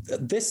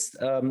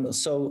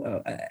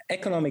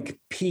economic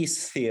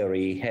peace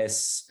theory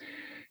has,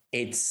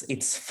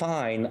 it's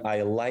fine.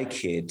 I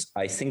like it.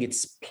 I think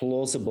it's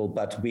plausible,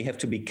 but we have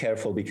to be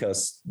careful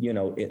because,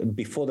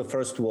 before the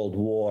First World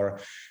War,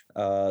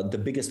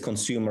 the biggest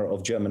consumer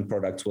of German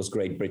products was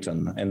Great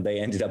Britain, and they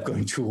ended up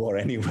going to war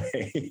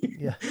anyway.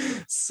 Yeah.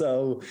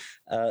 So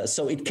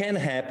it can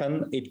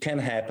happen. It can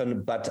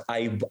happen, but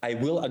I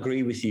will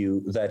agree with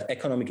you that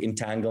economic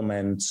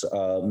entanglement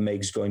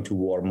makes going to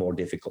war more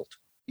difficult.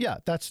 Yeah,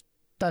 that's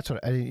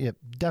what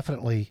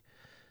definitely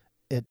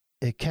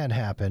it can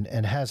happen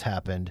and has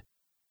happened.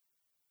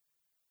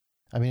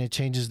 I mean, it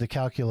changes the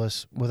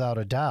calculus without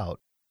a doubt.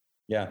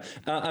 Yeah,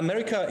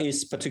 America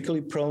is particularly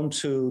prone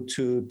to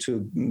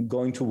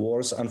going to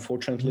wars,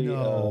 unfortunately.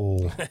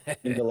 No.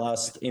 in the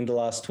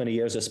last 20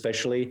 years,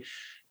 especially.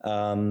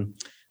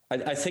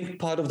 I think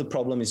part of the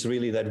problem is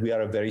really that we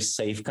are a very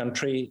safe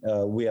country.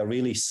 We are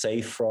really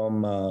safe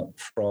from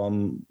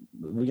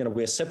we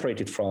are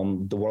separated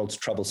from the world's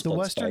trouble spots. The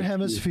Western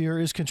Hemisphere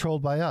is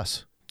controlled by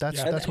us.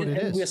 That's what it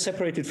is. We are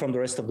separated from the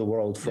rest of the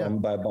world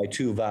by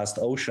two vast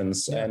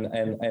oceans. Yeah.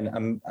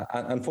 And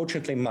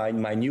unfortunately,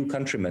 my new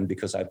countrymen,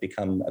 because I've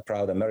become a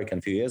proud American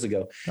a few years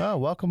ago. Oh,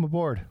 welcome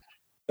aboard.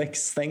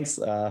 Thanks.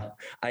 I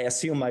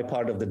assume my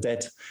part of the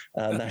debt,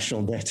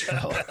 national debt.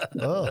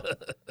 Oh,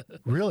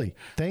 really?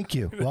 Thank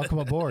you. Welcome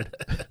aboard.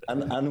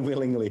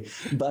 Unwillingly.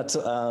 But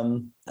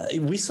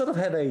we sort of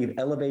have an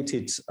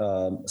elevated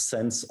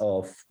sense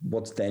of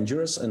what's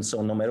dangerous. And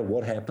so no matter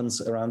what happens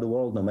around the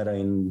world, no matter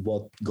in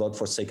what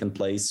godforsaken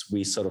place,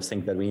 we sort of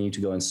think that we need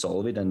to go and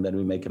solve it, and then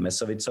we make a mess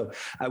of it. So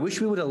I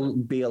wish we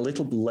would be a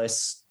little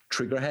less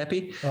trigger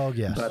happy. Oh,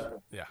 yes.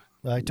 But yeah.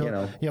 We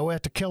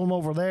have to kill them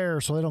over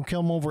there so they don't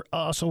kill them over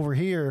us over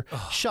here.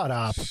 Oh, shut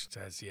up.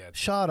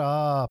 Shut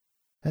up.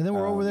 And then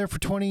we're over there for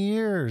 20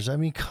 years. I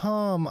mean,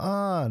 come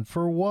on.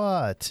 For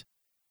what?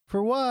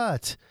 For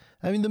what?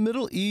 I mean, the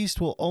Middle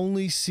East will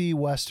only see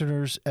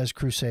Westerners as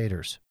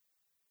crusaders.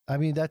 I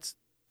mean, that's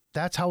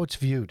how it's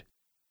viewed.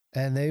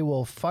 And they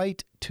will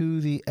fight to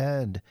the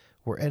end.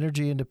 We're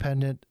energy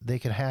independent. They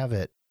can have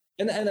it.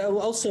 And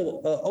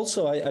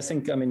also, I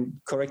think, I mean,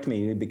 correct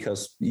me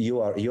because you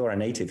are a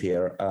native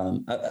here.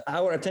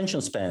 Our attention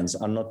spans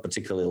are not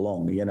particularly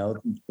long.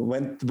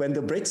 When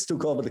the Brits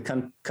took over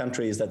the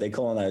countries that they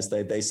colonized,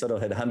 they sort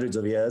of had hundreds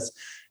of years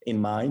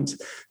in mind.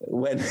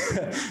 When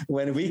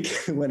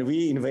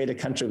we invade a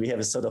country, we have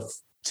a sort of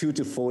 2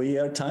 to 4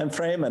 year time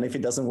frame, and if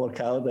it doesnn't work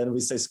out, then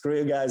we say, "Screw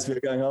you guys, we're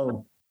going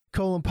home."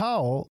 Colin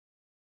Powell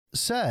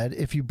said,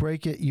 "If you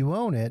break it, you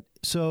own it."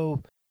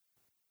 So.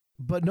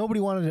 But nobody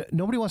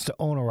wants to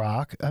own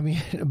Iraq. I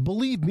mean,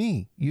 believe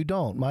me, you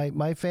don't.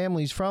 My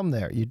family's from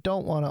there. You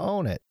don't want to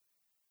own it.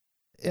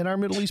 And our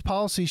Middle East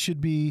policy should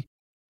be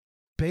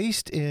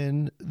based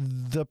in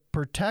the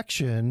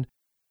protection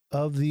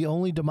of the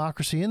only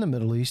democracy in the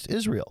Middle East,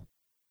 Israel.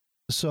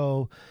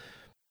 So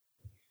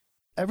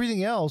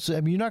everything else,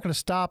 I mean, you're not going to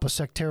stop a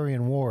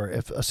sectarian war.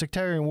 If a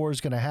sectarian war is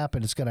going to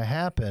happen, it's going to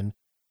happen.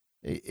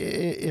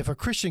 If a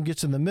Christian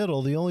gets in the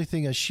middle, the only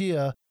thing a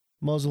Shia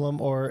Muslim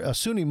or a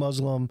Sunni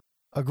Muslim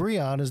agree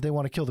on is they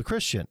want to kill the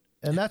Christian.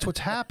 And that's what's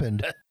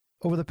happened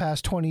over the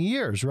past 20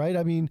 years, right?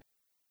 I mean,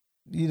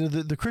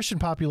 the Christian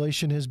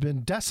population has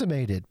been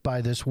decimated by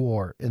this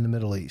war in the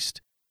Middle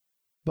East.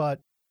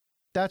 But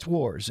that's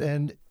wars.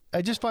 And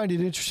I just find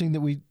it interesting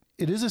that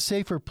it is a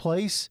safer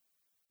place,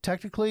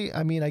 technically.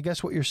 I mean, I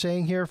guess what you're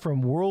saying here,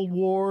 from world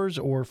wars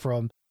or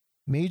from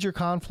major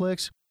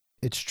conflicts,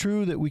 it's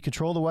true that we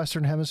control the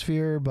Western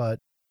Hemisphere, but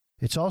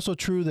it's also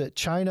true that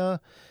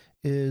China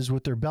is,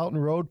 with their Belt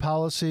and Road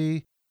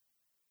policy,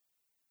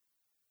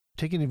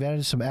 taking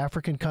advantage of some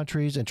African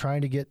countries and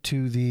trying to get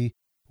to the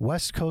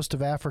west coast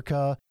of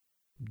Africa,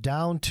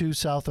 down to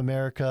South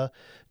America,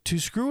 to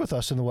screw with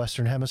us in the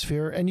Western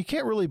Hemisphere. And you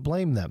can't really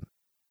blame them,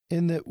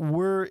 in that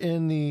we're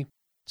in the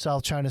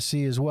South China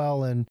Sea as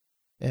well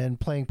and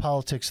playing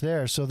politics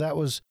there. So that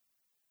was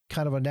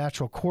kind of a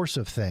natural course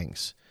of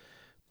things.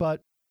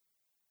 But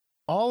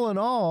all in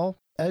all,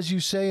 as you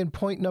say in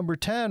point number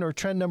 10 or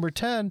trend number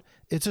 10,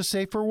 it's a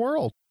safer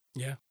world.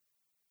 Yeah.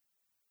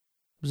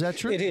 Is that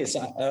true? It is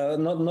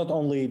not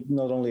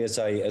only as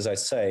I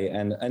say,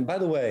 and by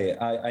the way,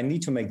 I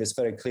need to make this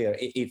very clear.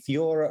 If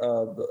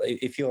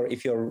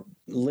your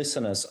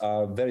listeners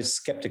are very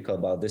skeptical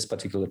about this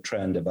particular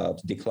trend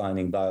about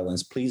declining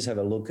violence, please have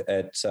a look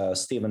at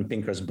Steven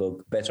Pinker's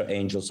book, Better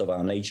Angels of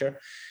Our Nature.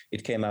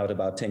 It came out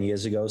about 10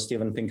 years ago.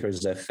 Steven Pinker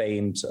is a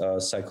famed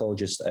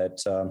psychologist at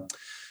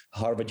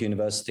Harvard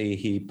University.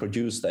 He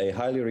produced a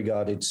highly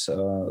regarded,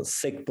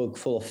 thick book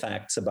full of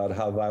facts about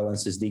how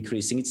violence is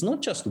decreasing. It's not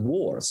just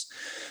wars.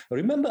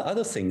 Remember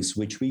other things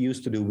which we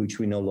used to do, which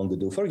we no longer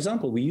do. For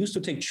example, we used to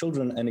take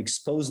children and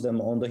expose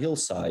them on the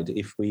hillside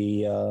if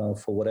we,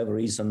 for whatever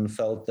reason,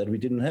 felt that we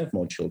didn't have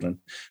more children.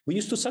 We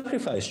used to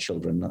sacrifice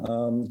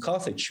children.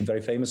 Carthage,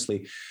 very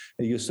famously,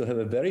 used to have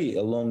a very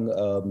long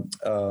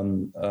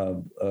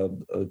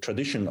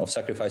tradition of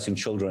sacrificing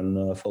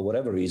children for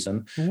whatever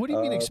reason. What do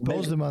you mean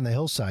expose them on the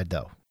hillside,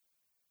 though?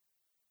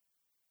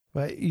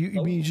 Right,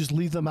 you mean you just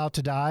leave them out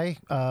to die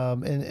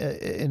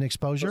in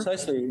exposure?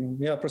 Precisely,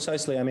 yeah,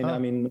 precisely.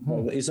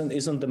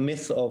 Isn't the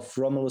myth of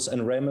Romulus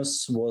and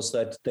Remus was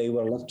that they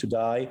were left to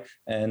die,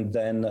 and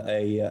then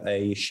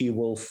a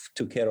she-wolf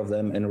took care of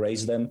them and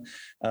raised them?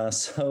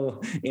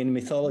 So in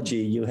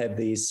mythology, you have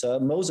these.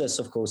 Moses,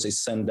 of course,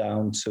 is sent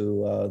down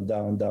to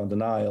down the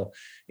Nile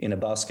in a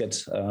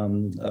basket,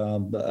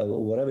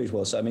 whatever it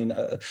was.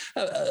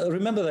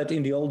 Remember that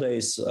in the old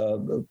days,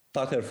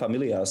 pater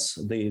familias,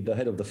 the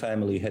head of the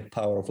family, had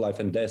power of life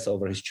and death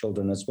over his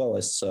children as well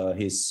as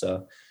his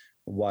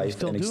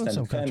wife and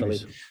extended family.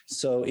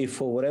 So if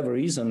for whatever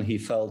reason he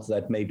felt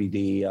that maybe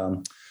the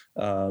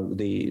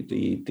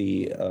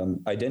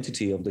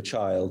identity of the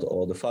child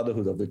or the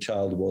fatherhood of the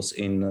child was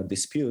in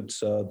dispute,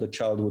 the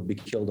child would be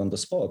killed on the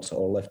spot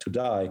or left to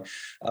die.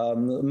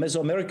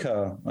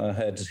 Mesoamerica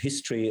had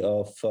history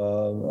of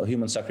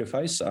human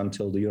sacrifice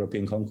until the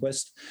European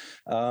conquest.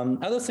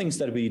 Other things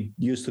that we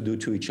used to do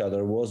to each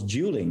other was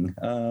dueling.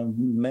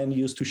 Men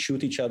used to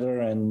shoot each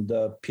other and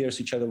pierce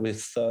each other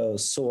with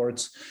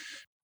swords.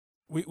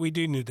 We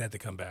do need that to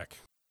come back.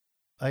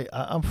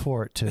 I'm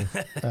for it too.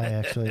 I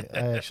actually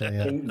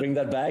bring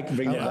that back.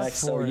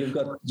 So you've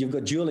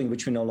got dueling,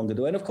 which we no longer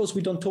do, and of course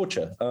we don't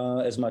torture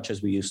as much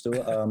as we used to.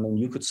 And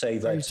you could say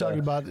that. Are you talking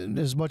about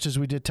as much as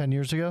we did 10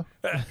 years ago?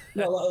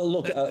 Well,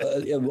 look,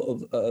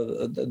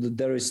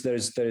 there's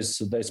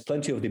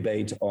plenty of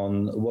debate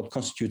on what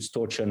constitutes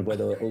torture and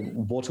whether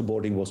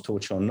waterboarding was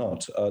torture or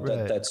not.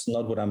 Right. That's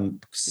not what I'm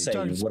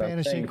saying.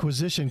 Spanish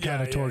Inquisition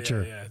kind of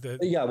torture.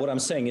 Yeah, what I'm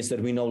saying is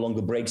that we no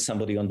longer break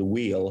somebody on the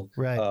wheel,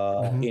 right?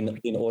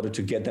 In order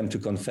to get them to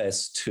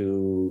confess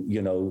to,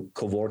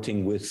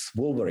 cavorting with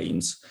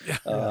wolverines.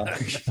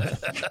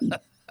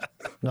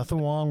 Nothing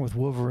wrong with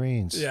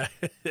wolverines. Yeah.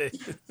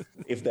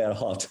 If they're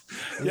hot.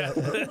 Yeah.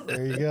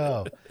 There you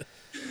go.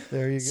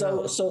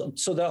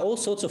 So there are all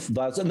sorts of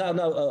violence. Now,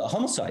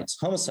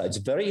 homicides,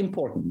 very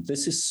important.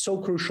 This is so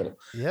crucial.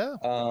 Yeah.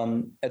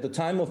 At the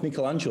time of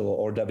Michelangelo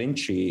or Da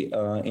Vinci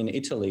in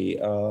Italy,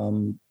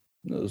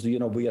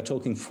 we are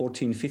talking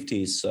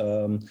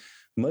 1450s.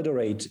 Murder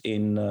rate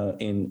in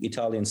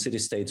Italian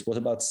city-states was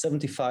about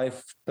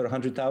 75 per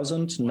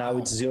 100,000. Wow. Now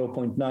it's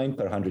 0.9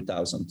 per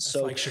 100,000.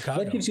 So like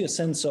Chicago. That gives you a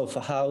sense of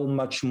how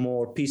much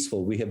more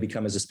peaceful we have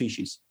become as a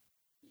species.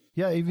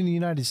 Yeah, even the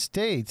United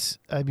States.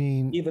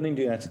 Even in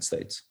the United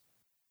States.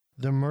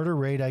 The murder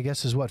rate, I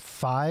guess, is what,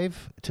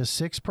 5 to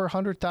 6 per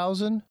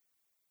 100,000?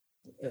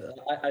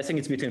 I think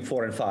it's between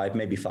 4 and 5,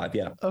 maybe 5,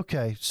 yeah.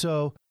 Okay,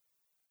 so,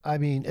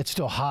 it's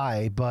still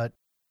high, but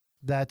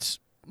that's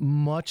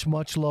much,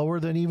 much lower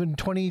than even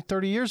 20,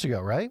 30 years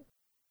ago, right?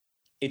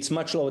 It's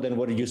much lower than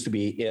what it used to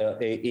be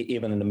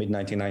even in the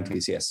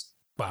mid-1990s, yes.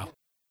 Wow.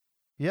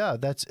 Yeah,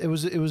 it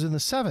was in the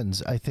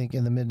 7s, I think,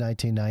 in the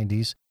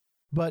mid-1990s.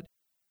 But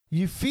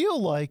you feel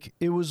like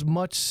it was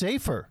much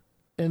safer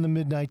in the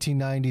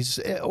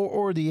mid-1990s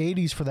or the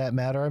 80s for that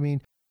matter.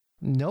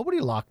 Nobody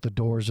locked the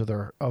doors of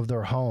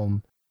their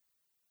home.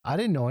 I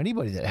didn't know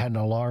anybody that had an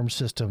alarm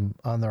system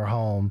on their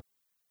home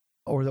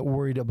or that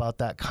worried about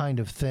that kind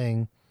of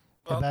thing.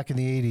 Back in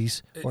the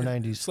 80s or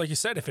 90s. It's like you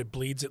said, if it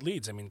bleeds, it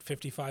leads.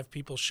 55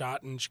 people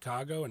shot in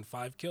Chicago and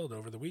 5 killed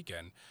over the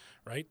weekend,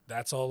 right?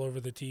 That's all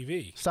over the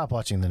TV. Stop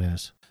watching the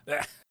news.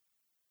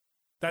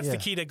 That's the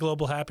key to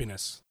global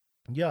happiness.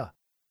 Yeah.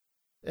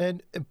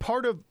 And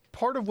part of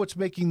what's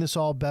making this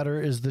all better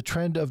is the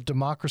trend of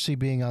democracy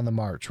being on the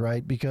march,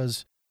 right?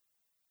 Because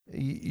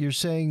you're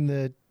saying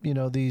that,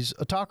 these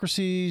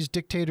autocracies,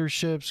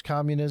 dictatorships,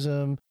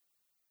 communism,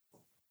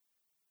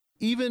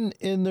 even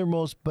in their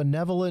most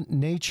benevolent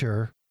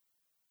nature,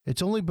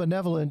 it's only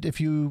benevolent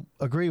if you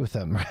agree with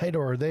them, right?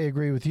 Or they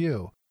agree with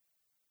you.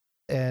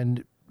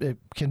 And it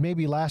can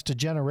maybe last a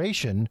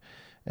generation,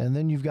 and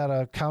then you've got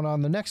to count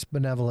on the next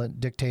benevolent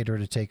dictator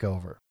to take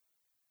over.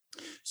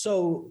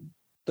 So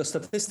the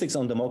statistics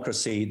on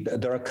democracy,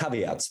 there are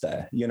caveats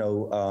there.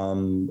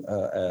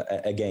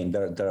 Again,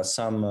 there are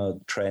some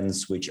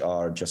trends which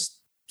are just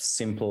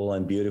simple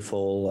and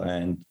beautiful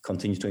and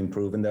continue to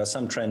improve. And there are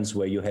some trends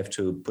where you have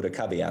to put a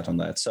caveat on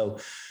that. So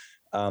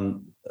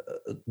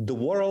the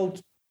world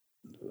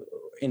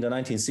in the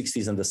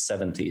 1960s and the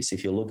 70s,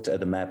 if you looked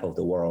at the map of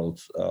the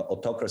world,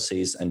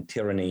 autocracies and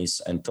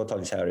tyrannies and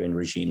totalitarian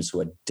regimes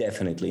were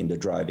definitely in the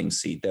driving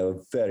seat. There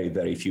were very,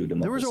 very few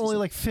democracies. There was only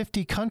like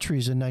 50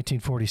 countries in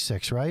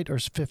 1946, right? Or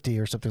 50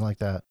 or something like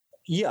that.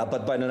 Yeah,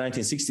 but by the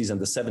 1960s and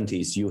the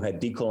 70s, you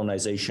had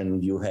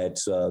decolonization, you had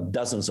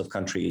dozens of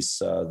countries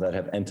that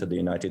have entered the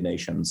United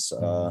Nations.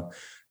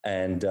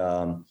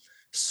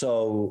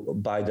 So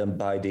by the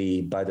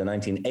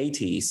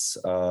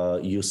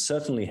 1980s, you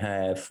certainly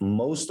have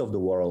most of the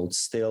world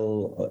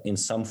still in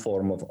some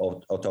form of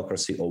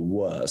autocracy or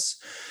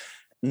worse.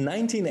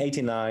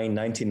 1989,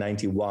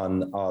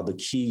 1991 are the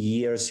key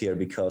years here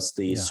because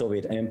the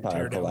Soviet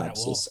Empire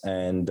collapses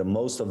and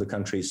most of the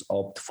countries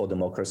opt for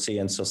democracy.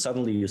 And so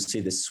suddenly you see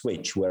this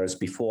switch, whereas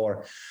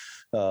before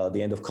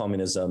the end of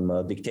communism,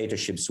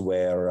 dictatorships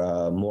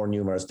were more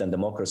numerous than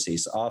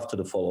democracies. After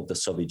the fall of the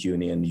Soviet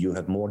Union, you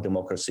have more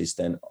democracies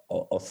than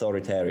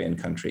authoritarian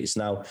countries.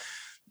 Now,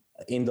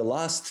 in the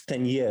last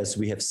 10 years,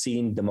 we have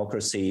seen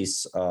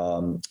democracies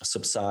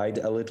subside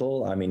a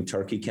little. I mean,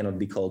 Turkey cannot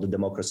be called a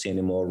democracy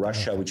anymore.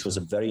 Russia, which was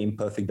a very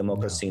imperfect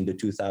democracy in the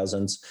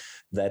 2000s,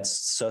 that's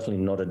certainly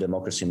not a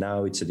democracy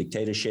now. It's a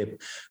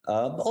dictatorship.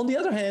 On the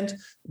other hand,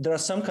 there are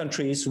some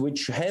countries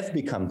which have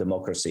become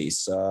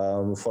democracies.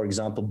 For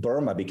example,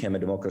 Burma became a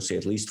democracy,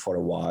 at least for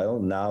a while.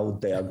 Now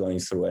they are going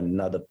through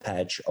another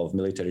patch of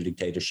military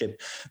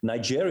dictatorship.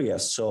 Nigeria,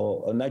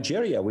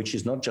 which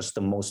is not just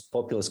the most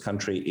populous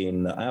country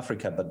in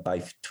Africa, but by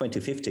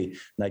 2050,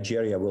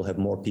 Nigeria will have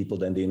more people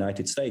than the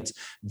United States.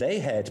 They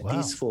had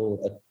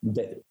peaceful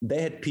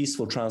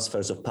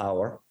transfers of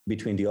power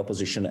between the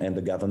opposition and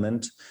the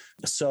government.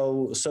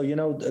 So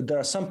there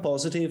are some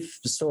positive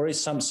stories.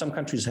 Some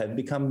countries have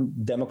become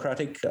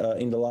democratic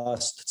in the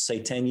last,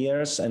 say, 10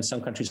 years, and some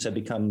countries have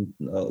become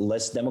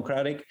less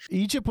democratic.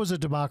 Egypt was a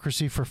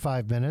democracy for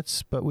 5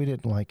 minutes, but we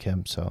didn't like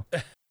him, so.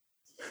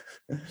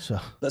 So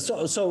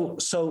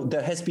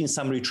there has been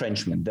some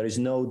retrenchment. There is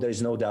no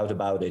doubt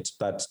about it.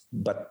 But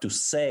to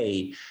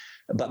say.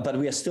 But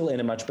we are still in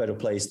a much better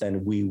place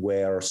than we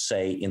were,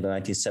 say, in the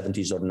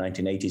 1970s or the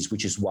 1980s,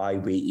 which is why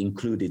we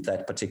included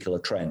that particular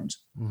trend.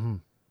 Mm-hmm.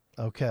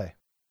 Okay.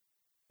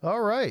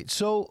 All right.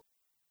 So,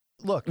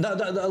 look.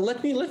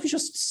 Let me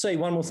just say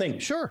one more thing.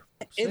 Sure.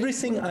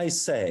 Everything I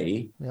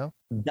say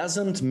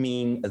doesn't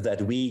mean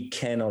that we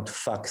cannot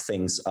fuck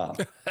things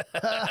up.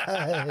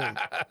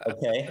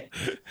 Okay?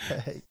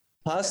 Hey.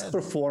 Past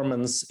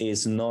performance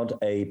is not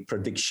a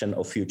prediction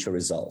of future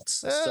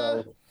results.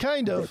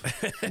 Kind of.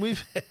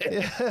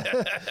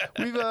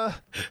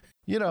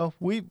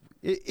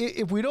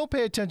 If we don't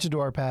pay attention to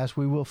our past,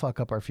 we will fuck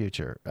up our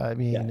future. I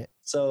mean, yeah.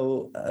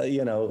 So,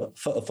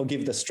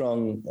 forgive the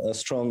strong,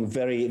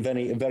 very,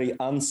 very, very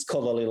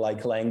unscholarly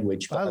like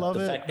language. But I love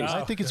it.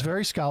 I think it's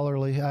very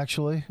scholarly,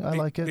 actually. I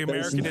like it. The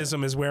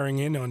Americanism is wearing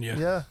in on you.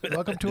 Yeah.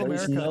 Welcome to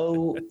America.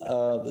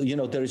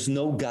 There is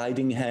no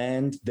guiding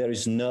hand. There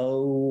is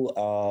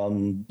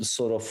no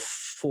sort of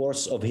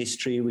force of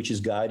history which is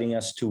guiding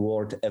us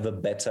toward ever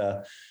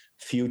better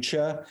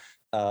future.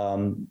 I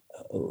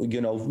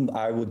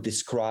would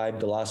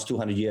describe the last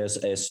 200 years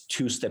as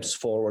 2 steps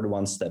forward,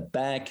 1 step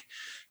back.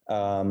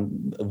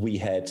 We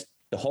had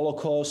the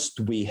Holocaust,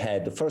 we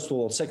had the First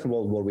World War, Second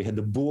World War, we had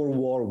the Boer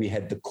War, we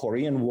had the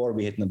Korean War,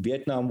 we had the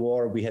Vietnam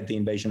War, we had the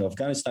invasion of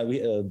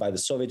Afghanistan by the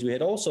Soviets, we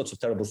had all sorts of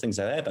terrible things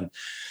that happened.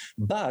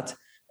 But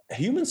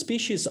human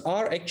species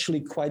are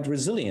actually quite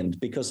resilient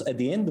because at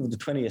the end of the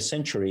 20th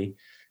century,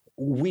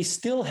 we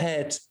still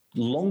had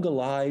longer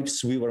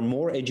lives, we were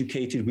more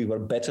educated, we were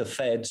better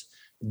fed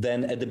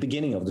than at the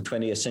beginning of the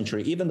 20th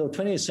century, even though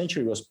 20th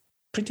century was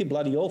pretty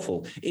bloody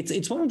awful.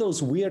 It's one of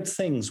those weird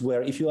things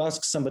where if you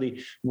ask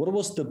somebody, what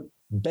was the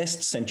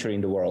best century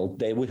in the world,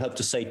 they would have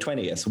to say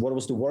 20th. What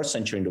was the worst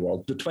century in the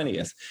world? The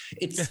 20th.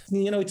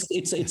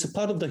 It's a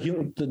part of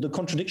the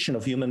contradiction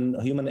of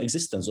human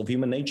existence, of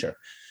human nature.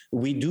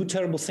 We do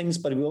terrible things,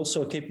 but we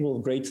also are capable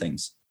of great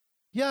things.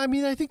 Yeah, I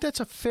mean, I think that's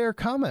a fair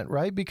comment,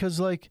 right? Because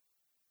like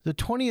the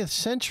 20th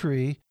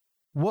century,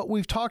 what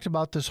we've talked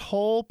about this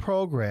whole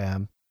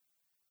program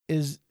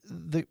is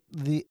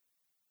the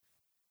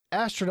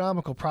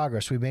astronomical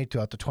progress we made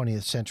throughout the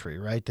 20th century,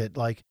 right? That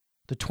like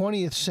the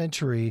 20th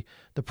century,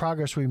 the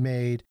progress we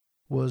made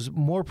was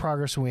more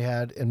progress than we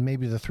had in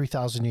maybe the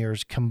 3,000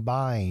 years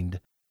combined.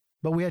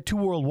 But we had 2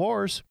 world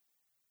wars.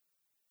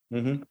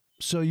 Mm-hmm.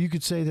 So you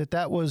could say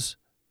that was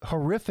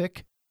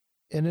horrific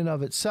in and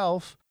of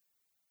itself.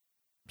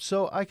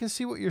 So I can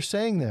see what you're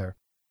saying there.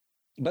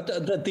 But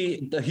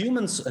the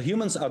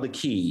humans are the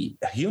key.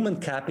 Human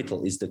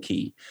capital is the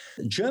key.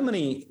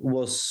 Germany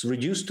was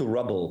reduced to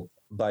rubble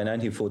by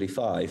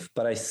 1945,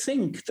 but I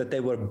think that they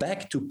were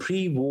back to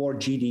pre-war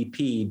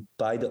GDP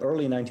by the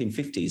early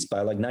 1950s, by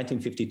like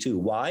 1952.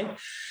 Why?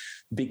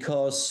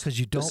 Because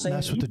you don't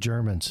mess with the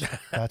Germans.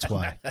 That's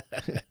why.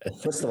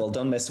 First of all,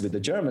 don't mess with the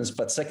Germans.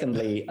 But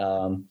secondly,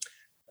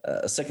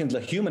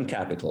 human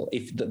capital.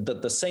 If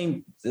the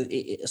same,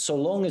 so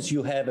long as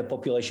you have a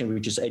population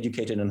which is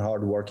educated and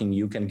hardworking,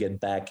 you can get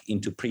back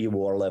into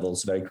pre-war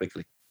levels very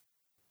quickly.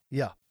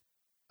 Yeah,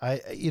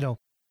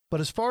 but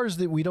as far as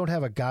that, we don't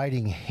have a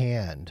guiding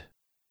hand.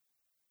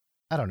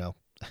 I don't know.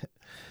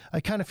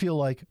 I kind of feel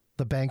like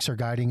the banks are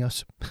guiding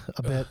us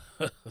a bit.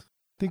 I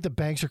think the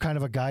banks are kind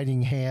of a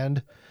guiding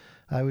hand.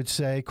 I would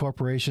say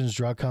corporations,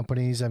 drug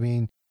companies. I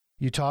mean,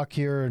 you talk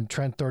here in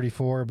Trend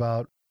 34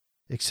 about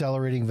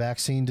accelerating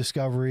vaccine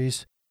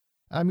discoveries.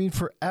 I mean,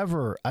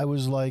 forever, I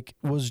was like,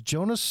 was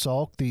Jonas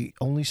Salk the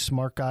only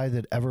smart guy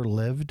that ever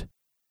lived?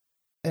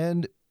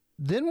 And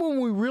then when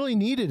we really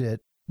needed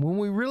it,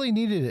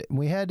 and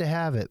we had to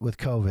have it with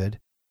COVID,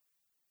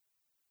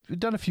 we've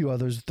done a few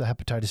others, the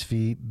hepatitis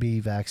B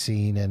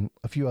vaccine, and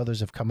a few others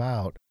have come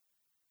out.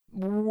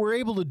 We're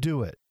able to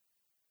do it.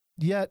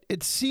 Yet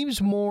it seems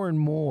more and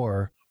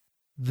more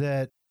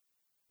that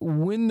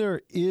when there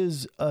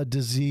is a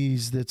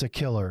disease that's a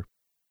killer,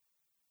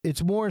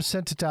 it's more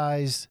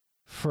incentivized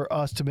for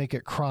us to make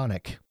it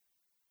chronic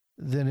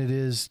than it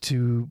is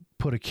to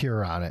put a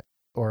cure on it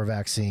or a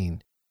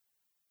vaccine.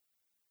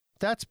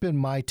 That's been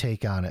my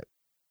take on it,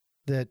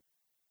 that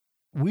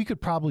we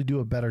could probably do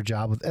a better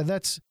job with.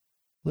 And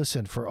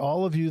listen, for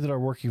all of you that are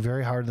working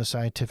very hard in the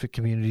scientific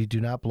community, do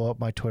not blow up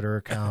my Twitter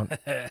account.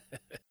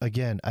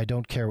 Again, I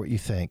don't care what you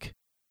think.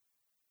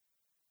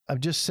 I'm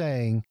just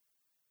saying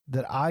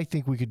that I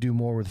think we could do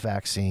more with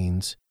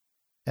vaccines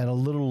and a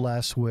little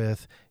less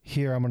with,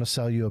 here, I'm going to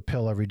sell you a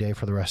pill every day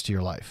for the rest of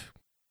your life.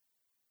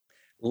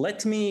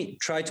 Let me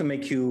try to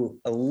make you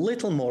a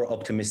little more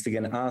optimistic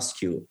and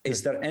ask you,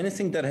 is there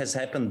anything that has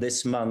happened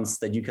this month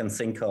that you can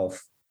think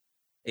of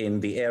in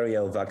the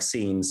area of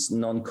vaccines,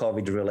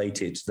 non-COVID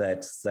related,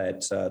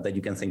 that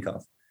you can think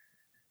of?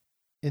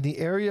 In the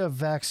area of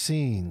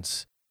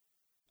vaccines,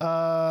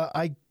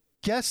 I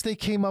guess they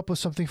came up with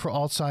something for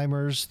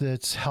Alzheimer's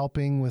that's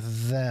helping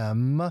with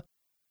them.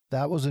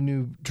 That was a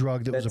new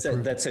drug that was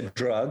approved. That's a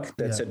drug.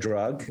 A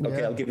drug. Okay,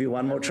 yeah. I'll give you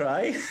one more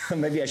try.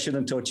 Maybe I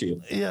shouldn't torture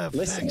you. Yeah,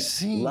 listen,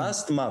 vaccine.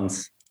 Last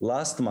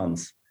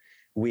month,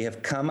 we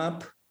have come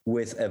up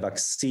with a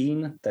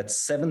vaccine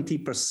that's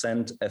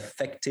 70%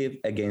 effective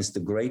against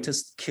the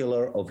greatest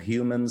killer of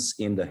humans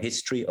in the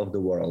history of the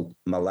world,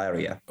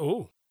 malaria.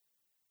 Oh.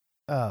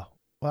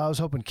 Well, I was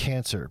hoping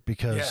cancer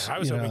because... Yeah, I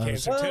was hoping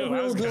cancer too.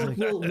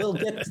 We'll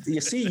get...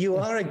 You see, you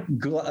are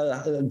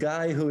a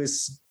guy who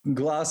is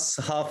glass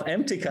half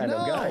empty kind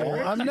of guy. No,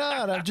 right? I'm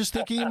not. I'm just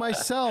thinking of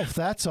myself.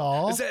 That's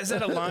all. Is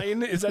that a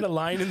line? Is that a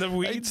line in the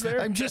weeds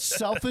there? I'm just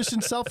selfish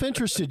and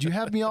self-interested. You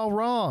have me all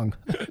wrong.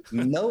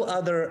 No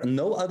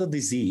other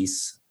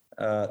disease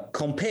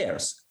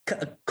compares.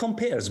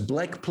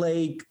 Black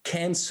plague,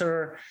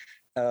 cancer...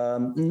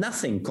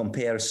 nothing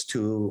compares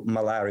to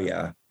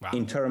malaria. Wow.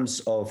 In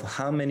terms of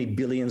how many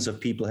billions of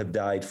people have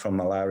died from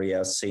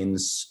malaria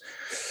since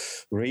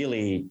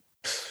really,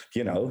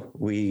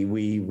 we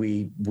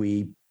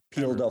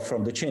peeled off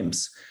from the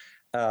chimps.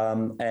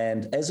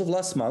 And as of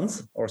last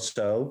month or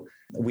so,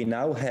 we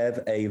now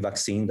have a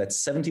vaccine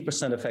that's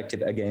 70%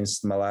 effective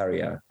against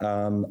malaria.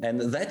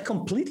 And that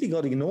completely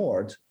got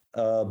ignored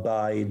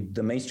by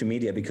the mainstream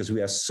media because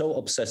we are so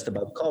obsessed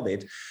about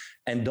COVID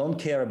and don't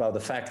care about the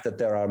fact that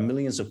there are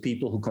millions of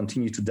people who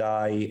continue to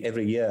die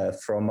every year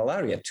from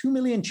malaria. 2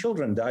 million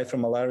children die from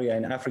malaria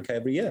in Africa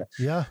every year.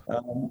 Yeah.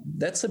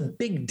 That's a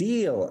big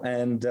deal,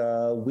 and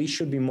we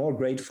should be more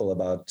grateful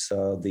about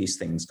these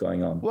things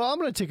going on. Well, I'm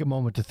going to take a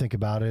moment to think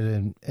about it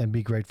and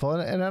be grateful,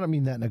 and I don't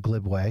mean that in a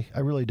glib way. I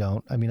really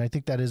don't. I mean, I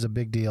think that is a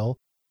big deal.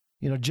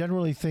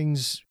 Generally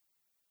things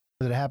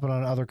that happen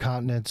on other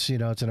continents,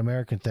 it's an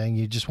American thing.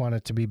 You just want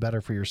it to be better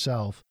for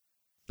yourself.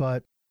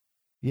 But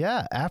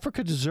yeah,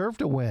 Africa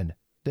deserved a win.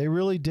 They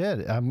really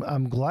did.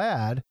 I'm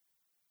glad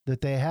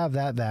that they have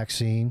that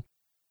vaccine.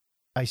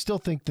 I still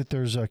think that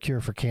there's a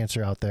cure for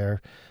cancer out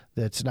there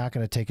that's not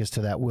going to take us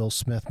to that Will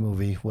Smith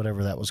movie,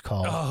 whatever that was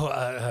called. Oh,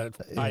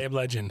 I Am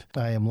Legend.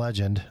 I Am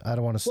Legend. I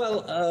don't want to...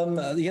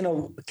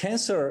 Well,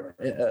 cancer,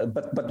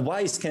 but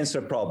why is cancer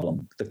a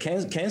problem? The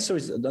cancer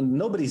is...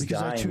 Nobody's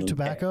because dying. Because I chew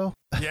tobacco?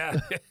 Yeah.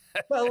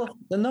 Well,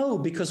 no,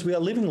 because we are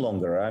living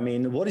longer. I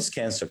mean, what is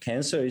cancer?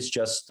 Cancer is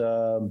just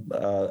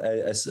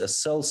a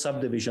cell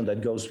subdivision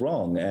that goes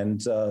wrong. And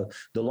the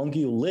longer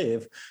you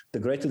live, the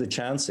greater the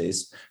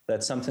chances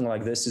that something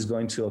like this is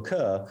going to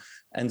occur.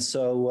 And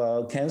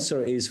so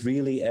cancer is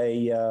really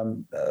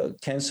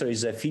cancer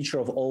is a feature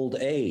of old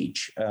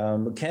age.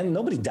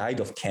 Nobody died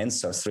of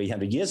cancer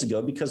 300 years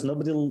ago because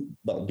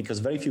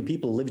very few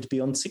people lived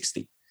beyond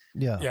 60.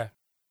 Yeah. Yeah.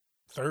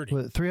 30.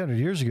 But 300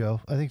 years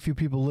ago, I think few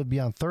people lived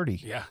beyond 30.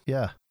 Yeah.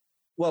 Yeah.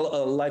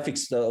 Well, life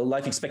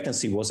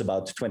expectancy was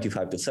about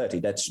 25 to 30.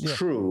 That's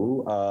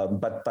true.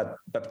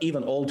 But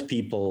even old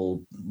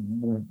people,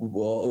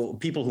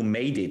 people who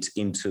made it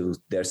into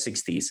their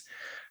 60s,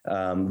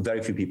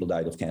 very few people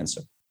died of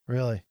cancer.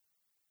 Really?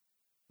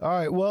 All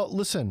right. Well,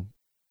 listen,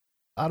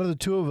 out of the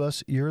two of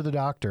us, you're the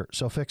doctor,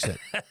 so fix it.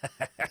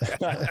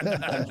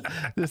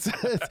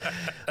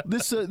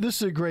 This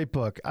is a great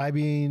book. I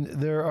mean,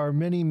 there are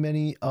many,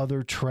 many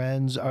other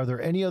trends. Are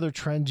there any other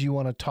trends you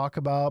want to talk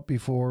about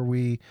before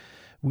we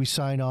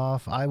sign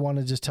off? I want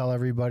to just tell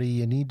everybody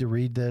you need to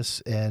read this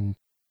and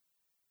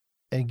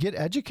get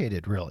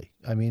educated, really.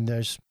 I mean,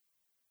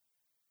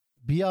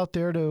 be out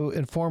there to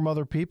inform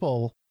other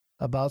people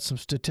about some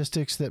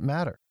statistics that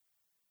matter.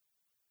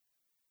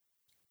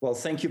 Well,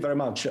 thank you very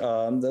much. There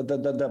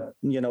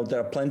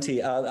are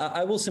plenty.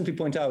 I will simply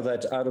point out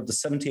that out of the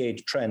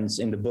 78 trends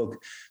in the book,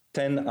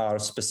 10 are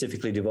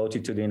specifically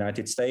devoted to the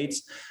United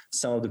States.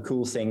 Some of the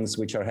cool things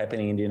which are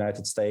happening in the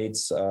United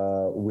States,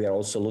 we are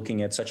also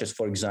looking at, such as,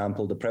 for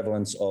example, the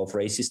prevalence of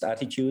racist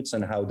attitudes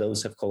and how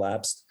those have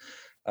collapsed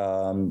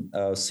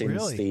since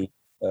really?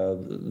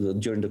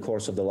 During the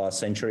course of the last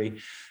century.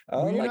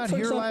 Were you not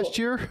here last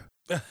year?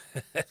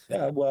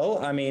 Yeah,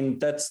 well, I mean,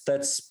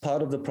 that's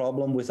part of the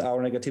problem with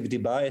our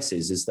negativity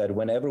biases, is that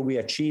whenever we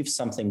achieve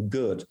something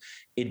good,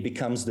 it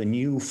becomes the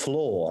new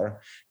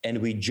floor, and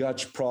we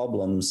judge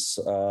problems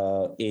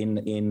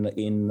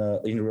in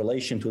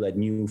relation to that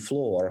new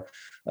floor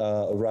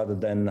rather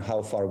than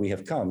how far we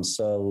have come.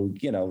 So,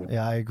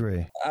 Yeah, I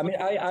agree. I mean,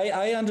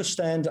 I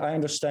understand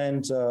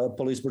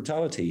police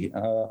brutality.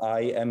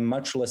 I am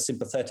much less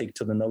sympathetic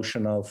to the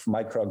notion of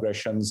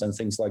microaggressions and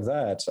things like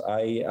that.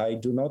 I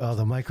do not. Oh,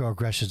 the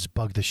microaggressions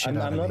bug the shit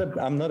out of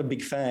me. I'm not a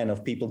big fan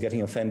of people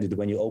getting offended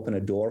when you open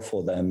a door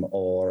for them,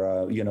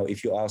 or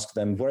if you ask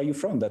them, where are you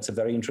from? That's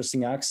a very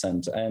interesting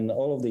accent, and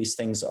all of these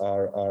things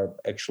are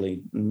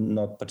actually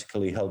not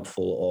particularly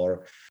helpful.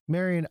 Or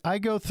Marian, I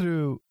go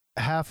through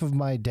half of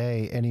my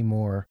day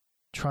anymore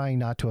trying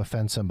not to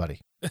offend somebody.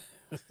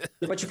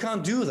 But you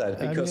can't do that,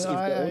 because if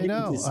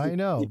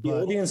the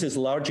audience is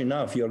large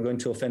enough, you're going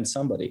to offend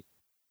somebody.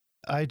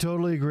 I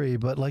totally agree,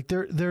 but like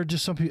there are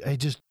just some people.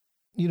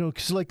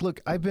 Because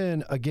look, I've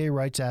been a gay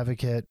rights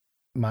advocate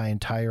my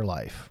entire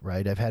life,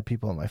 right? I've had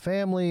people in my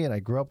family, and I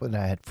grew up with,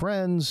 and I had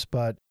friends,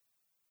 but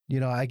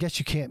I guess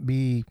you can't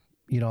be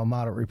a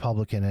moderate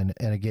Republican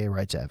and a gay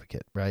rights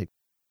advocate, right?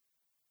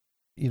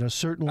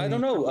 Certainly. I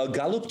don't know.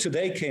 Gallup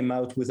today came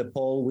out with a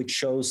poll which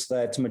shows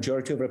that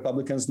majority of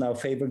Republicans now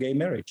favor gay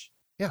marriage.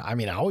 Yeah, I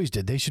mean, I always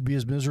did. They should be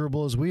as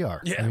miserable as we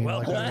are. Yeah, I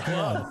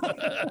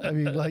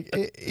mean,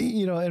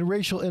 and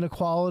racial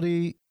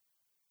inequality,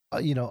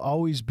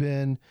 always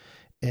been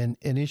an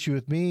issue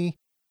with me.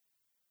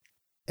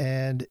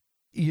 And,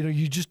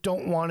 you just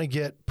don't want to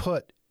get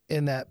put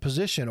in that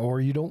position, or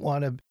you don't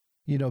want to,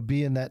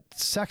 be in that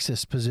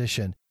sexist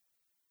position.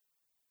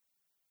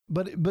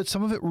 But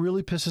some of it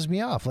really pisses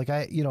me off. Like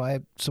I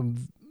have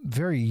some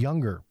very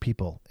younger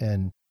people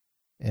in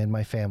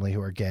my family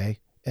who are gay,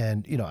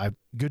 and I have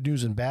good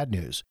news and bad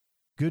news.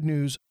 Good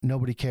news,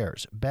 nobody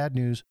cares. Bad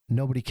news,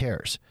 nobody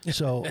cares.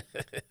 So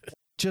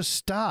just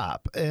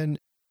stop. And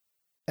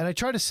I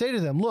try to say to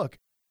them, look,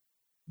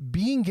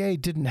 being gay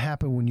didn't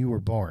happen when you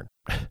were born,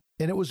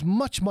 and it was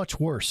much,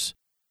 much worse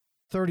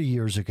 30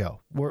 years ago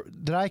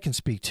that I can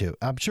speak to.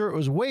 I'm sure it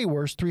was way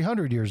worse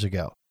 300 years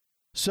ago.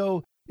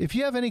 So if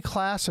you have any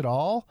class at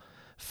all,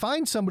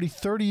 find somebody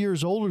 30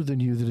 years older than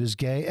you that is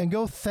gay and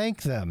go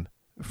thank them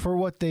for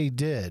what they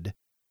did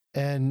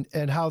and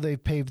how they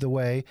paved the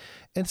way.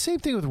 And same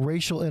thing with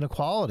racial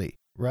inequality,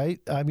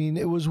 right? I mean,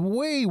 it was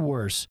way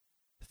worse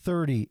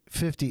 30,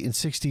 50, and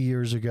 60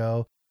 years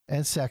ago,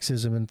 and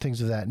sexism and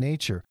things of that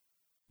nature.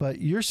 But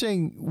you're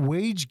saying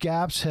wage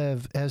gaps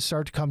has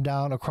started to come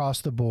down across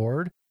the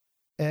board,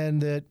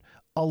 and that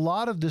a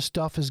lot of this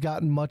stuff has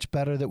gotten much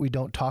better that we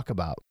don't talk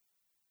about.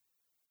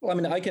 Well, I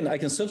mean, I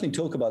can certainly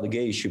talk about the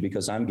gay issue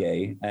because I'm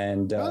gay,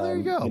 and there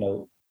you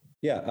go.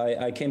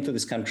 I came to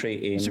this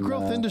country in. It's a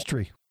growth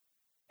industry.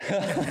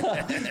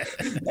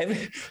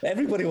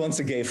 Everybody wants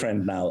a gay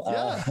friend now.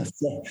 Yeah.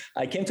 So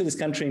I came to this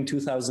country in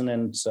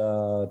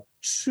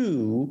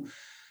 2002.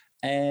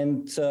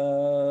 And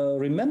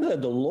remember,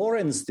 the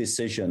Lawrence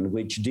decision,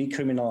 which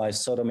decriminalized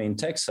sodomy in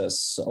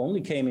Texas,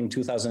 only came in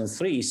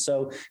 2003.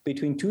 So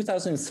between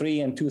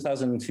 2003 and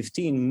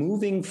 2015,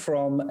 moving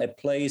from a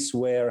place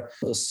where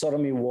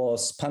sodomy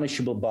was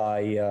punishable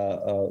by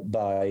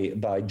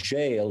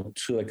jail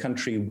to a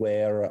country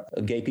where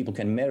gay people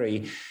can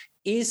marry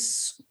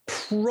is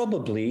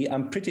probably,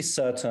 I'm pretty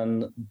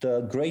certain,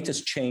 the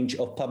greatest change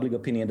of public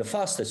opinion, the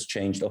fastest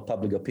change of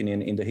public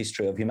opinion in the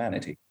history of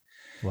humanity.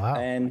 Wow.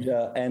 And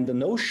the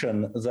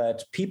notion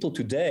that people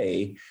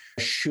today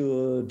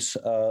should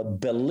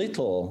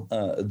belittle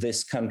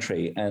this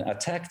country and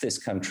attack this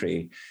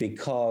country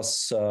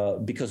because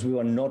we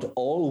were not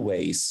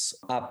always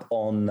up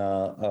on,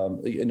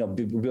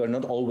 we were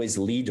not always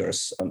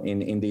leaders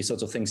in these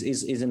sorts of things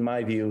is in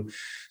my view,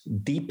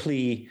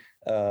 deeply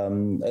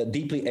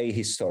deeply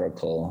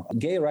ahistorical.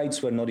 Gay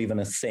rights were not even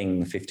a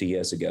thing 50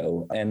 years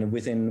ago. And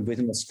within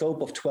the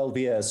scope of 12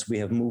 years, we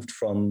have moved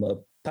from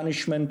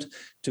punishment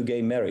to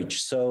gay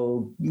marriage.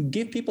 So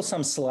give people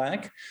some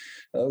slack.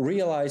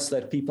 Realize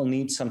that people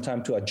need some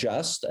time to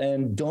adjust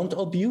and don't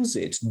abuse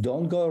it.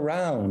 Don't go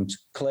around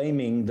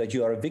claiming that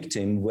you are a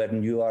victim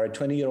when you are a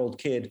 20-year-old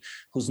kid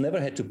who's never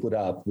had to put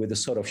up with the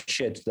sort of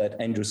shit that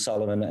Andrew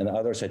Sullivan and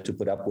others had to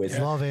put up with.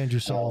 Love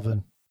Andrew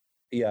Sullivan.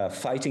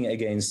 Fighting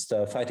against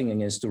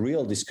the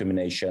real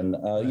discrimination.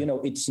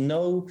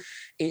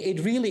 It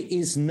really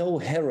is no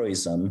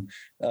heroism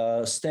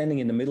standing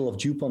in the middle of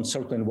DuPont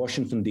Circle in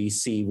Washington,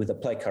 D.C. with a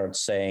placard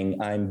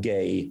saying, "I'm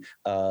gay,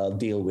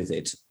 deal with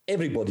it."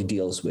 Everybody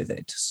deals with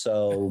it.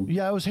 So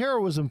yeah, it was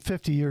heroism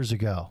 50 years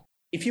ago.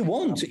 If you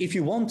want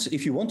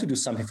to do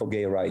something for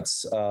gay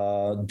rights,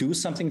 do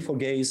something for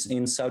gays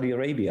in Saudi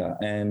Arabia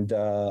and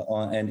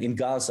in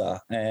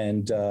Gaza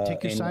and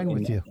take your sign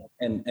with you,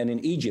 and in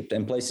Egypt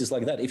and places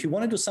like that. If you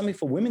want to do something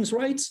for women's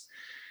rights,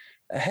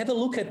 have a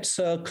look at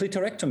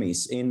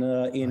clitorectomies in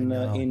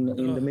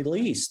the Middle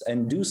East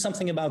and do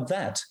something about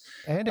that.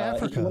 And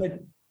Africa.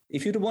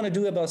 If you want to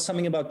do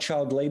something about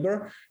child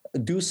labor,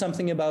 do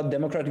something about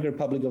Democratic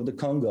Republic of the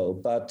Congo.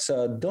 But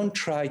don't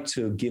try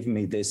to give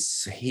me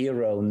this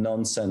hero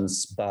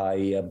nonsense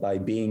by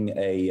being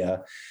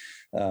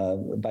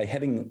by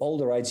having all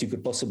the rights you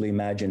could possibly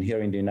imagine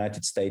here in the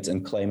United States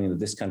and claiming that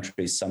this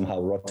country is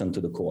somehow rotten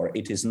to the core.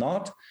 It is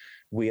not.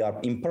 We are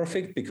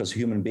imperfect because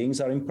human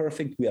beings are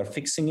imperfect. We are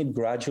fixing it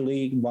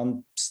gradually,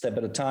 one step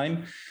at a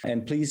time.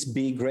 And please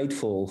be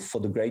grateful for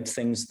the great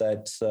things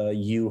that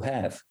you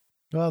have.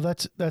 Well,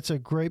 that's a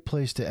great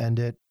place to end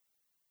it.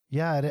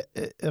 Yeah,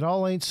 it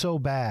all ain't so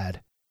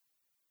bad.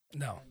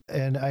 No.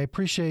 And I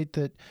appreciate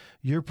that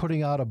you're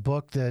putting out a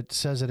book that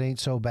says it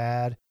ain't so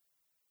bad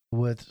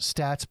with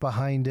stats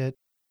behind it.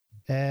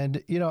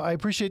 And, I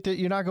appreciate that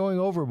you're not going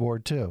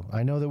overboard too.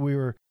 I know that we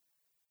were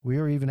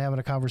even having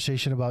a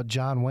conversation about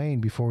John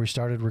Wayne before we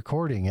started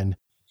recording. And,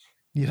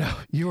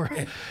 you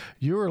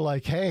were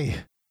like, hey,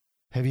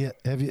 have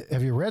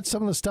you read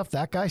some of the stuff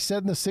that guy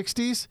said in the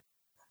 60s?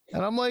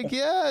 And I'm like,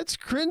 yeah, it's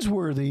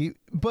cringeworthy.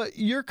 But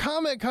your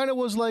comment kind of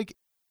was like,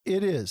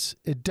 it is.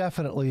 It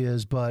definitely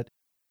is. But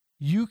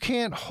you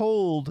can't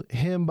hold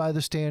him by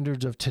the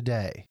standards of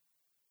today.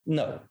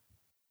 No,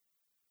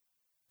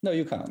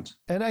 you can't.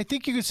 And I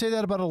think you could say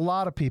that about a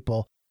lot of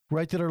people,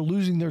 right, that are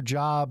losing their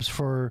jobs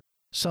for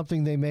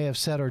something they may have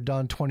said or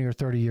done 20 or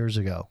 30 years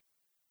ago.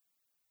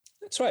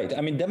 That's right.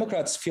 I mean,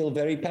 Democrats feel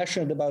very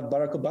passionate about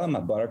Barack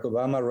Obama. Barack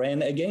Obama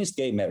ran against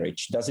gay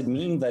marriage. Does it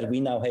mean that we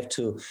now have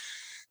to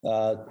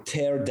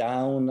tear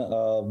down,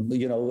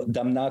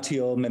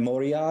 damnatio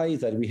memoriae,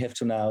 that we have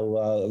to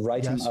now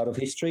write him out of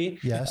history?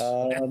 Yes.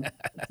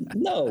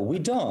 No, we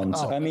don't.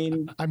 Oh, I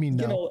mean,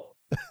 no.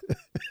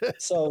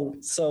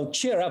 So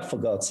cheer up, for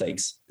God's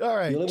sakes. All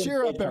right,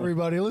 cheer up,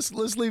 everybody. Let's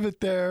leave it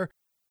there.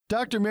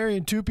 Dr.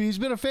 Marian Tupy, he's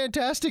been a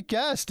fantastic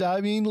guest. I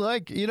mean,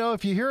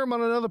 if you hear him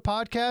on another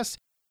podcast,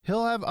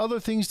 he'll have other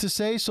things to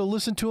say. So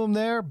listen to him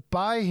there.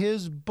 Buy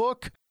his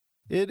book.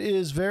 It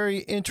is very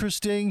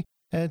interesting.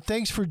 And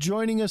thanks for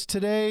joining us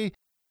today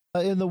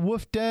in the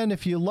Wolf Den.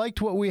 If you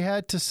liked what we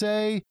had to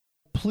say,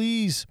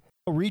 please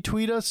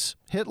retweet us,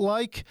 hit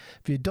like.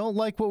 If you don't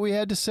like what we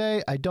had to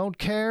say, I don't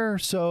care.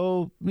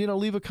 So,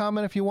 leave a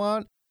comment if you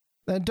want.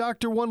 And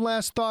Doctor, one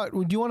last thought.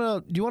 Do you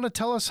want to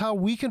tell us how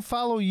we can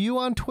follow you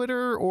on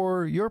Twitter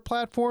or your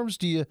platforms?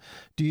 Do you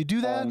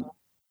do that?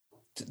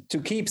 To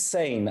keep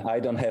sane, I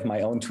don't have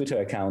my own Twitter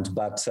account,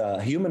 but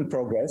Human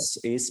Progress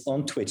is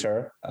on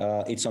Twitter.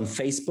 It's on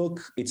Facebook.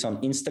 It's on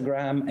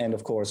Instagram. And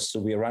of course,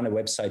 we run a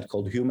website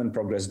called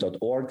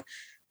humanprogress.org.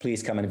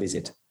 Please come and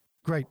visit.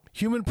 Great.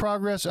 Human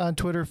Progress on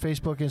Twitter,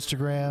 Facebook,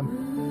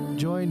 Instagram.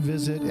 Join,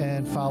 visit,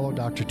 and follow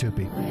Dr.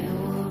 Tupy.